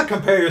you're going to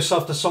compare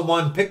yourself to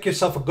someone, pick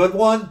yourself a good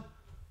one.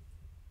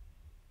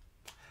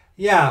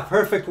 Yeah,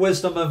 perfect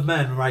wisdom of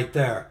men right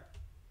there.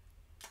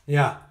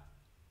 Yeah.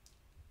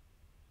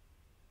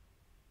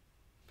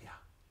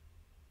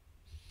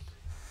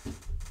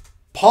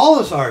 Paul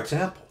is our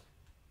example.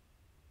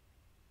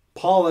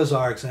 Paul is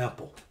our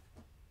example.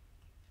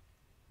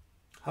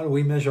 How do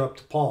we measure up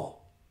to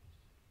Paul,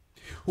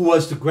 who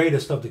was the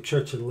greatest of the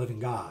Church of the Living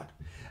God?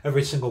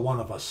 Every single one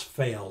of us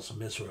fails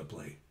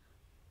miserably.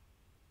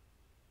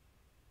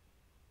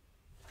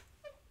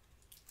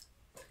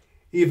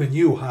 Even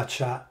you,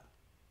 hotshot.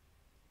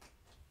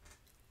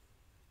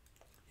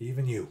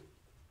 Even you.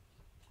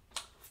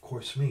 Of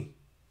course, me.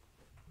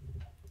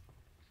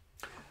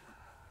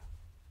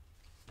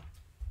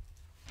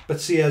 But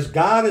see, as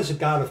God is a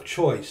God of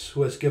choice,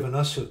 who has given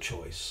us a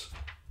choice,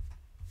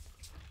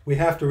 we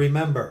have to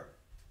remember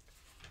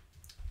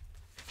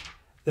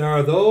there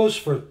are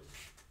those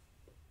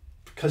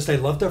because they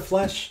love their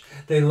flesh,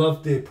 they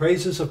love the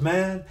praises of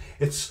man.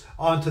 It's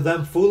unto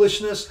them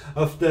foolishness.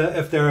 If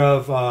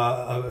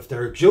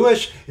they're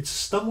Jewish, it's a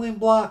stumbling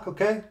block.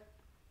 Okay.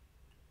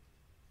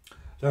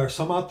 There are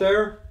some out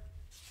there.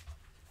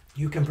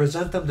 You can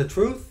present them the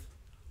truth,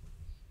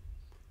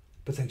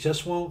 but they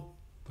just won't.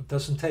 It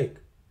doesn't take.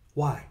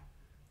 Why?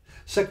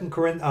 2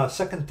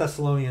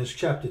 Thessalonians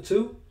chapter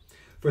 2,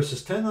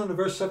 verses 10 on to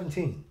verse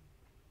 17.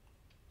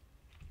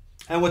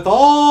 And with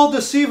all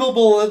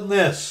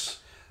deceivableness,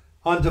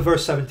 on to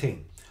verse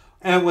 17.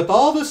 And with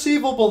all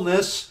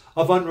deceivableness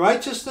of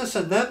unrighteousness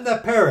in them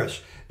that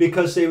perish,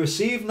 because they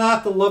receive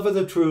not the love of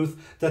the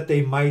truth, that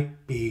they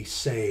might be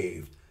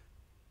saved.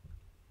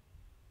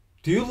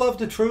 Do you love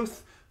the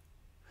truth?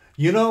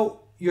 You know,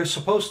 you're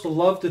supposed to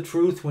love the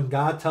truth when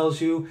God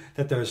tells you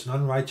that there is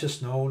none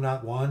righteous, no,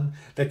 not one,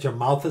 that your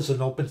mouth is an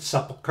open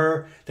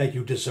sepulcher, that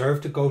you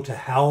deserve to go to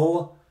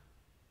hell.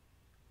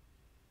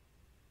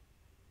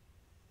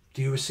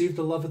 Do you receive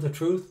the love of the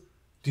truth?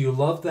 Do you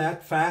love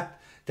that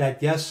fact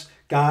that, yes,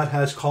 God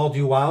has called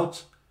you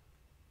out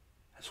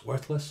as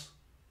worthless,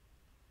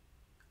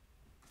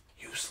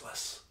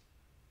 useless,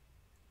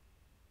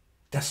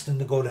 destined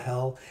to go to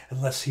hell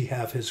unless he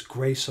have his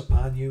grace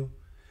upon you?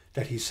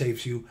 That he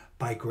saves you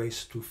by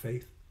grace through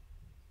faith.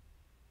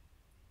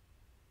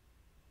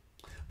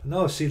 But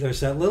no, see, there's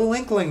that little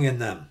inkling in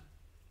them.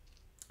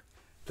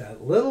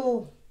 That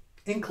little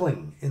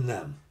inkling in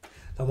them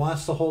that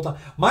wants to hold on.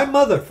 My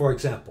mother, for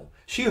example,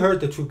 she heard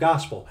the true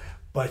gospel,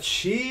 but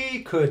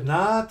she could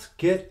not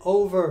get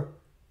over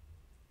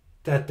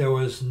that there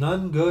was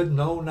none good,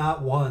 no,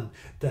 not one,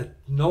 that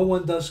no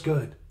one does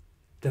good,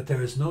 that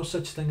there is no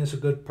such thing as a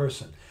good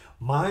person.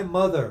 My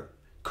mother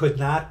could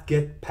not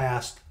get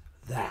past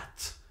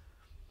that.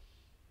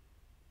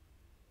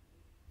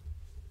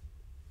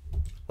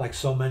 Like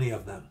so many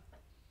of them.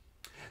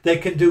 They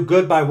can do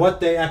good by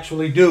what they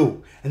actually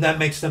do, and that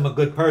makes them a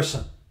good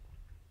person.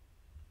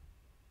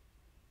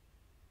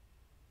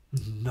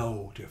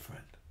 No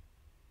different.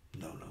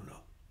 No.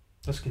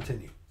 Let's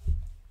continue.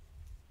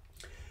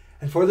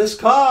 And for this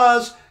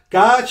cause,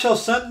 God shall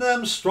send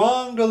them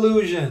strong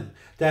delusion,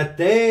 that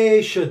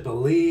they should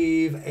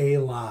believe a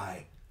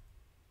lie.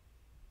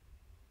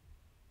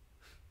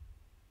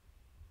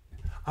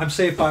 I'm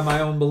saved by my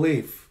own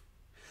belief.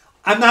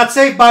 I'm not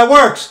saved by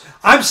works.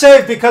 I'm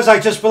saved because I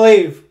just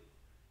believe.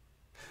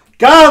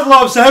 God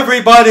loves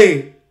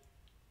everybody.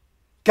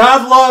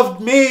 God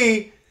loved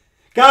me.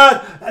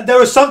 God, there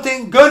was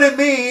something good in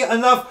me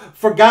enough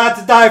for God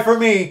to die for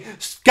me.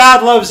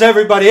 God loves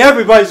everybody.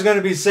 Everybody's going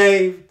to be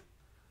saved.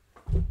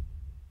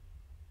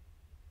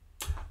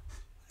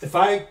 If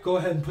I go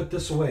ahead and put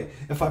this away,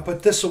 if I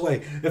put this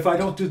away, if I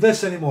don't do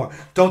this anymore,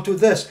 don't do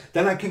this,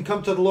 then I can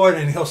come to the Lord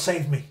and He'll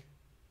save me.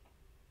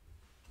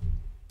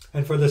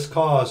 And for this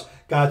cause,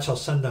 God shall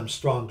send them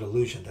strong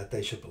delusion that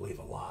they should believe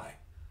a lie,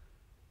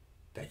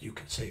 that you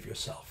can save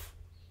yourself,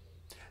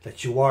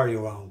 that you are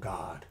your own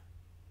God,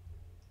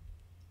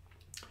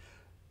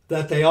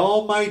 that they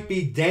all might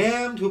be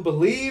damned who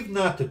believe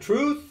not the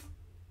truth,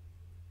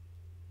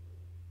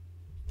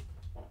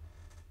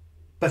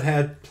 but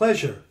had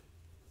pleasure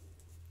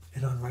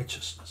in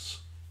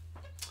unrighteousness.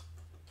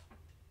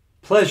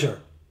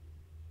 Pleasure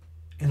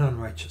in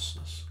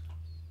unrighteousness.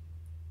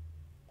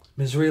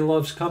 Misery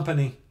loves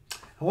company.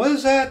 And what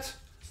is that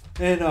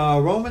in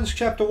Romans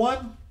chapter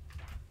 1?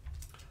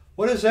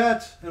 What is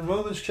that in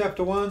Romans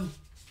chapter 1?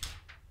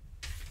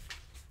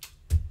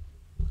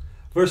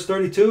 Verse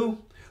 32.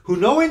 Who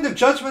knowing the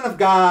judgment of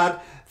God,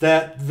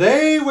 that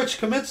they which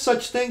commit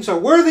such things are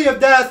worthy of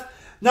death,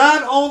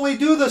 not only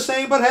do the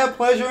same, but have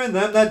pleasure in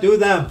them that do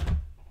them.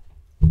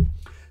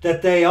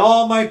 That they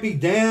all might be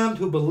damned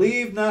who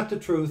believed not the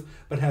truth,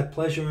 but had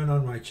pleasure in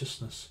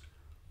unrighteousness.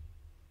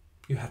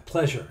 You have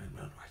pleasure in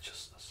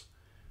unrighteousness.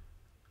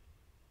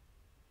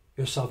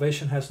 Your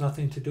salvation has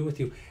nothing to do with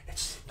you.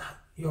 It's not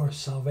your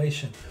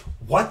salvation.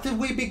 What did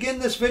we begin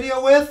this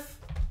video with?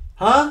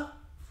 Huh?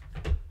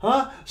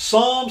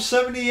 Psalm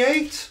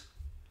 78?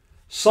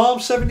 Psalm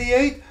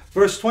 78,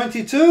 verse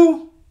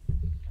 22.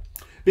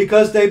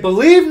 Because they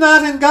believed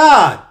not in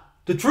God,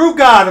 the true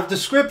God of the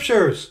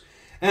Scriptures,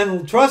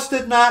 and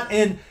trusted not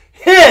in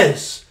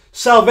His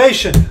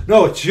salvation.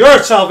 No, it's your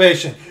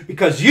salvation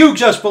because you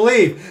just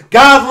believe.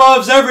 God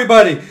loves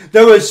everybody.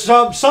 There was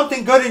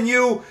something good in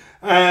you,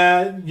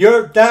 and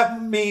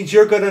that means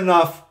you're good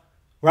enough,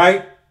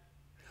 right?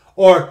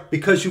 Or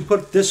because you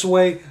put this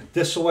away,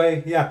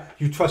 yeah,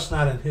 you trust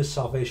not in His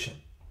salvation.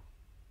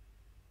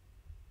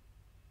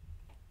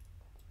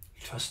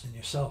 You trust in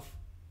yourself.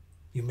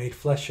 You made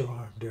flesh your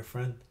arm, dear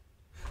friend.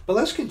 But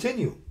let's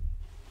continue.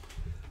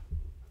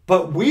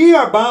 But we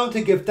are bound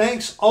to give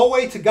thanks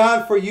always to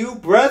God for you,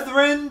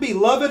 brethren,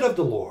 beloved of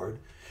the Lord,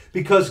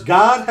 because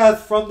God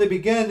hath from the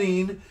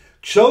beginning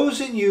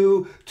chosen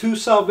you to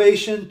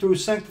salvation through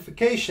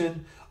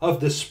sanctification of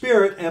the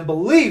Spirit and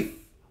belief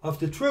of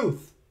the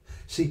truth.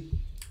 See,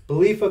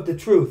 belief of the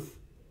truth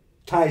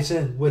ties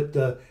in with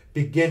the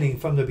beginning,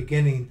 from the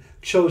beginning,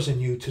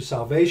 chosen you to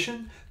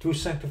salvation through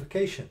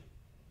sanctification.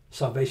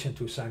 Salvation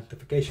through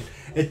sanctification.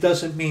 It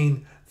doesn't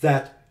mean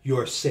that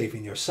you're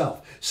saving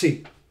yourself.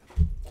 See,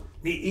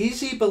 the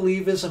easy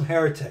believism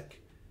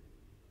heretic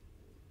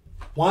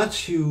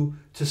wants you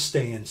to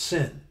stay in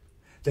sin.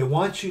 They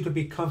want you to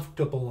be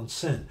comfortable in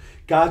sin.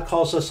 God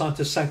calls us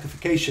onto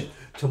sanctification,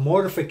 to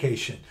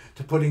mortification,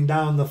 to putting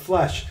down the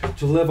flesh,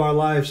 to live our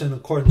lives in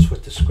accordance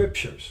with the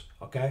Scriptures.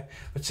 Okay?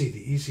 But see,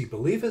 the easy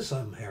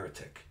believism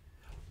heretic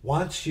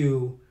wants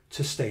you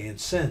to stay in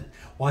sin,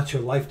 wants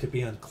your life to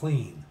be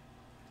unclean.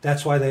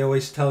 That's why they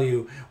always tell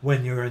you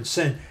when you're in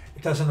sin,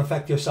 it doesn't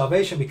affect your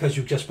salvation because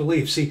you just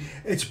believe. See,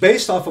 it's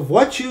based off of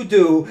what you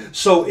do.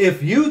 So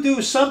if you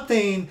do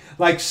something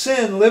like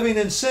sin, living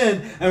in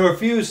sin, and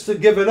refuse to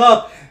give it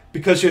up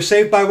because you're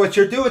saved by what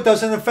you do, it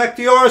doesn't affect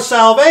your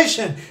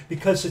salvation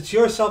because it's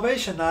your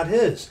salvation, not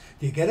His.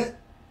 Do you get it?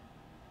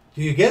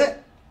 Do you get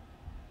it?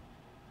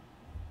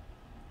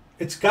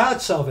 It's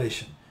God's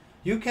salvation.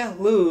 You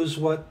can't lose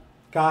what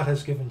God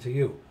has given to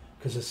you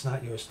because it's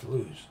not yours to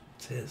lose.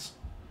 It's His.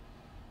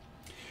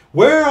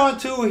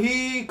 Whereunto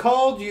He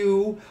called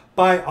you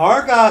by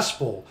our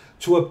gospel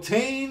to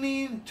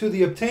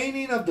the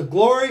obtaining of the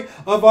glory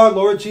of our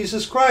Lord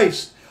Jesus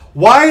Christ.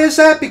 Why is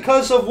that?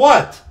 Because of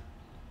what?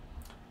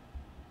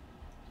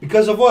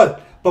 Because of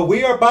what? But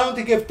we are bound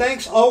to give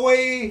thanks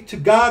always to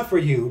God for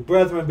you,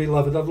 brethren,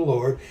 beloved of the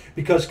Lord,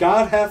 because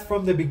God hath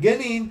from the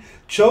beginning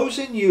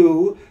chosen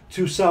you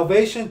to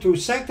salvation through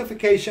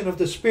sanctification of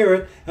the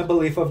Spirit and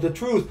belief of the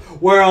truth.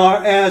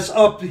 Whereas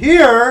up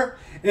here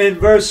in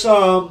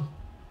verses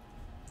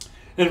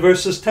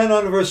 10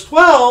 on to verse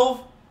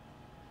 12,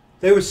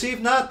 they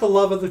received not the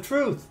love of the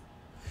truth.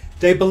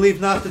 They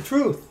believed not the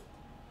truth.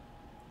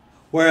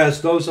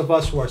 Whereas those of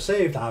us who are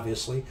saved,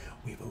 obviously,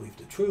 we believe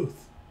the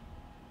truth.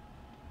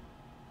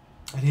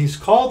 And He's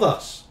called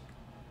us,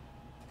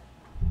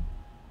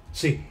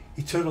 see,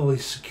 eternally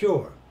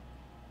secure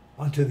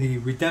unto the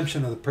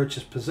redemption of the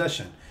purchased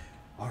possession,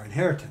 our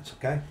inheritance,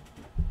 okay?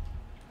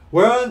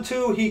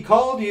 Whereunto He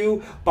called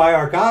you by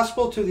our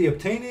gospel to the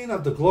obtaining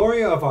of the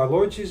glory of our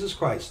Lord Jesus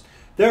Christ.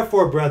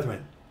 Therefore,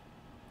 brethren,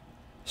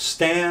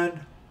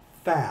 stand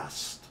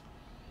fast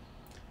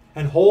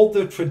and hold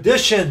the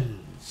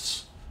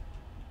traditions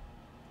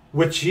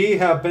which ye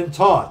have been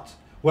taught,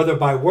 whether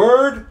by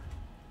word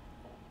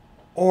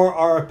or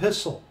our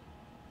epistle.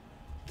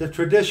 The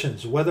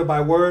traditions, whether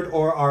by word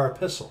or our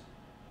epistle.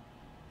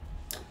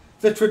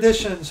 The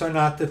traditions are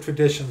not the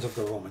traditions of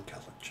the Roman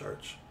Catholic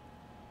Church.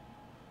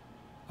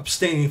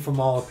 abstaining from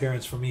all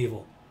appearance from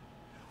evil,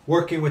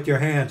 working with your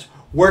hands,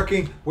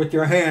 working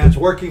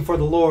for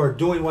the Lord,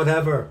 doing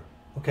whatever.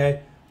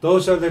 Okay,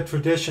 those are the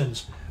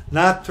traditions,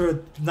 not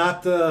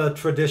the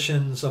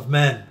traditions of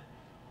men,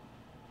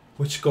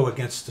 which go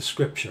against the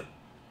Scripture.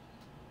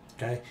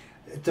 Okay,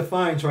 it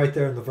defines right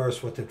there in the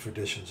verse what the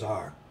traditions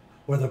are,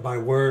 whether by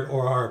word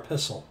or our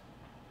epistle.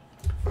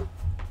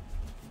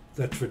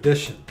 The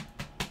tradition,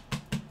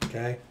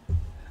 okay,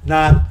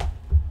 not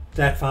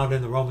that found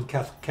in the Roman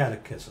Catholic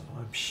Catechism,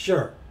 I'm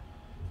sure.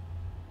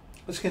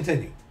 Let's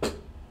continue.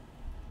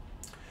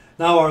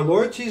 Now our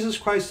Lord Jesus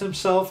Christ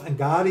himself and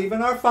God,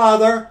 even our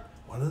Father,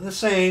 one and the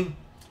same,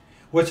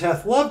 which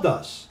hath loved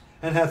us,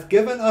 and hath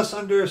given us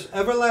under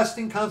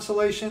everlasting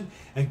consolation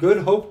and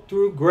good hope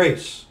through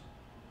grace,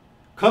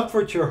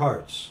 comfort your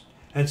hearts,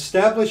 and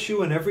establish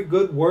you in every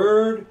good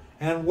word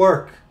and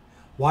work.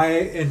 Why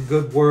in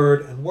good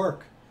word and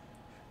work?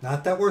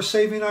 Not that we're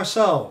saving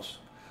ourselves,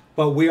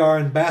 but we are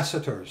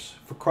ambassadors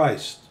for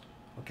Christ.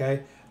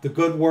 Okay? The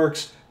good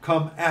works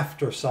come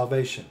after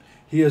salvation.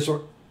 He is...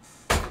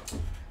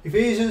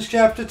 Ephesians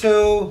chapter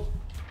 2.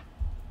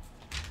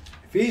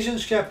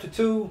 Ephesians chapter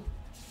 2.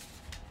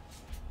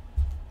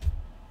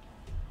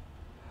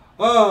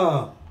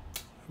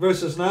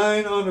 Verses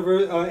 8 on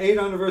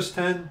to verse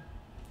 10.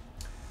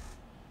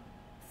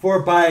 For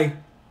by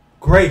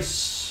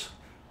grace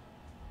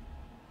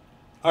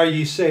are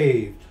ye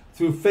saved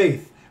through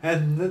faith,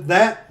 and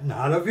that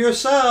not of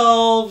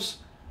yourselves.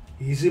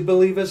 Easy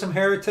believism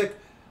heretic,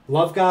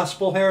 love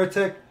gospel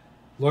heretic,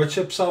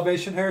 lordship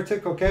salvation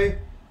heretic, okay?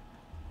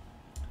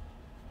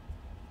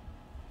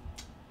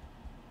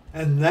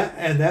 And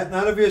that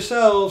not of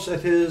yourselves,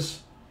 it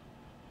is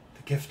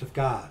the gift of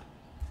God.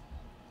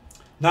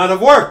 Not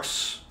of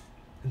works.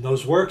 And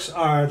those works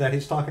are, that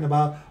he's talking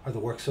about, are the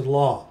works of the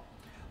law.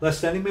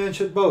 Lest any man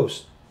should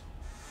boast.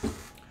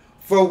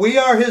 For we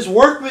are his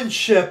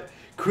workmanship,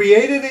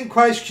 created in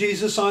Christ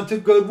Jesus unto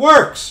good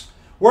works.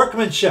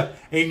 Workmanship,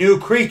 a new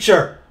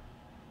creature.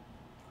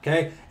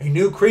 Okay, a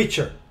new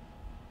creature.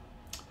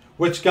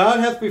 Which God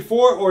hath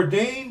before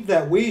ordained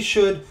that we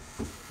should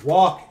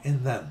walk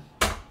in them.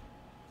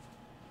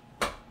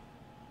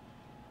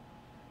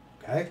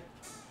 Okay.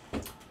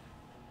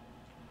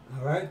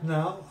 All right,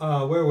 now,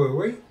 where were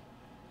we?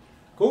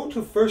 Go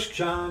to 1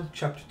 John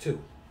chapter 2.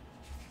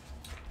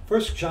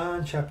 1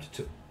 John chapter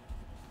 2.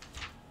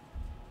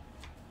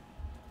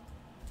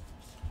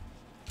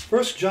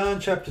 1 John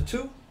chapter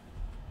 2.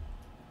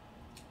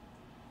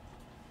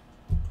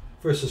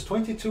 Verses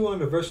 22 on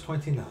to verse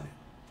 29.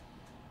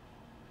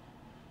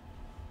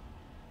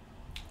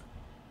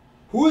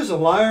 Who is a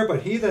liar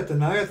but he that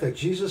denieth that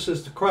Jesus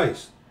is the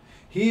Christ?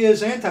 He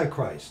is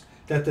Antichrist,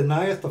 that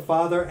denieth the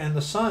Father and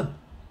the Son.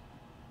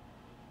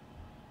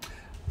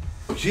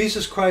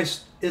 Jesus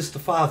Christ is the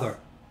Father.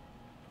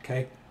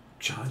 Okay?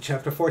 John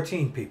chapter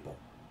 14, people.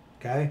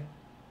 Okay?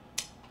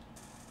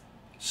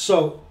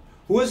 So,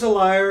 who is a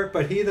liar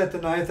but he that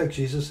denieth that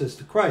Jesus is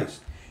the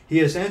Christ? He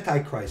is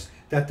Antichrist,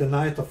 that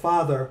denieth the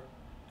Father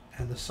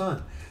and the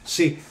Son.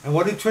 See, and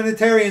what do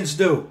Trinitarians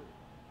do?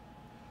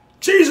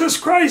 Jesus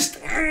Christ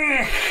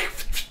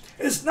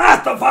is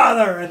not the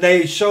Father. And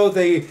they show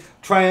the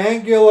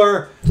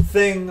triangular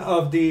thing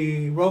of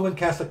the Roman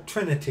Catholic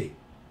Trinity.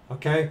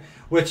 Okay?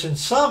 Which in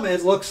some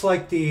it looks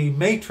like the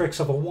matrix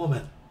of a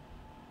woman.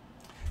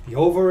 The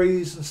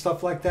ovaries and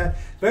stuff like that.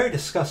 Very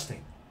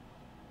disgusting.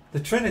 The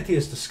Trinity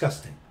is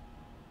disgusting.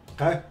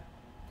 Okay?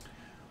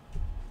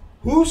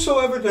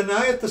 Whosoever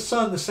denieth the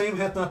Son, the same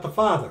hath not the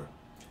Father.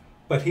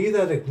 But he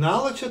that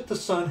acknowledgeth the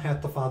Son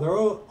hath the Father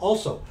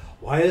also.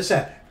 Why is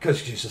that?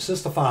 Because Jesus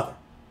is the Father.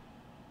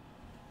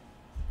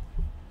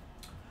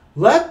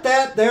 Let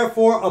that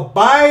therefore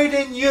abide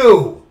in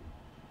you,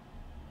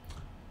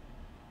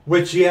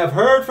 which ye have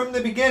heard from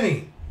the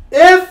beginning.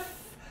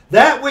 If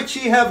that which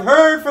ye have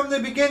heard from the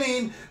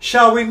beginning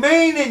shall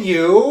remain in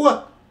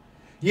you,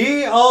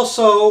 ye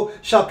also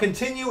shall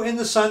continue in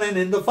the Son and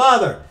in the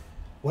Father.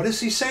 What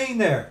is he saying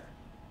there?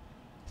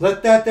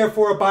 Let that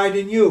therefore abide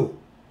in you.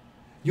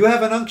 You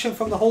have an unction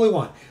from the Holy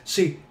One.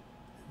 See,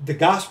 the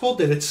gospel,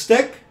 did it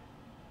stick?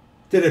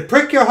 Did it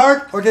prick your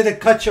heart or did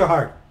it cut your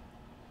heart?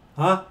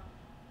 Huh?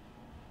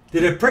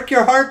 Did it prick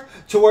your heart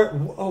to where,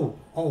 oh,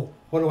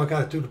 what do I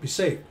got to do to be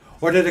saved?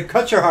 Or did it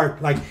cut your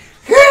heart like,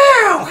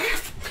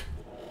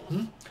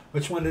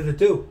 Which one did it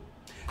do?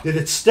 Did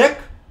it stick?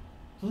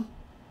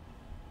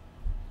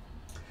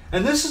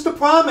 And this is the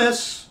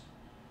promise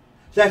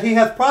that he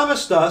hath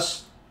promised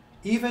us,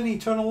 even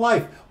eternal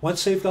life.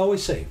 Once saved,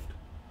 always saved.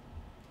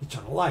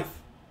 Eternal life.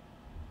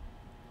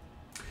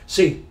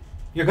 See,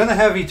 you're going to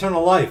have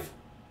eternal life.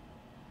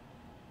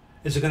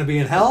 Is it going to be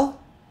in hell?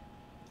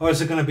 Or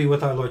is it going to be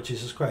with our Lord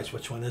Jesus Christ?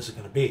 Which one is it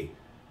going to be?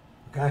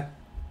 Okay?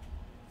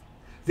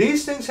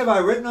 These things have I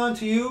written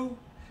unto you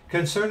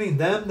concerning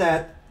them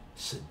that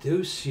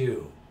seduce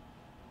you.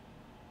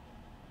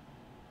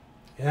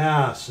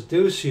 Yeah,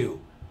 seduce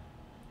you.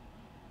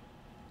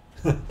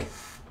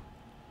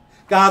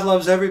 God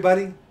loves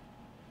everybody.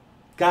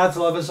 God's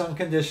love is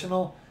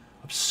unconditional.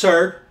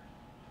 Absurd.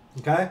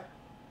 Okay?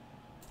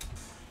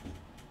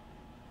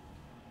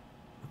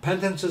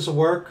 Repentance is a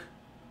work.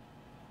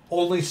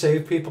 Only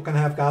saved people can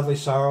have godly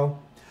sorrow.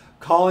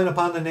 Calling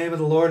upon the name of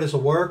the Lord is a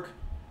work.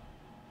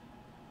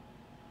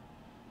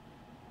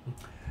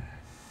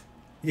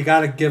 You got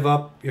to give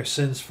up your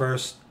sins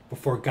first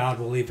before God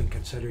will even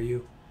consider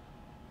you.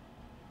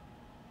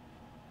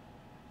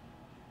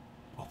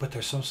 Oh, but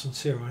they're so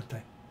sincere, aren't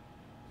they?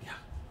 Yeah.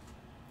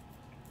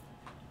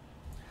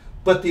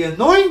 But the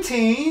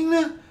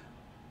anointing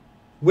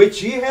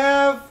which ye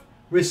have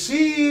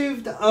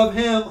received of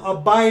him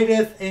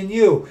abideth in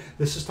you.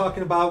 This is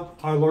talking about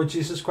our Lord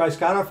Jesus Christ,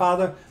 God our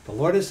Father. The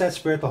Lord is that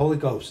Spirit, the Holy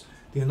Ghost.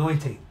 The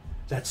anointing,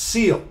 that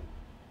seal.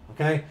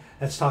 Okay?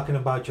 That's talking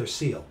about your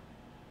seal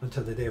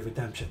until the day of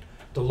redemption.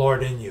 The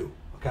Lord in you.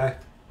 Okay?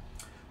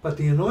 But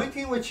the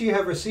anointing which ye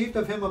have received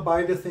of him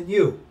abideth in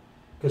you.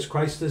 Because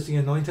Christ is the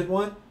anointed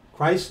one.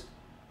 Christ.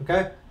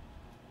 Okay?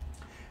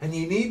 And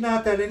ye need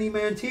not that any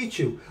man teach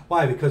you.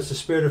 Why? Because the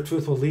Spirit of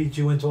truth will lead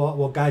you into all,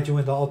 will guide you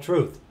into all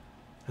truth.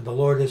 And the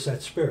Lord is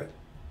that Spirit.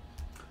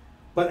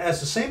 But as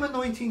the same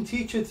anointing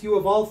teacheth you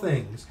of all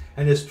things,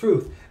 and is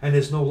truth, and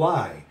is no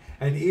lie,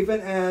 and even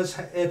as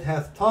it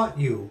hath taught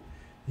you,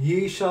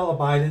 ye shall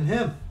abide in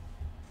him.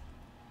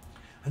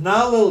 And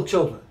now, little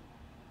children,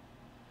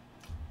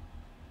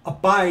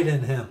 abide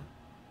in him.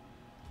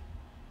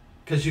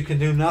 Because you can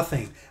do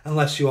nothing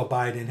unless you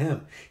abide in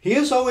him. He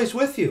is always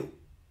with you.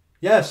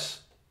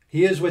 Yes,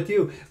 he is with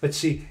you. But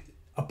see,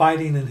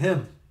 abiding in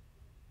him.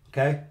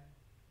 Okay?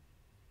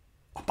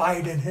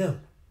 Abide in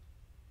him.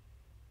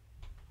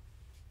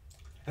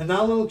 And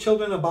now, little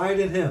children, abide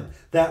in him,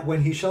 that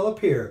when he shall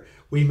appear,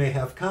 we may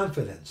have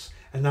confidence,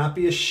 and not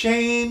be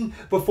ashamed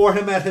before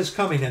him at his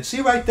coming. And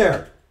see right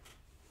there.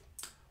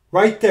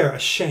 Right there,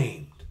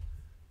 ashamed.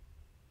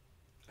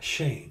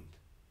 Ashamed.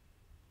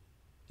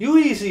 You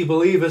easy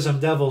believism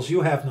devils,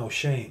 you have no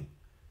shame.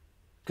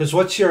 Because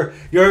what's your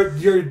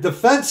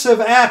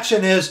defensive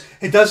action is,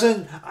 it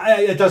doesn't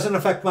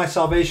affect my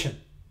salvation.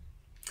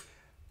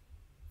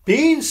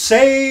 Being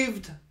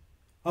saved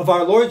of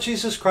our Lord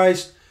Jesus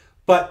Christ,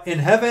 but in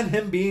heaven,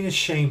 him being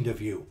ashamed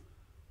of you.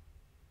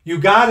 You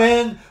got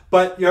in,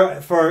 but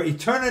for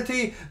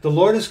eternity, the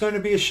Lord is going to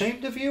be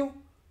ashamed of you?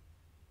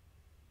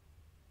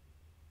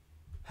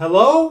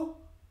 Hello?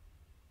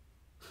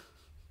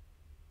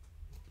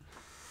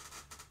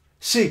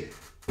 See,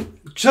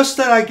 just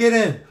that I get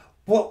in,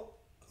 well,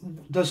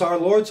 does our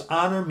Lord's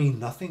honor mean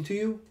nothing to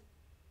you?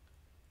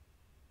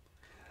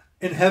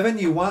 In heaven,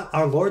 you want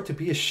our Lord to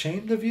be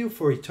ashamed of you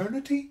for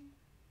eternity?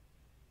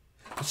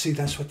 But see,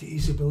 that's what the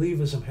easy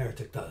believism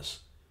heretic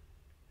does.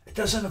 It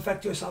doesn't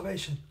affect your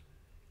salvation.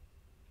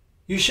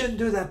 You shouldn't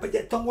do that, but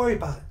yet don't worry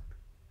about it.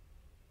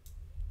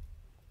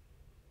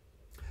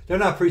 They're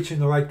not preaching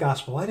the right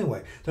gospel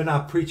anyway. They're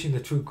not preaching the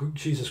true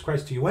Jesus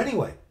Christ to you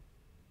anyway.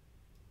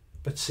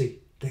 But see,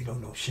 they know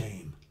no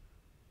shame.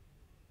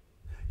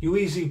 You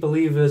easy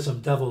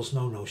believism devils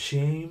know no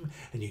shame,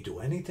 and you do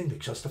anything to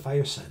justify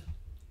your sin.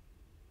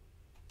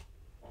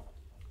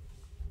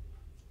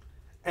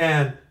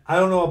 And I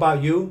don't know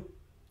about you,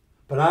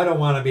 but I don't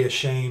want to be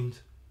ashamed.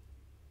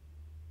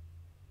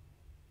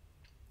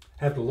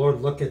 Have the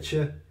Lord look at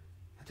you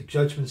at the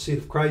judgment seat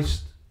of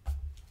Christ.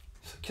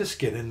 So just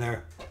get in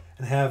there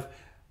and have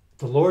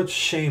the Lord's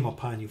shame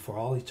upon you for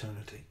all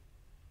eternity.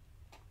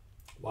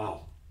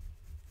 Wow.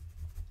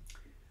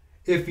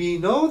 If ye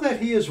know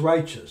that he is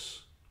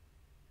righteous,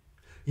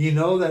 ye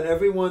know that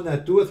everyone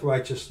that doeth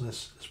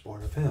righteousness is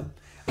born of him.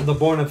 And the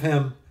born of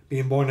him,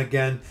 being born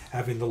again,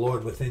 having the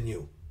Lord within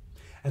you.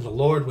 And the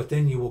Lord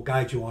within you will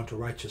guide you unto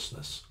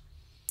righteousness.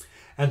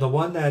 And the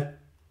one that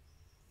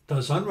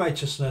does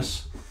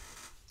unrighteousness,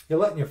 you're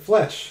letting your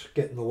flesh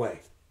get in the way.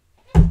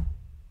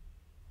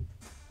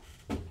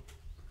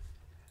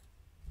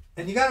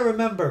 And you got to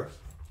remember,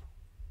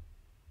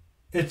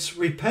 it's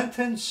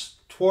repentance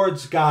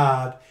towards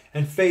God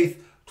and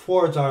faith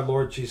towards our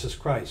Lord Jesus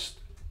Christ.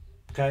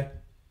 Okay?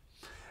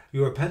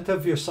 You repent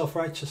of your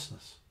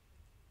self-righteousness.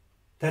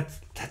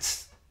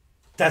 That's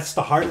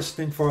the hardest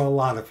thing for a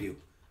lot of you.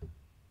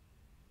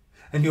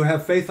 And you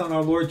have faith on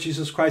our Lord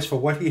Jesus Christ for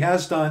what he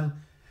has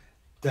done,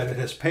 that it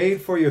has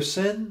paid for your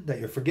sin, that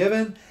you're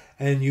forgiven,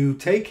 and you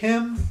take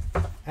him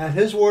at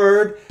his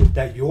word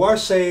that you are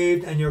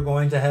saved and you're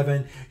going to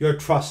heaven. You're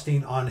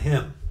trusting on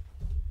him.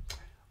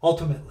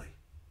 Ultimately,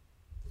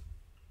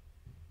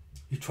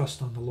 you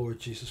trust on the Lord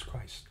Jesus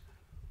Christ.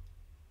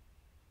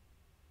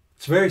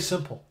 It's very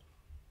simple.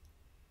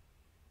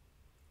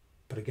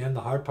 But again,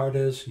 the hard part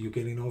is you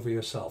getting over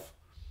yourself.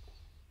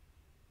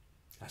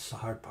 That's the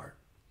hard part.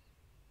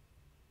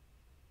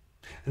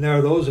 And there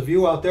are those of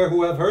you out there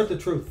who have heard the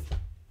truth.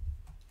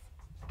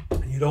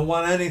 And you don't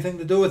want anything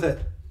to do with it.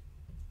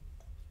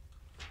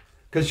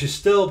 Because you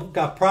still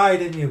got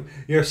pride in you.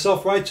 Your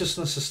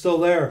self-righteousness is still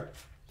there.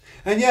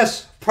 And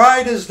yes,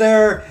 pride is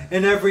there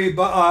in every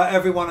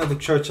one of the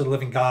Church of the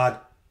Living God.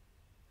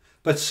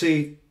 But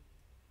see,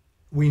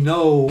 we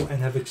know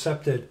and have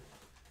accepted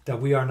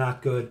that we are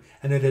not good.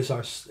 And it is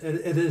our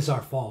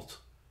fault.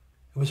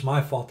 It was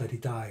my fault that he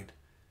died.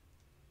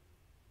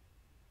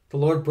 The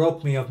Lord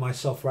broke me of my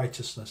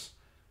self-righteousness.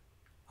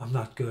 I'm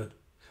not good.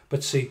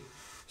 But see,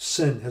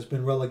 sin has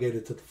been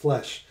relegated to the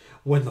flesh.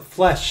 When the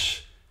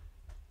flesh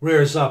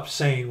rears up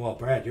saying, well,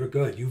 Brad, you're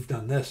good. You've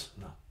done this.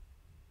 No.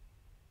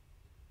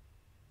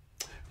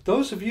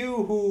 Those of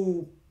you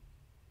who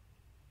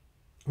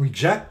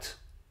reject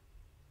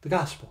the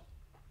gospel.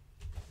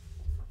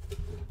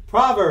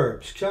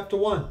 Proverbs chapter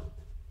 1,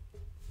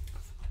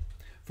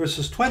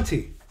 verses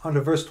 20 unto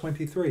verse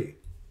 23.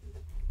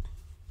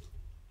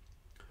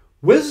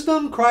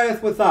 Wisdom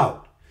crieth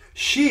without.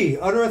 She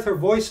uttereth her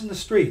voice in the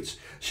streets.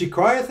 She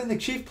crieth in the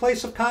chief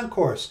place of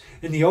concourse,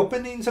 in the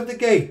openings of the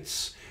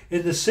gates.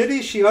 In the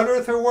city she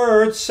uttereth her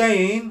words,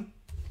 saying,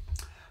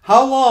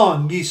 How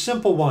long, ye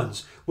simple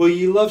ones, will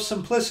ye love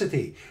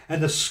simplicity?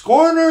 And the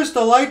scorners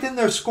delight in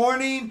their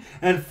scorning,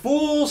 and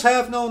fools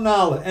have no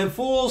knowledge, and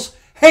fools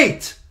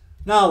hate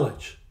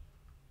knowledge.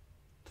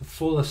 The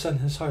fool has said in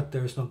his heart,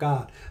 there is no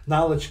God.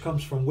 Knowledge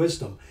comes from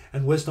wisdom,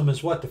 and wisdom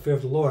is what? The fear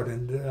of the Lord,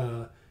 and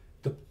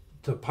to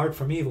depart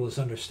from evil is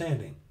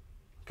understanding.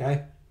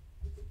 Okay?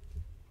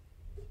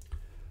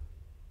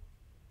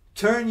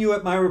 Turn you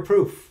at my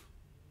reproof.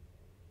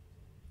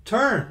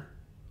 Turn.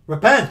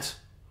 Repent.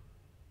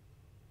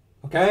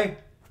 Okay?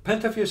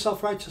 Repent of your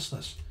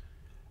self-righteousness.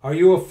 Are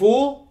you a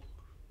fool?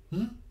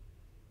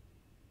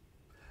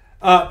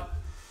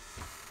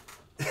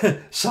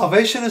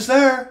 Salvation is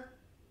there.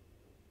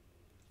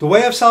 The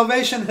way of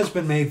salvation has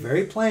been made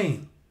very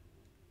plain.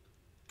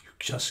 You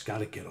just got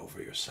to get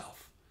over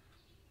yourself.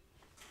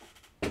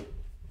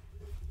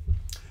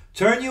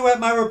 Turn you at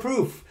my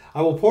reproof.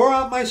 I will pour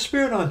out my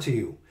spirit unto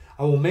you.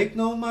 I will make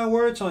known my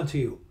words unto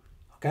you.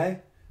 Okay?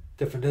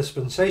 Different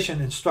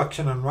dispensation,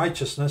 instruction in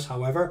righteousness,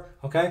 however.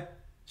 Okay?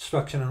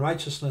 Instruction in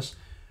righteousness.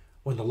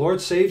 When the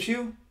Lord saves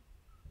you,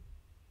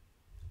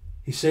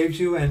 he saves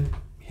you and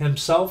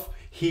himself,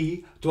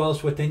 he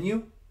dwells within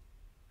you.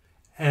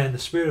 And the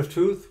Spirit of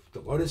truth,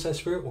 the Lord is that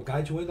Spirit, will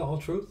guide you into all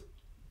truth.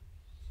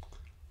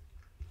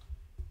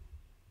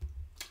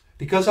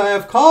 Because I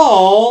have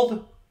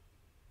called,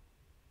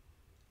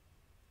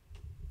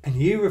 and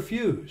ye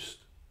refused.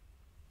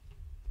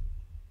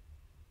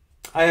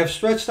 I have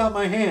stretched out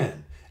my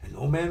hand, and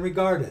no man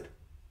regarded.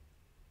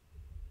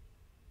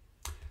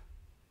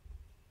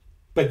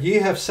 But ye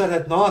have set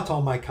at naught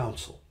all my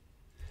counsel,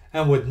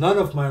 and would none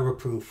of my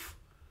reproof.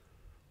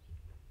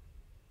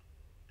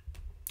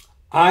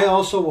 I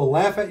also will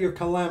laugh at your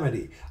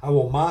calamity. I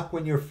will mock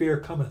when your fear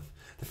cometh.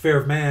 The fear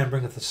of man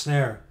bringeth a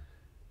snare.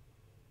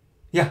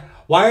 Yeah,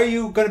 why are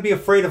you going to be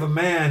afraid of a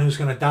man who's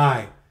going to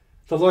die?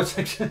 The Lord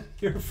said,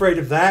 you're afraid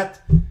of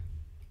that?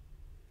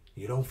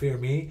 You don't fear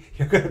me?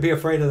 You're going to be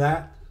afraid of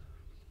that?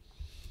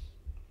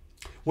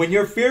 When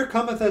your fear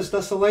cometh as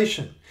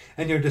desolation,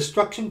 and your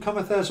destruction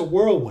cometh as a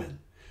whirlwind,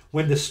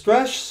 when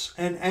distress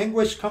and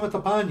anguish cometh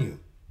upon you,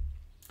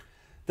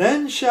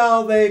 then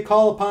shall they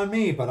call upon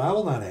me, but I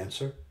will not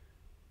answer.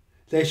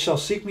 They shall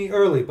seek me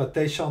early, but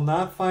they shall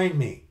not find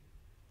me.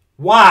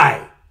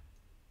 Why?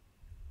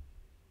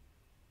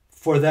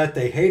 For that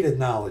they hated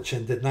knowledge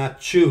and did not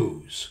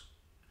choose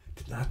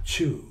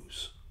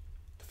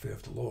the fear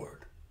of the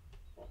Lord.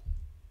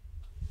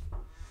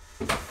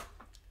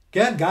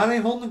 Again, God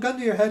ain't holding a gun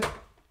to your head.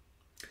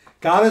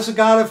 God is a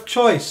God of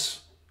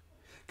choice.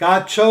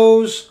 God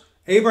chose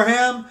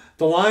Abraham,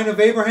 the line of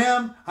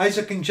Abraham,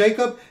 Isaac and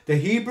Jacob, the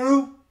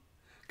Hebrew.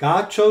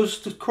 God chose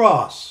the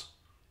cross.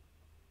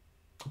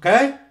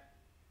 Okay?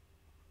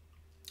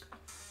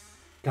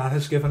 God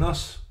has given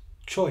us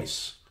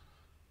choice.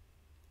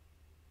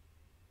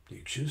 Do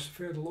you choose to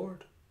fear the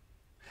Lord?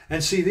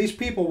 And see, these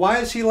people, why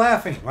is he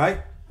laughing,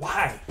 right?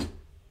 Why?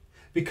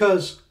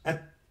 Because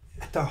at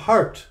their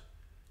heart,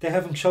 they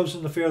haven't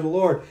chosen to fear the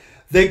Lord.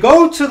 They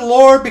go to the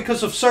Lord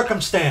because of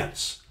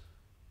circumstance.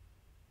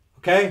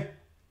 Okay?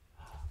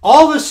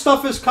 All this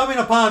stuff is coming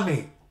upon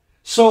me,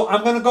 so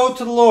I'm going to go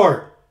to the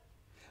Lord.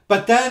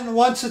 But then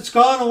once it's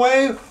gone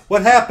away,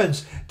 what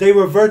happens? They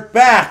revert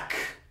back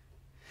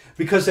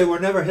because they were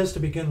never his to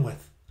begin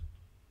with.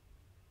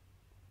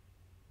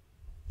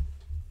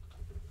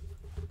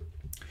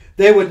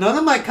 They would none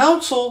of my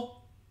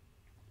counsel.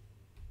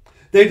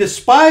 They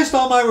despised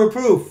all my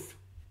reproof.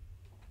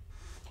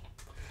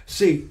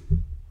 See,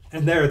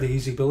 and there the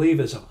easy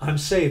believism. I'm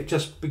saved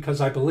just because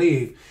I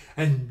believe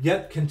and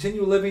yet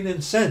continue living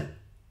in sin.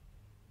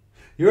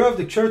 You're of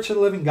the church of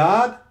the living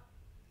God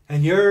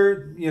and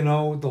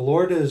the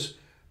Lord is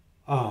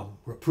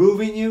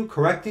reproving you,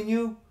 correcting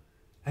you,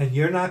 and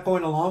you're not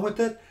going along with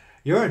it,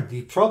 you're in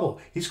deep trouble.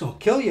 He's going to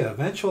kill you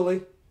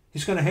eventually.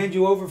 He's going to hand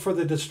you over for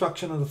the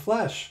destruction of the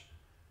flesh.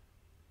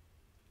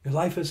 Your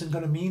life isn't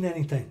going to mean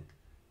anything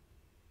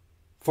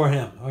for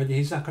him, or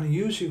he's not going to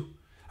use you.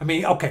 I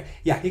mean, okay,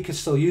 yeah, he could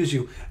still use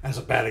you as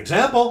a bad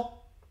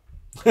example.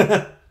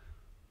 And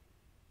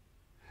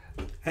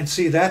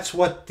see, that's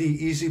what the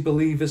easy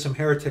believism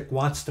heretic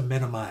wants to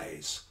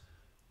minimize.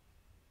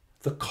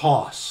 The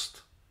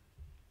cost.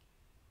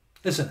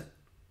 Isn't it?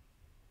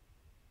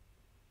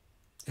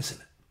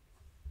 Isn't it?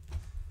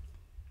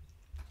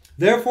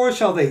 Therefore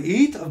shall they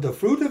eat of the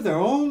fruit of their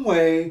own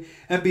way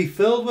and be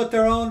filled with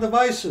their own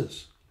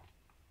devices.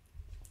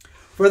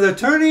 For the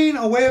turning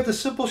away of the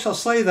simple shall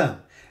slay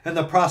them, and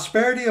the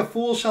prosperity of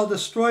fools shall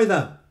destroy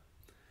them.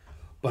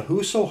 But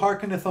whoso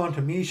hearkeneth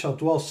unto me shall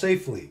dwell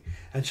safely,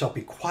 and shall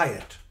be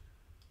quiet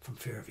from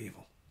fear of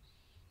evil.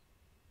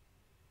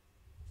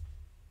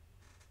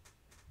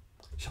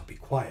 Shall be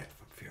quiet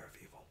from fear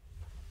of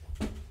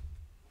evil.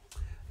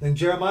 Then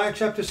Jeremiah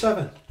chapter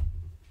 7.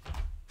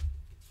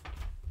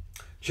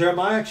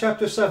 Jeremiah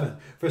chapter 7,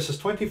 verses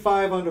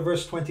 25 on to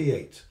verse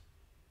 28.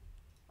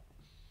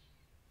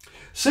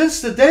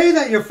 Since the day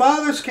that your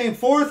fathers came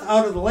forth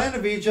out of the land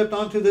of Egypt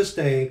unto this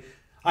day,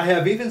 I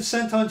have even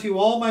sent unto you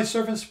all my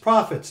servants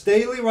prophets,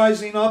 daily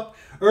rising up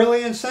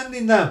early and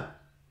sending them.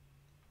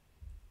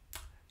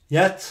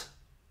 Yet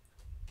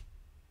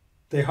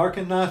they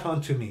hearkened not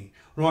unto me,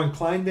 nor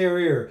inclined their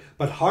ear,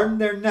 but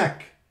hardened their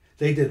neck.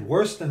 They did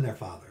worse than their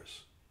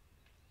fathers.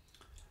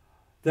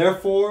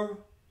 Therefore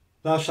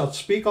thou shalt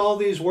speak all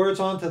these words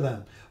unto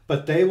them,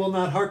 but they will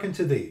not hearken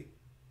to thee.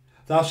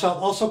 Thou shalt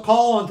also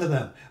call unto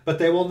them, but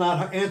they will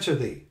not answer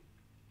thee.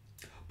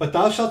 But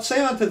thou shalt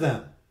say unto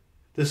them,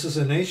 This is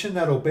a nation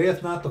that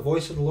obeyeth not the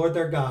voice of the Lord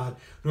their God,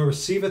 nor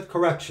receiveth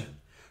correction.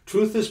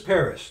 Truth is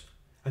perished,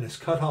 and is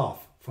cut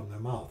off from their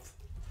mouth.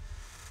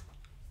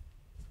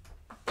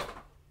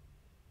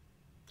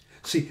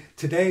 See,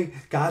 today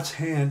God's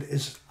hand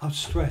is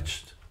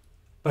outstretched,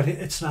 but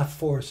it's not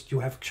forced. You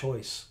have a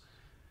choice.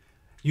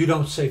 You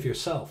don't save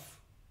yourself.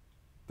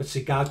 But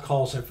see, God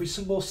calls every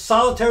single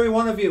solitary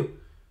one of you.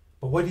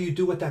 But what do you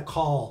do with that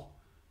call?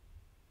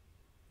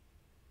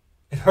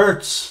 It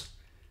hurts,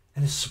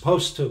 and it's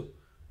supposed to.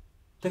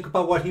 Think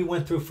about what he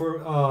went through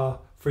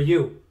for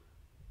you.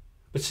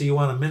 But see, you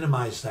want to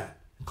minimize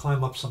that and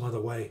climb up some other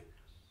way.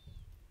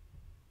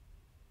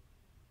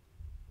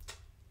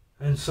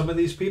 And some of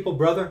these people,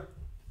 brother,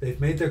 they've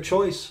made their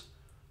choice.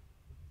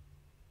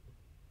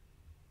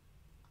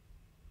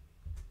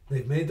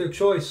 They've made their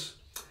choice.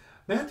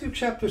 Matthew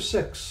chapter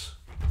 6.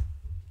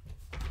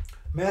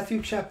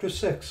 Matthew chapter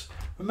 6.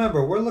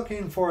 Remember, we're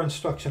looking for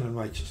instruction in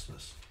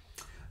righteousness.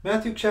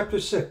 Matthew chapter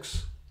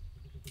 6,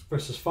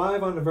 verses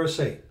 5 on to verse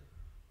 8.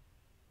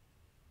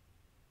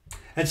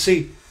 And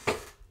see,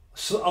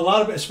 so a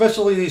lot of,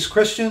 especially these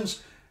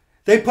Christians,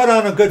 they put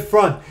on a good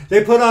front.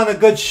 They put on a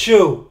good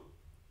shoe.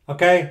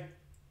 Okay?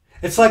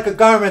 It's like a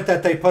garment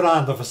that they put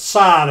on, the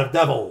facade of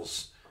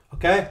devils.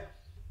 Okay?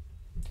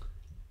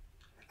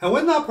 And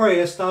when thou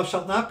prayest, thou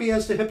shalt not be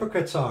as the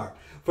hypocrites are,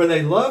 for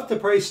they love to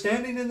pray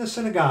standing in the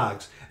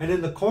synagogues and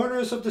in the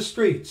corners of the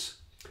streets,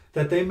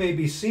 that they may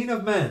be seen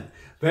of men.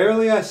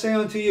 Verily I say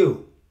unto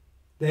you,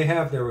 they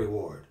have their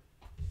reward.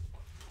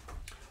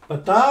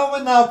 But thou,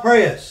 when thou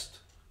prayest,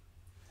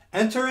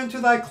 enter into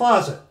thy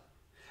closet,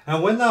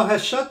 and when thou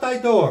hast shut thy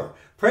door,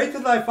 pray to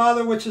thy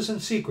Father which is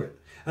in secret,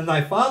 and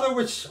thy Father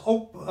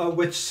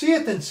which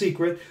seeth in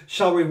secret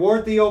shall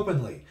reward thee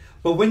openly.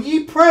 But when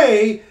ye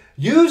pray,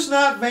 use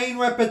not vain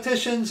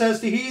repetitions as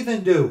the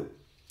heathen do,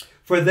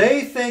 for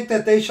they think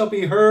that they shall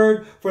be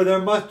heard for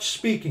their much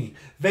speaking.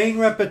 Vain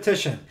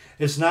repetition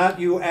is not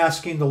you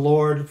asking the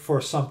Lord for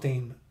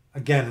something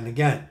again and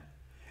again.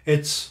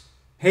 It's,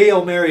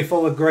 Hail Mary,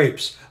 full of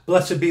grapes,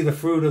 blessed be the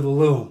fruit of the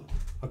womb.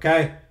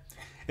 Okay?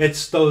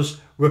 It's those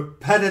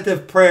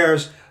repetitive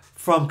prayers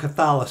from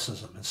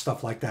Catholicism and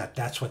stuff like that.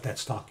 That's what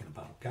that's talking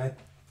about. Okay?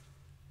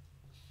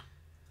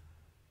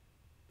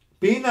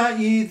 Be not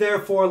ye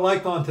therefore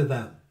like unto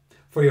them,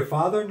 for your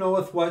Father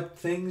knoweth what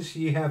things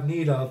ye have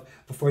need of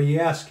before ye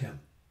ask him.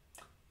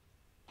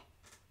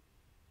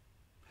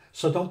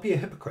 So don't be a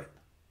hypocrite.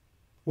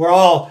 We're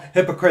all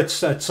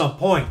hypocrites at some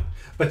point.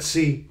 But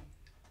see,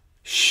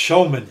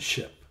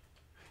 showmanship.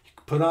 You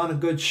can put on a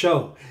good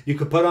show. You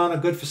can put on a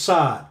good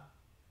facade.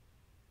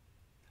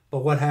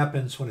 But what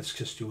happens when it's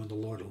just you and the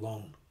Lord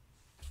alone?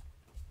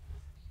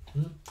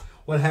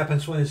 What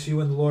happens when it's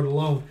you and the Lord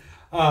alone?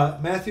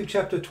 Matthew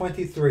chapter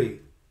 23.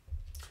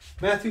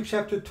 Matthew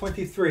chapter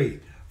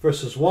 23,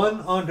 verses 1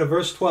 on to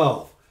verse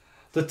 12.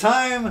 The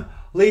time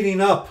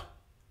leading up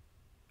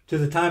to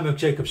the time of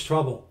Jacob's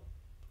trouble,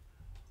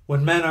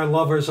 when men are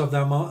lovers of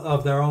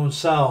their own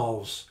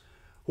selves,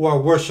 who are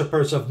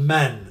worshippers of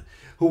men,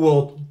 who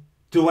will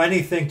do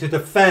anything to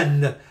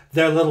defend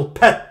their little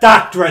pet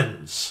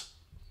doctrines.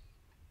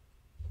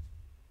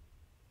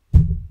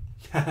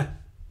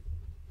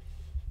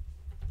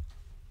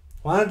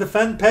 Want to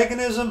defend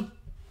paganism?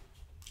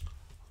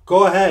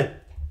 Go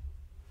ahead.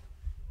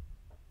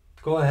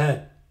 Go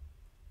ahead.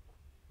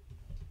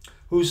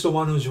 Who's the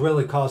one who's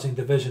really causing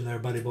division there,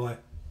 buddy boy?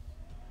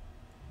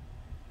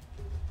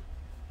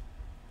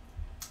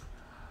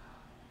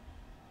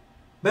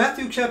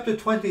 Matthew chapter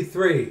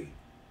 23,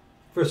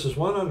 verses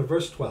 1 on to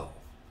verse 12.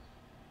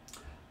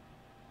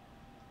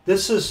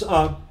 This is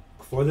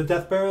before the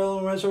death, burial,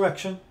 and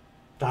resurrection,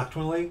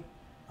 doctrinally,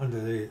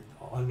 under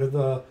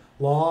the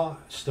law,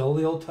 still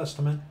the Old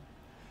Testament.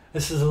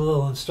 This is a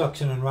little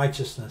instruction in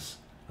righteousness,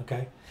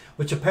 okay?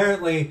 Which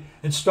apparently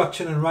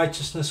instruction in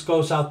righteousness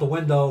goes out the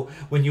window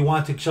when you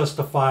want to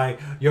justify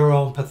your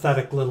own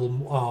pathetic little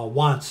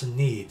wants and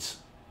needs.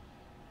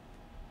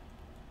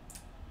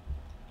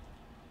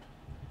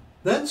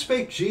 Then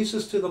spake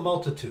Jesus to the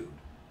multitude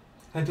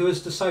and to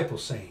his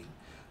disciples, saying,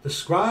 The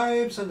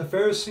scribes and the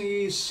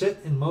Pharisees sit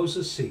in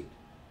Moses' seat.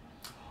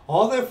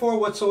 All therefore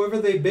whatsoever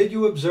they bid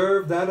you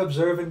observe, that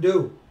observe and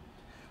do.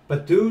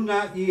 But do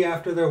not ye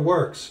after their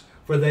works,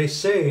 for they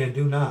say and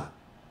do not.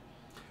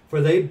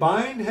 For they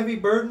bind heavy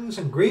burdens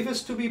and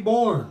grievous to be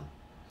borne,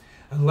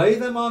 and lay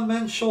them on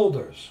men's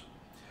shoulders,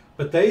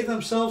 but they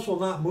themselves will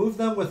not move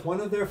them with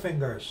one of their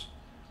fingers.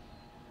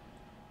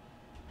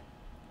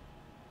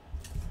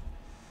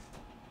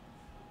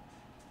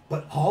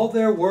 But all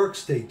their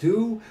works they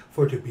do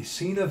for to be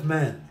seen of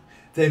men.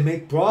 They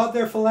make broad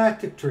their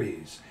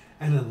phylacteries,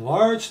 and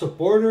enlarge the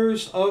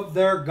borders of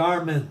their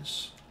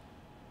garments.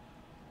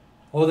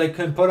 Oh, they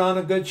can put on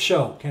a good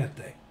show, can't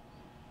they?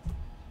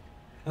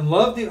 And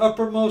love the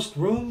uppermost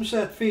rooms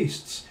at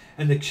feasts,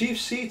 and the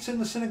chief seats in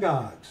the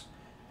synagogues,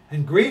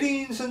 and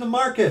greetings in the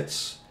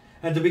markets,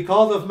 and to be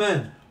called of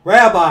men,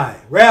 Rabbi,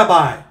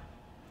 Rabbi,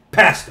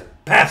 Pastor,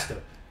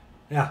 Pastor.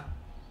 Yeah.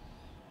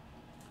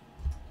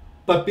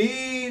 But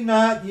be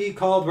not ye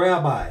called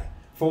Rabbi,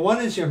 for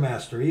one is your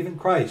master, even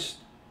Christ,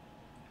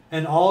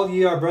 and all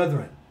ye are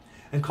brethren.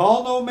 And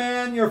call no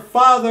man your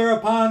father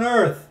upon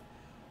earth,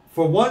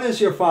 for one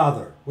is your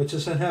Father, which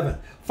is in heaven.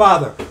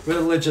 Father,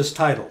 religious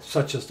title,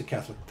 such as the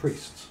Catholic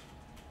priests.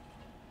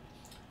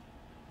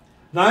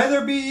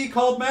 Neither be ye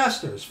called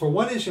masters, for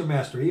one is your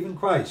master, even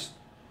Christ.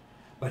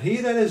 But he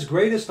that is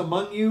greatest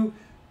among you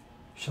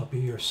shall be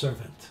your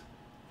servant.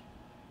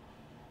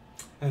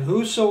 And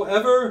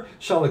whosoever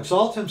shall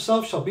exalt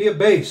himself shall be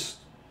abased.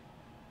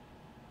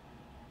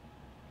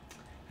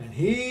 And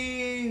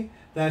he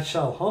that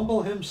shall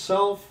humble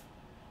himself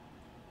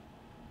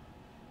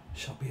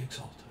shall be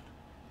exalted.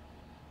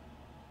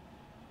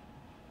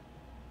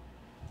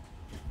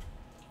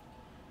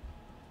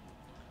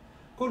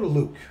 Go to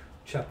Luke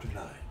chapter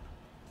 9.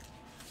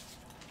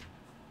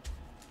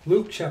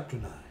 Luke chapter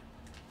 9.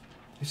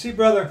 You see,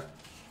 brother,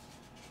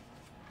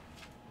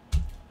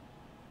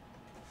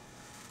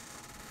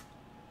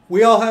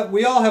 we all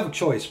have a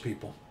choice,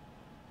 people.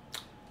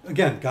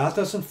 Again, God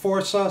doesn't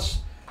force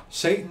us.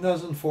 Satan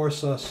doesn't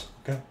force us.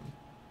 Okay?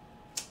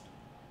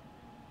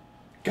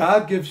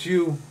 God gives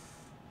you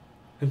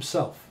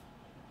himself.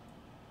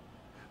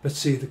 But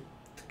see, the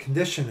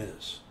condition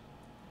is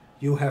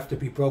you have to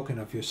be broken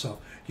of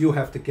yourself. You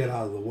have to get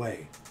out of the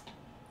way.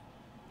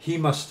 He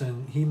must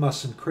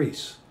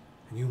increase,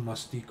 and you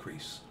must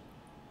decrease.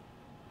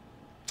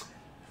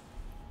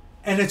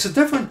 And it's a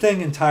different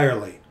thing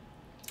entirely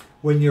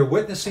when you're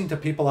witnessing to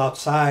people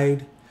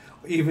outside,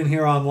 even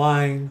here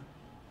online,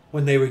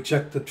 when they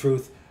reject the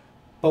truth.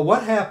 But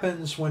what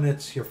happens when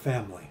it's your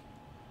family?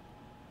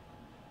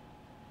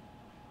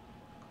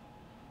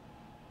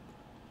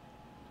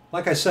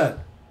 Like I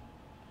said,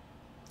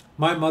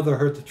 my mother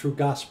heard the true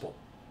gospel,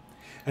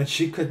 and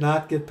she could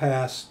not get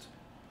past,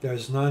 there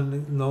is no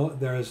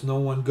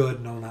one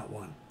good, no, not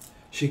one.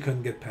 She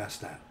couldn't get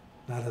past that,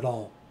 not at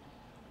all.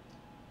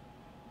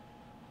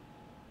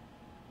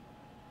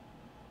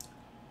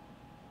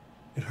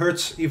 It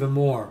hurts even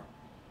more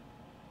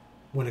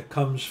when it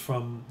comes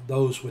from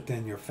those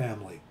within your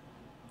family.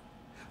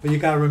 But you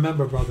got to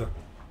remember, brethren,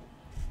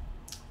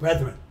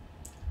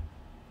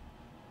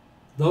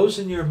 those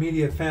in your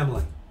immediate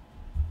family,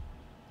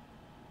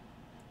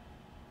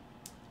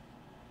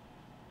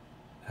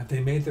 have they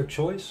made their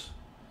choice?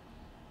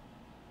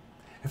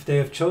 If they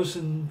have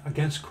chosen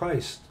against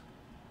Christ.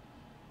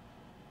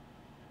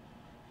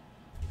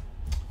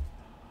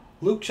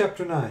 Luke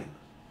chapter 9,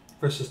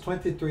 verses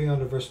 23 on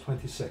to verse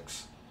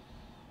 26.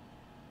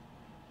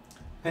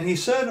 And he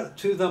said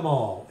to them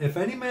all, if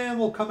any man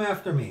will come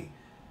after me,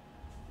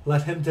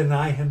 let him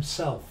deny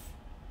himself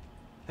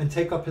and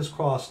take up his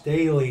cross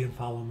daily and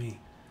follow me.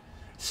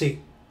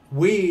 See,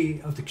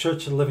 we of the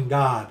Church of the Living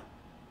God,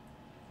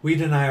 we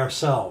deny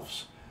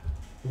ourselves.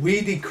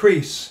 We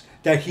decrease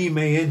that he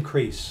may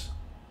increase.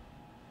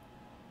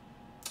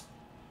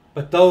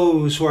 But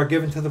those who are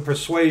given to the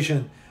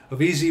persuasion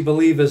of easy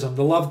believism,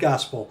 the love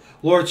gospel,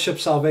 lordship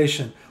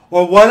salvation,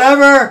 or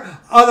whatever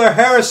other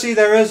heresy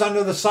there is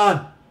under the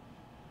sun,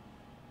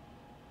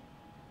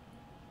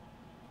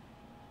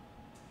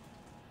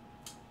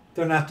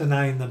 they're not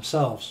denying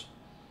themselves,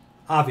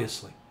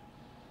 obviously.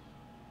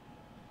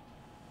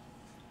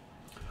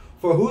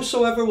 For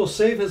whosoever will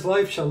save his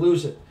life shall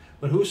lose it,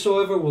 but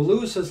whosoever will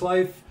lose his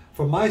life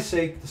for my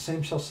sake, the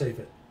same shall save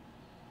it.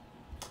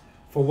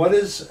 For what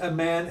is a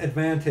man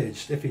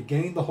advantaged if he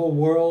gain the whole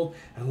world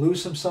and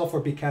lose himself or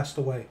be cast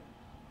away?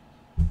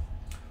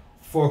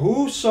 For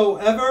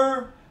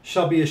whosoever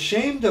shall be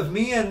ashamed of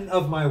me and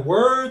of my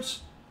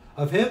words,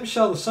 of him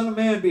shall the Son of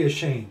Man be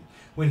ashamed,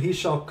 when he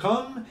shall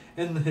come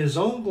in his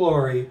own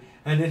glory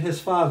and in his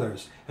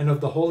Father's and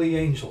of the holy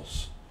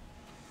angels.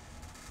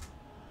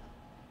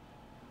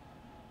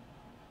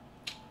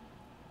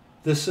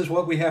 This is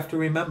what we have to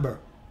remember.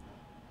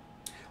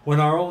 When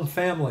our own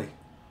family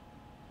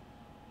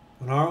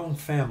who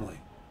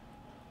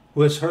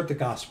has heard the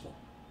gospel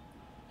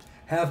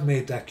have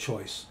made that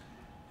choice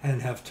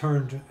and have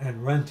turned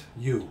and rent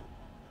you.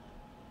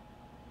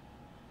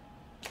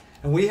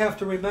 And we have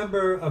to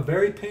remember a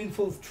very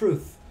painful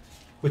truth,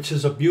 which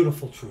is a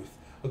beautiful truth.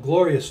 a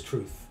glorious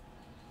truth.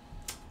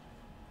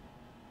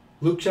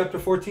 Luke chapter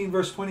 14,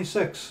 verse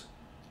 26.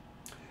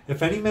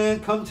 If any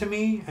man come to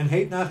me and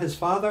hate not his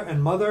father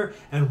and mother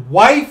and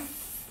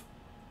wife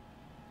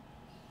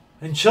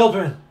and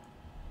children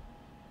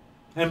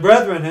and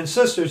brethren and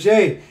sisters,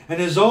 yea, and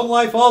his own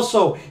life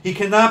also, he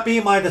cannot be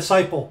my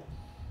disciple.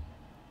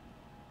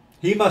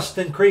 He must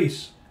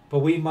increase, but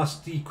we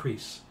must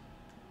decrease.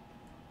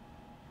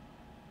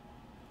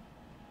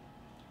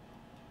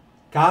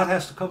 God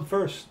has to come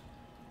first.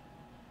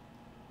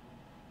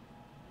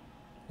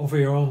 Over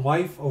your own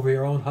wife, over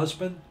your own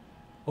husband,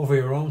 over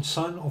your own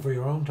son, over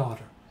your own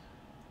daughter.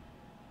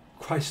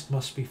 Christ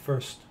must be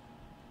first.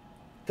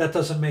 That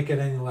doesn't make it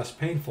any less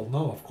painful.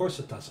 No, of course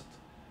it doesn't.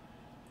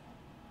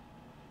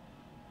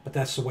 But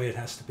that's the way it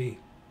has to be.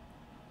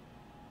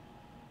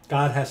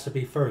 God has to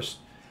be first.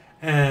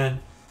 And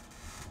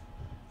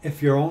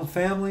if your own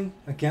family,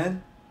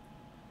 again,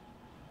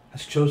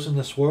 has chosen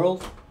this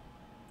world,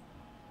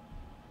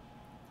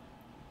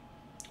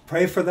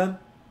 pray for them.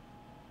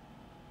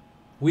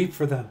 Weep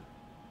for them.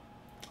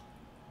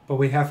 But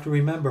we have to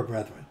remember,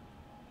 brethren.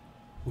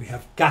 We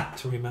have got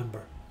to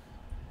remember.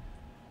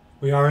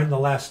 We are in the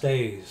last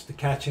days. The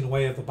catching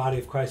away of the body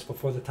of Christ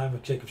before the time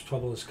of Jacob's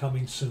trouble is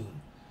coming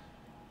soon.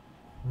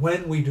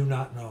 When, we do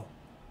not know.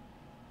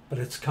 But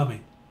it's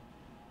coming.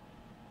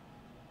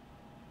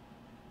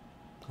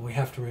 And we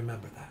have to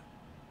remember that.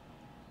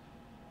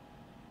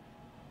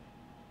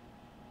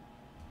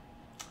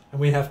 And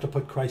we have to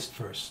put Christ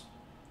first.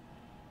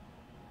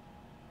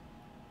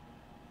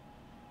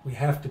 We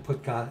have to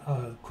put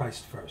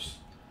Christ first.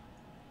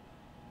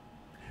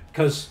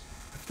 Because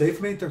if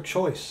they've made their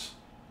choice.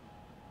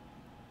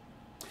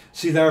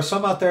 See, there are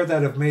some out there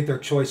that have made their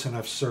choice and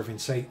are serving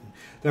Satan.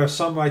 There are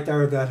some right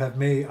there that have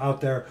made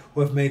out there who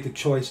have made the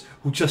choice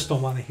who just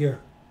don't want to hear.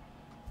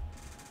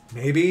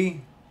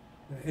 Maybe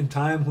in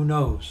time, who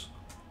knows?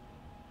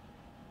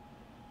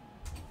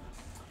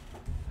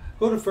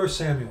 Go to 1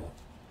 Samuel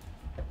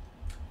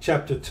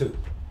chapter 2.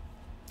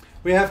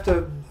 We have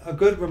a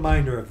good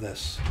reminder of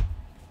this.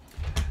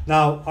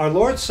 Now, our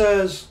Lord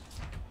says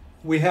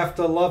we have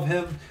to love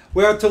Him.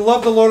 We are to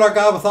love the Lord our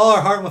God with all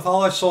our heart, and with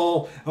all our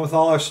soul, and with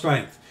all our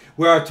strength.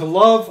 We are to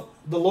love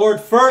the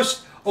Lord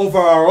first over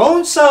our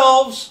own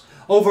selves,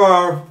 over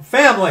our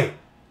family.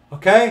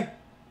 Okay?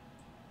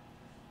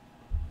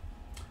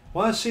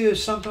 Want to see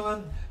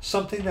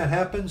something that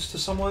happens to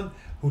someone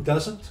who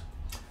doesn't?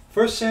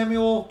 1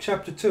 Samuel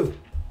chapter 2.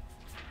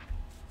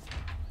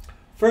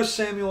 1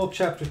 Samuel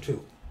chapter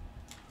 2.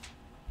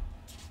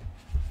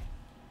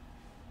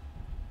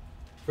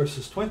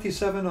 Verses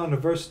 27 on to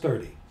verse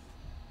 30.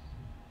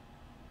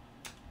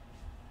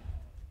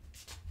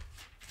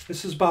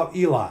 This is about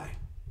Eli.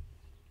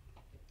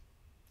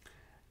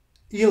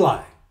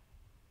 Eli,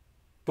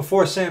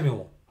 before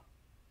Samuel.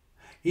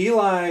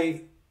 Eli,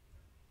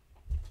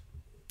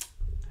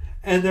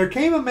 and there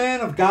came a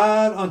man of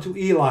God unto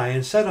Eli,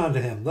 and said unto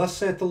him, Thus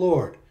saith the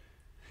Lord,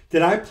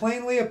 Did I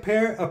plainly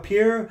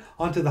appear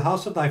unto the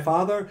house of thy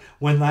father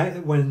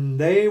when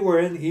they were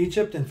in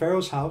Egypt in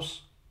Pharaoh's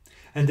house?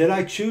 And did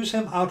I choose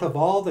him out of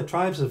all the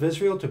tribes of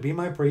Israel to be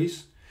my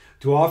priest,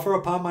 to offer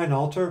upon mine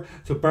altar,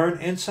 to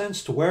burn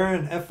incense, to wear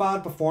an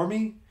ephod before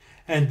me?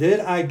 And did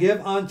I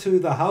give unto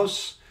the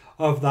house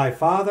of thy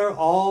father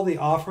all the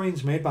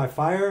offerings made by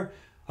fire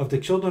of the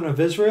children of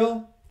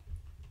Israel?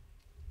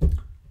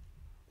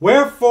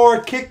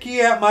 Wherefore kick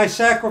ye at my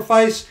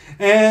sacrifice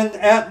and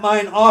at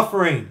mine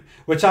offering,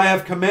 which I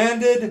have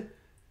commanded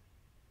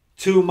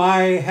to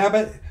my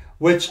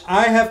which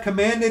I have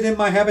commanded in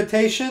my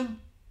habitation?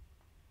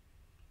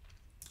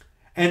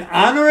 And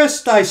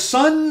honorest thy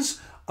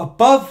sons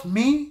above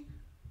me?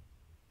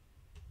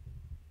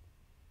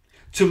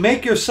 To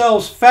make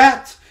yourselves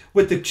fat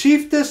with the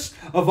chiefest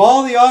of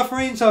all the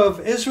offerings of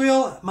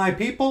Israel, my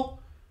people?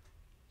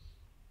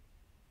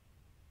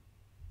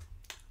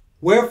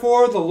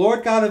 Wherefore the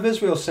Lord God of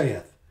Israel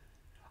saith,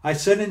 I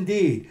said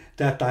indeed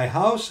that thy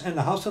house and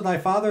the house of thy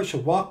father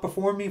should walk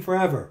before me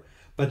forever.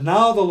 But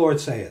now the Lord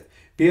saith,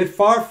 Be it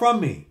far from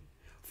me.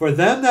 For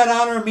them that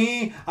honor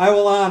me I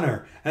will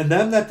honor, and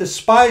them that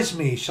despise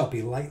me shall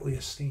be lightly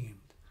esteemed.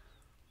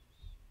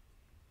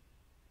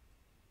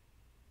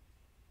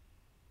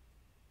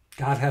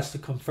 God has to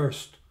come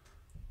first,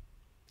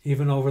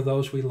 even over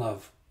those we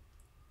love.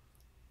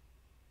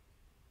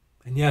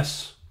 And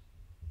yes,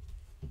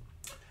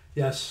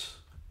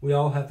 we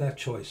all have that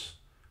choice.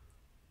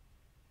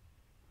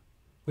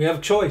 We have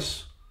a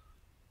choice.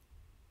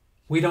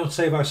 We don't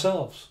save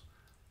ourselves.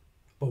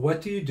 But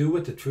what do you do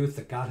with the truth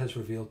that God has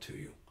revealed to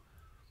you?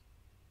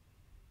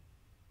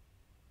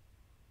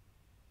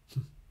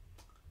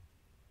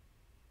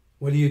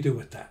 What do you do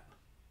with that?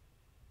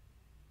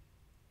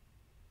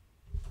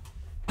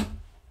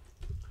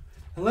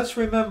 And let's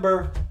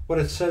remember what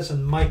it says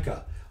in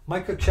Micah.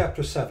 Micah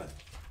chapter 7.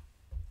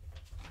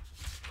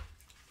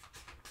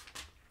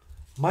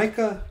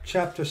 Micah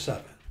chapter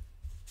 7.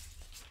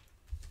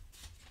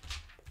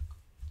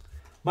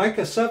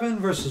 Micah 7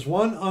 verses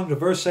 1 on to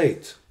verse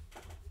 8.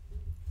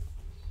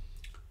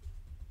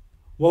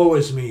 Woe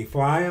is me,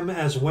 for I am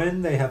as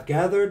when they have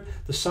gathered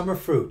the summer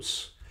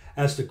fruits,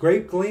 as the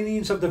grape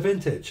gleanings of the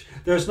vintage.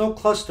 There is no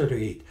cluster to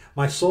eat.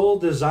 My soul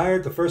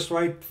desired the first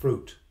ripe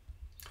fruit.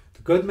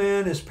 The good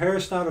man is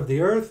perished out of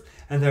the earth,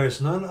 and there is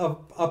none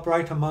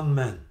upright among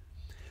men.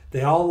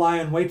 They all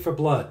lie in wait for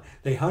blood.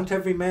 They hunt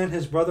every man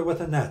his brother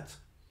with a net,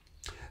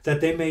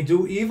 that they may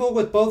do evil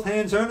with both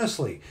hands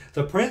earnestly.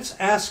 The prince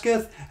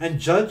asketh,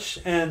 and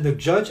the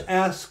judge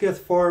asketh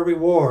for a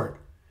reward.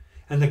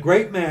 And the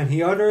great man,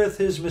 he uttereth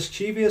his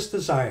mischievous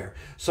desire,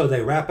 so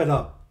they wrap it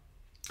up.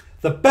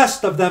 The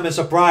best of them is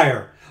a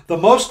briar. The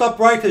most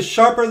upright is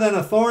sharper than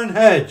a thorn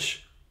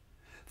hedge.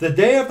 The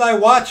day of thy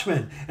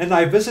watchman and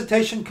thy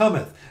visitation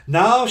cometh.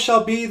 Now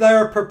shall be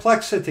their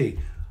perplexity.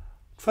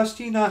 Trust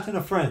ye not in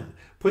a friend.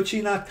 Put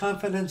ye not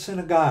confidence in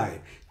a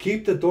guide.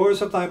 Keep the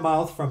doors of thy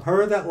mouth from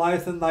her that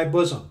lieth in thy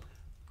bosom,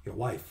 your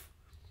wife.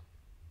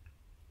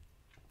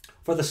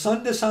 For the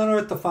son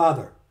dishonoureth the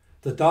father.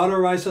 The daughter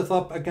riseth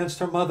up against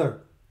her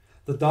mother.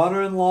 The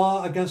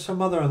daughter-in-law against her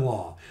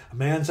mother-in-law. A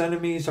man's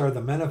enemies are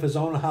the men of his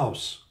own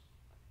house.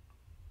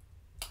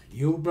 And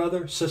you,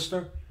 brother,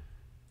 sister,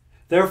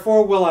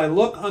 therefore will I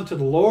look unto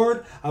the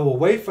Lord. I will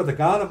wait for the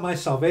God of my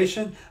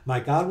salvation.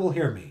 My God will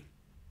hear me.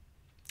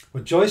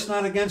 Rejoice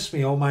not against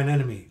me, O mine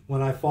enemy,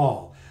 when I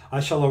fall. I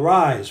shall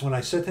arise when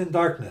I sit in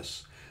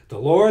darkness. The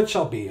Lord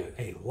shall be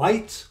a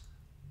light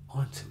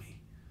unto me.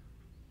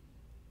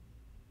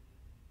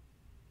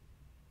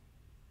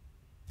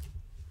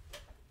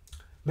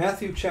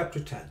 Matthew chapter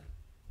 10.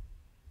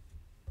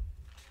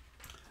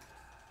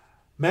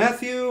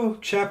 Matthew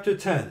chapter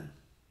 10.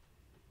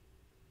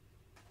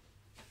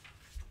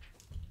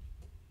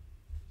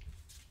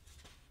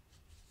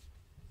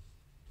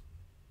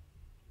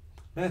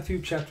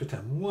 Matthew chapter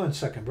 10. 1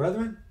 second,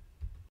 brethren.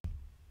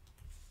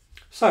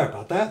 Sorry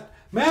about that.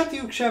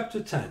 Matthew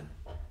chapter 10.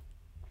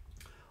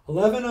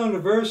 11 on to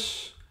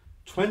verse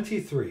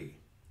 23.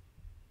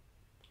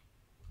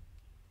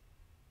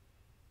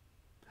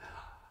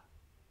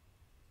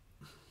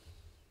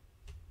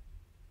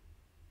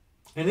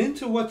 And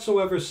into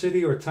whatsoever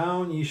city or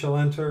town ye shall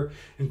enter,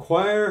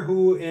 inquire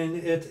who in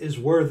it is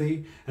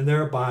worthy, and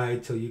there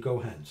abide till ye go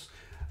hence.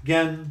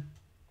 Again,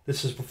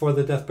 this is before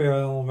the death,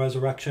 burial, and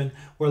resurrection.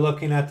 We're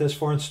looking at this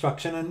for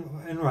instruction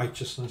and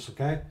righteousness,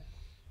 okay?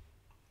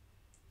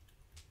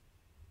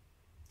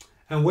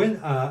 And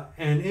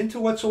into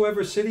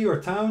whatsoever city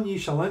or town ye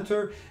shall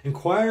enter,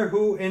 inquire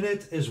who in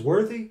it is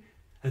worthy,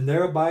 and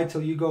there abide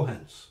till ye go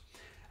hence.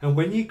 And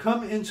when ye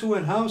come into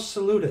an house,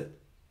 salute it.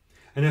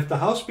 And if the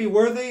house be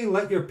worthy,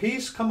 let your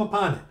peace come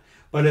upon it.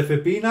 But if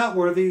it be not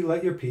worthy,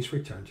 let your peace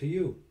return to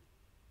you.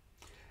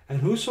 And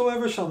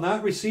whosoever shall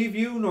not receive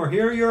you, nor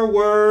hear your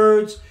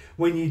words,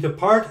 when ye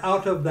depart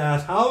out of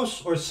that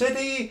house or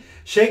city,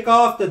 shake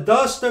off the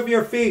dust of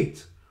your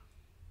feet.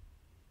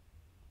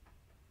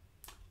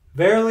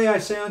 Verily I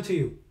say unto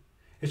you,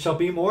 it shall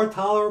be more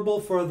tolerable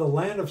for the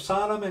land of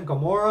Sodom and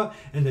Gomorrah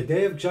in the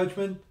day of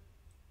judgment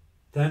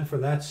than for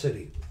that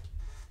city.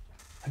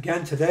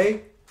 Again,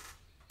 today,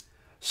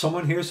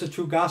 someone hears the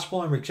true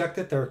gospel and rejects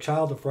it, they're a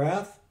child of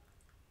wrath.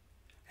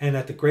 And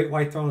at the great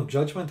white throne of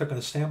judgment, they're going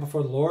to stand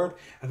before the Lord,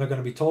 and they're going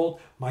to be told,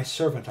 my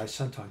servant I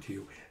sent unto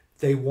you.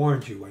 They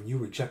warned you, and you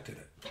rejected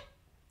it.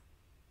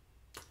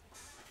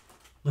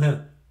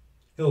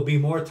 It will be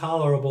more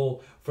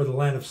tolerable for the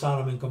land of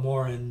Sodom and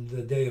Gomorrah in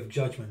the day of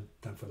judgment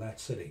than for that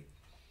city.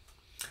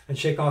 And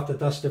shake off the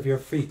dust of your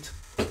feet.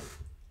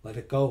 Let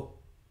it go.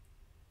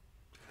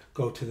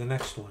 Go to the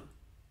next one.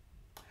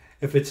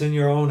 If it's in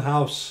your own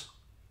house,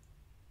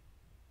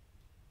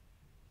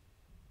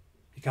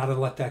 you got to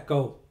let that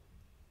go.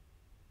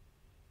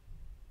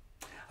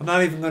 I'm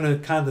not even going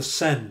to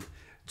condescend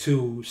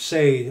to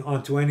say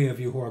onto any of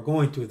you who are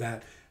going through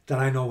that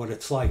I know what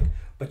it's like.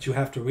 But you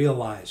have to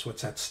realize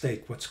what's at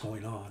stake, what's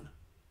going on.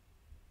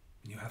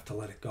 And you have to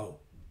let it go.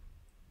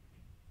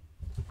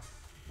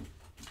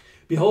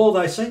 Behold,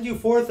 I send you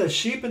forth as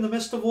sheep in the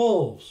midst of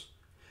wolves.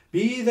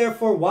 Be ye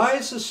therefore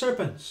wise as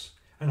serpents,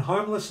 and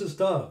harmless as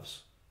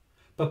doves.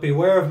 But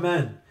beware of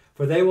men,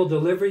 for they will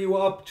deliver you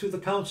up to the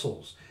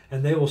councils,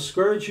 and they will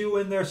scourge you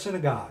in their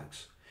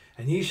synagogues.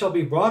 And ye shall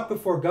be brought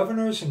before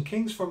governors and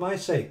kings for my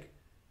sake,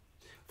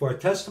 for a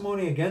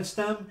testimony against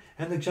them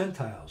and the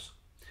Gentiles.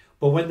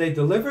 But when they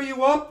deliver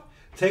you up,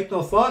 take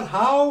no thought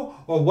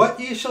how or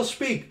what ye shall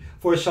speak,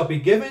 for it shall be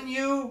given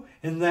you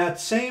in that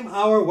same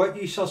hour what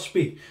ye shall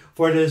speak.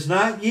 For it is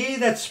not ye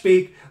that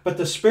speak, but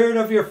the Spirit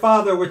of your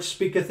Father which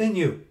speaketh in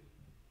you.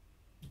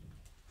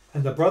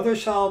 And the brother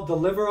shall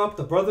deliver up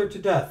the brother to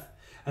death,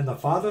 and the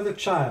father the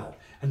child,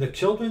 and the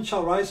children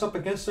shall rise up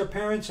against their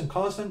parents and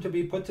cause them to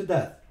be put to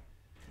death.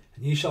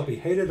 And ye shall be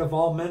hated of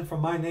all men for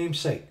my name's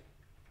sake.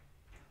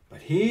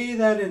 But he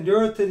that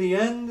endureth to the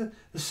end,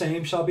 the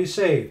same shall be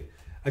saved.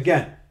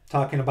 Again,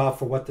 talking about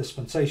for what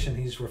dispensation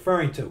he's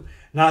referring to.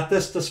 Not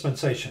this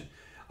dispensation.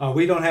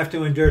 We don't have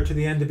to endure to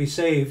the end to be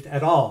saved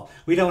at all.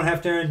 We don't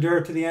have to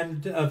endure to the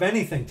end of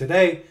anything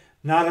today.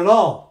 Not at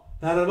all.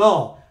 Not at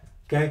all.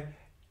 Okay?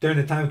 During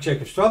the time of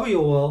Jacob's trouble,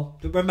 you will.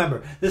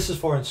 Remember, this is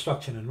for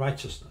instruction in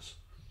righteousness.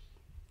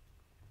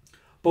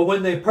 But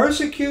when they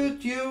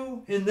persecute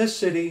you in this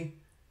city,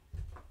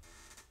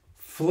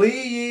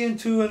 flee ye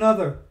into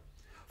another.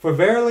 For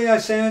verily I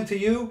say unto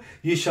you,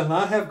 ye shall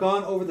not have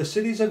gone over the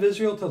cities of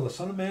Israel till the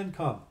Son of Man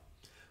come.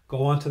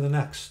 Go on to the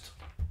next.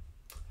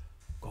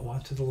 Go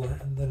on to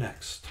the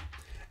next.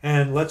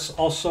 And let's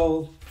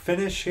also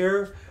finish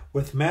here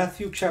with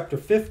Matthew chapter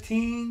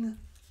 15.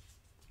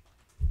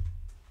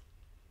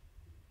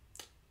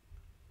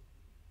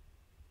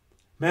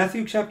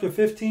 Matthew chapter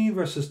 15,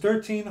 verses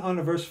 13 on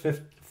to verse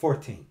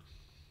 14.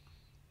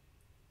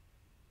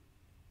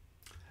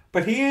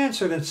 But he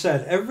answered and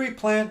said, every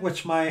plant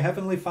which my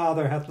heavenly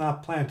Father hath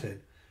not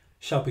planted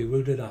shall be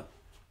rooted up.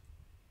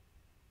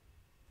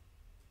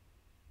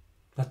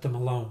 Let them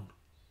alone.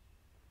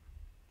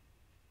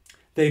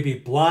 They be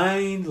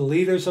blind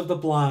leaders of the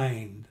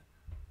blind.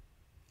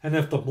 And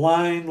if the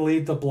blind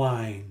lead the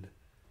blind,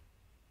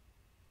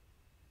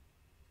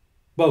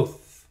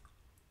 both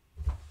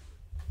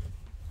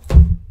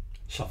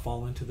shall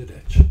fall into the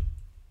ditch.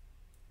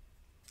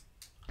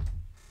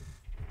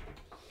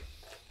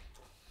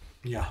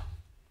 Yeah.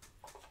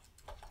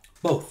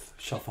 Both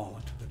shall fall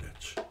into the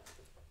ditch.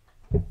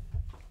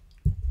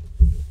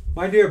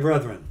 My dear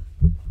brethren,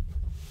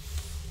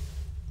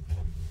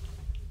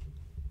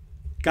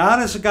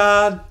 God is a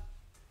God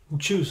who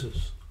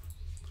chooses.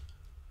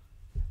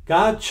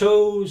 God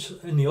chose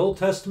in the Old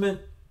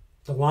Testament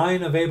the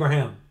line of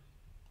Abraham,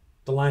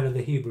 the line of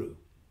the Hebrew,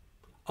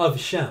 of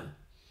Shem.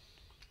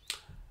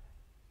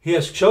 He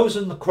has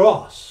chosen the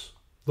cross,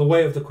 the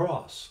way of the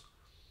cross.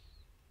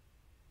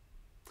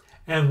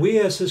 And we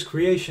as his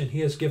creation,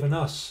 he has given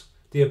us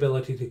the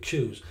ability to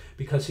choose,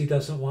 because he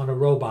doesn't want a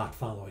robot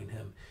following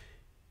him.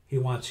 He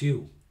wants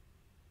you.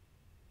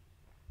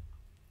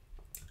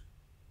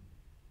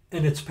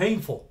 And it's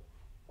painful.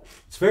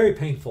 It's very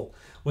painful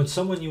when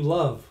someone you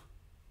love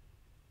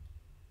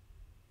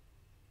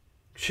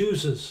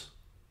chooses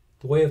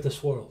the way of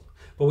this world.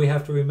 But we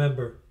have to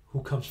remember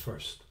who comes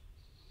first.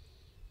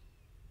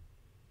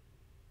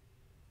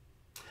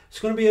 It's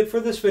going to be it for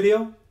this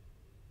video.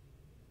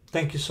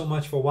 Thank you so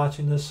much for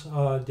watching this,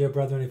 dear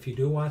brethren. If you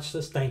do watch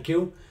this, thank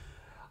you.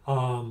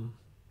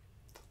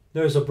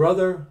 There's a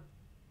brother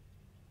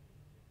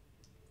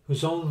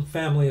whose own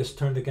family has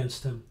turned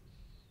against him.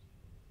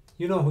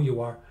 You know who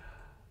you are.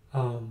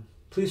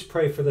 Please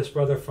pray for this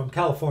brother from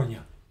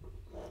California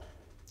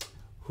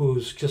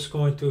who's just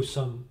going through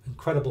some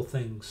incredible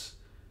things.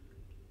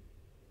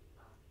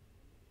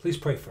 Please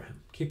pray for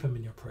him. Keep him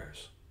in your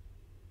prayers.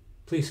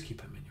 Please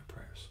keep him in your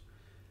prayers.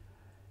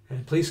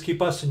 And please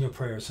keep us in your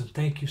prayers. And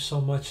thank you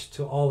so much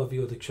to all of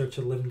you of the Church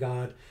of the Living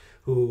God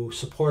who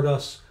support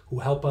us, who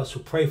help us, who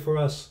pray for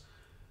us.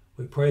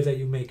 We pray that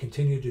you may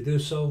continue to do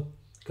so,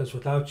 because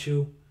without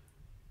you,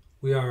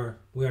 we are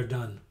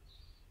done.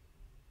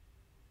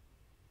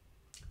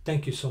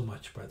 Thank you so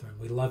much, brethren.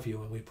 We love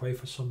you and we pray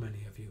for so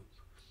many of you.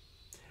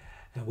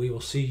 And we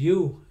will see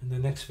you in the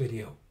next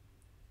video.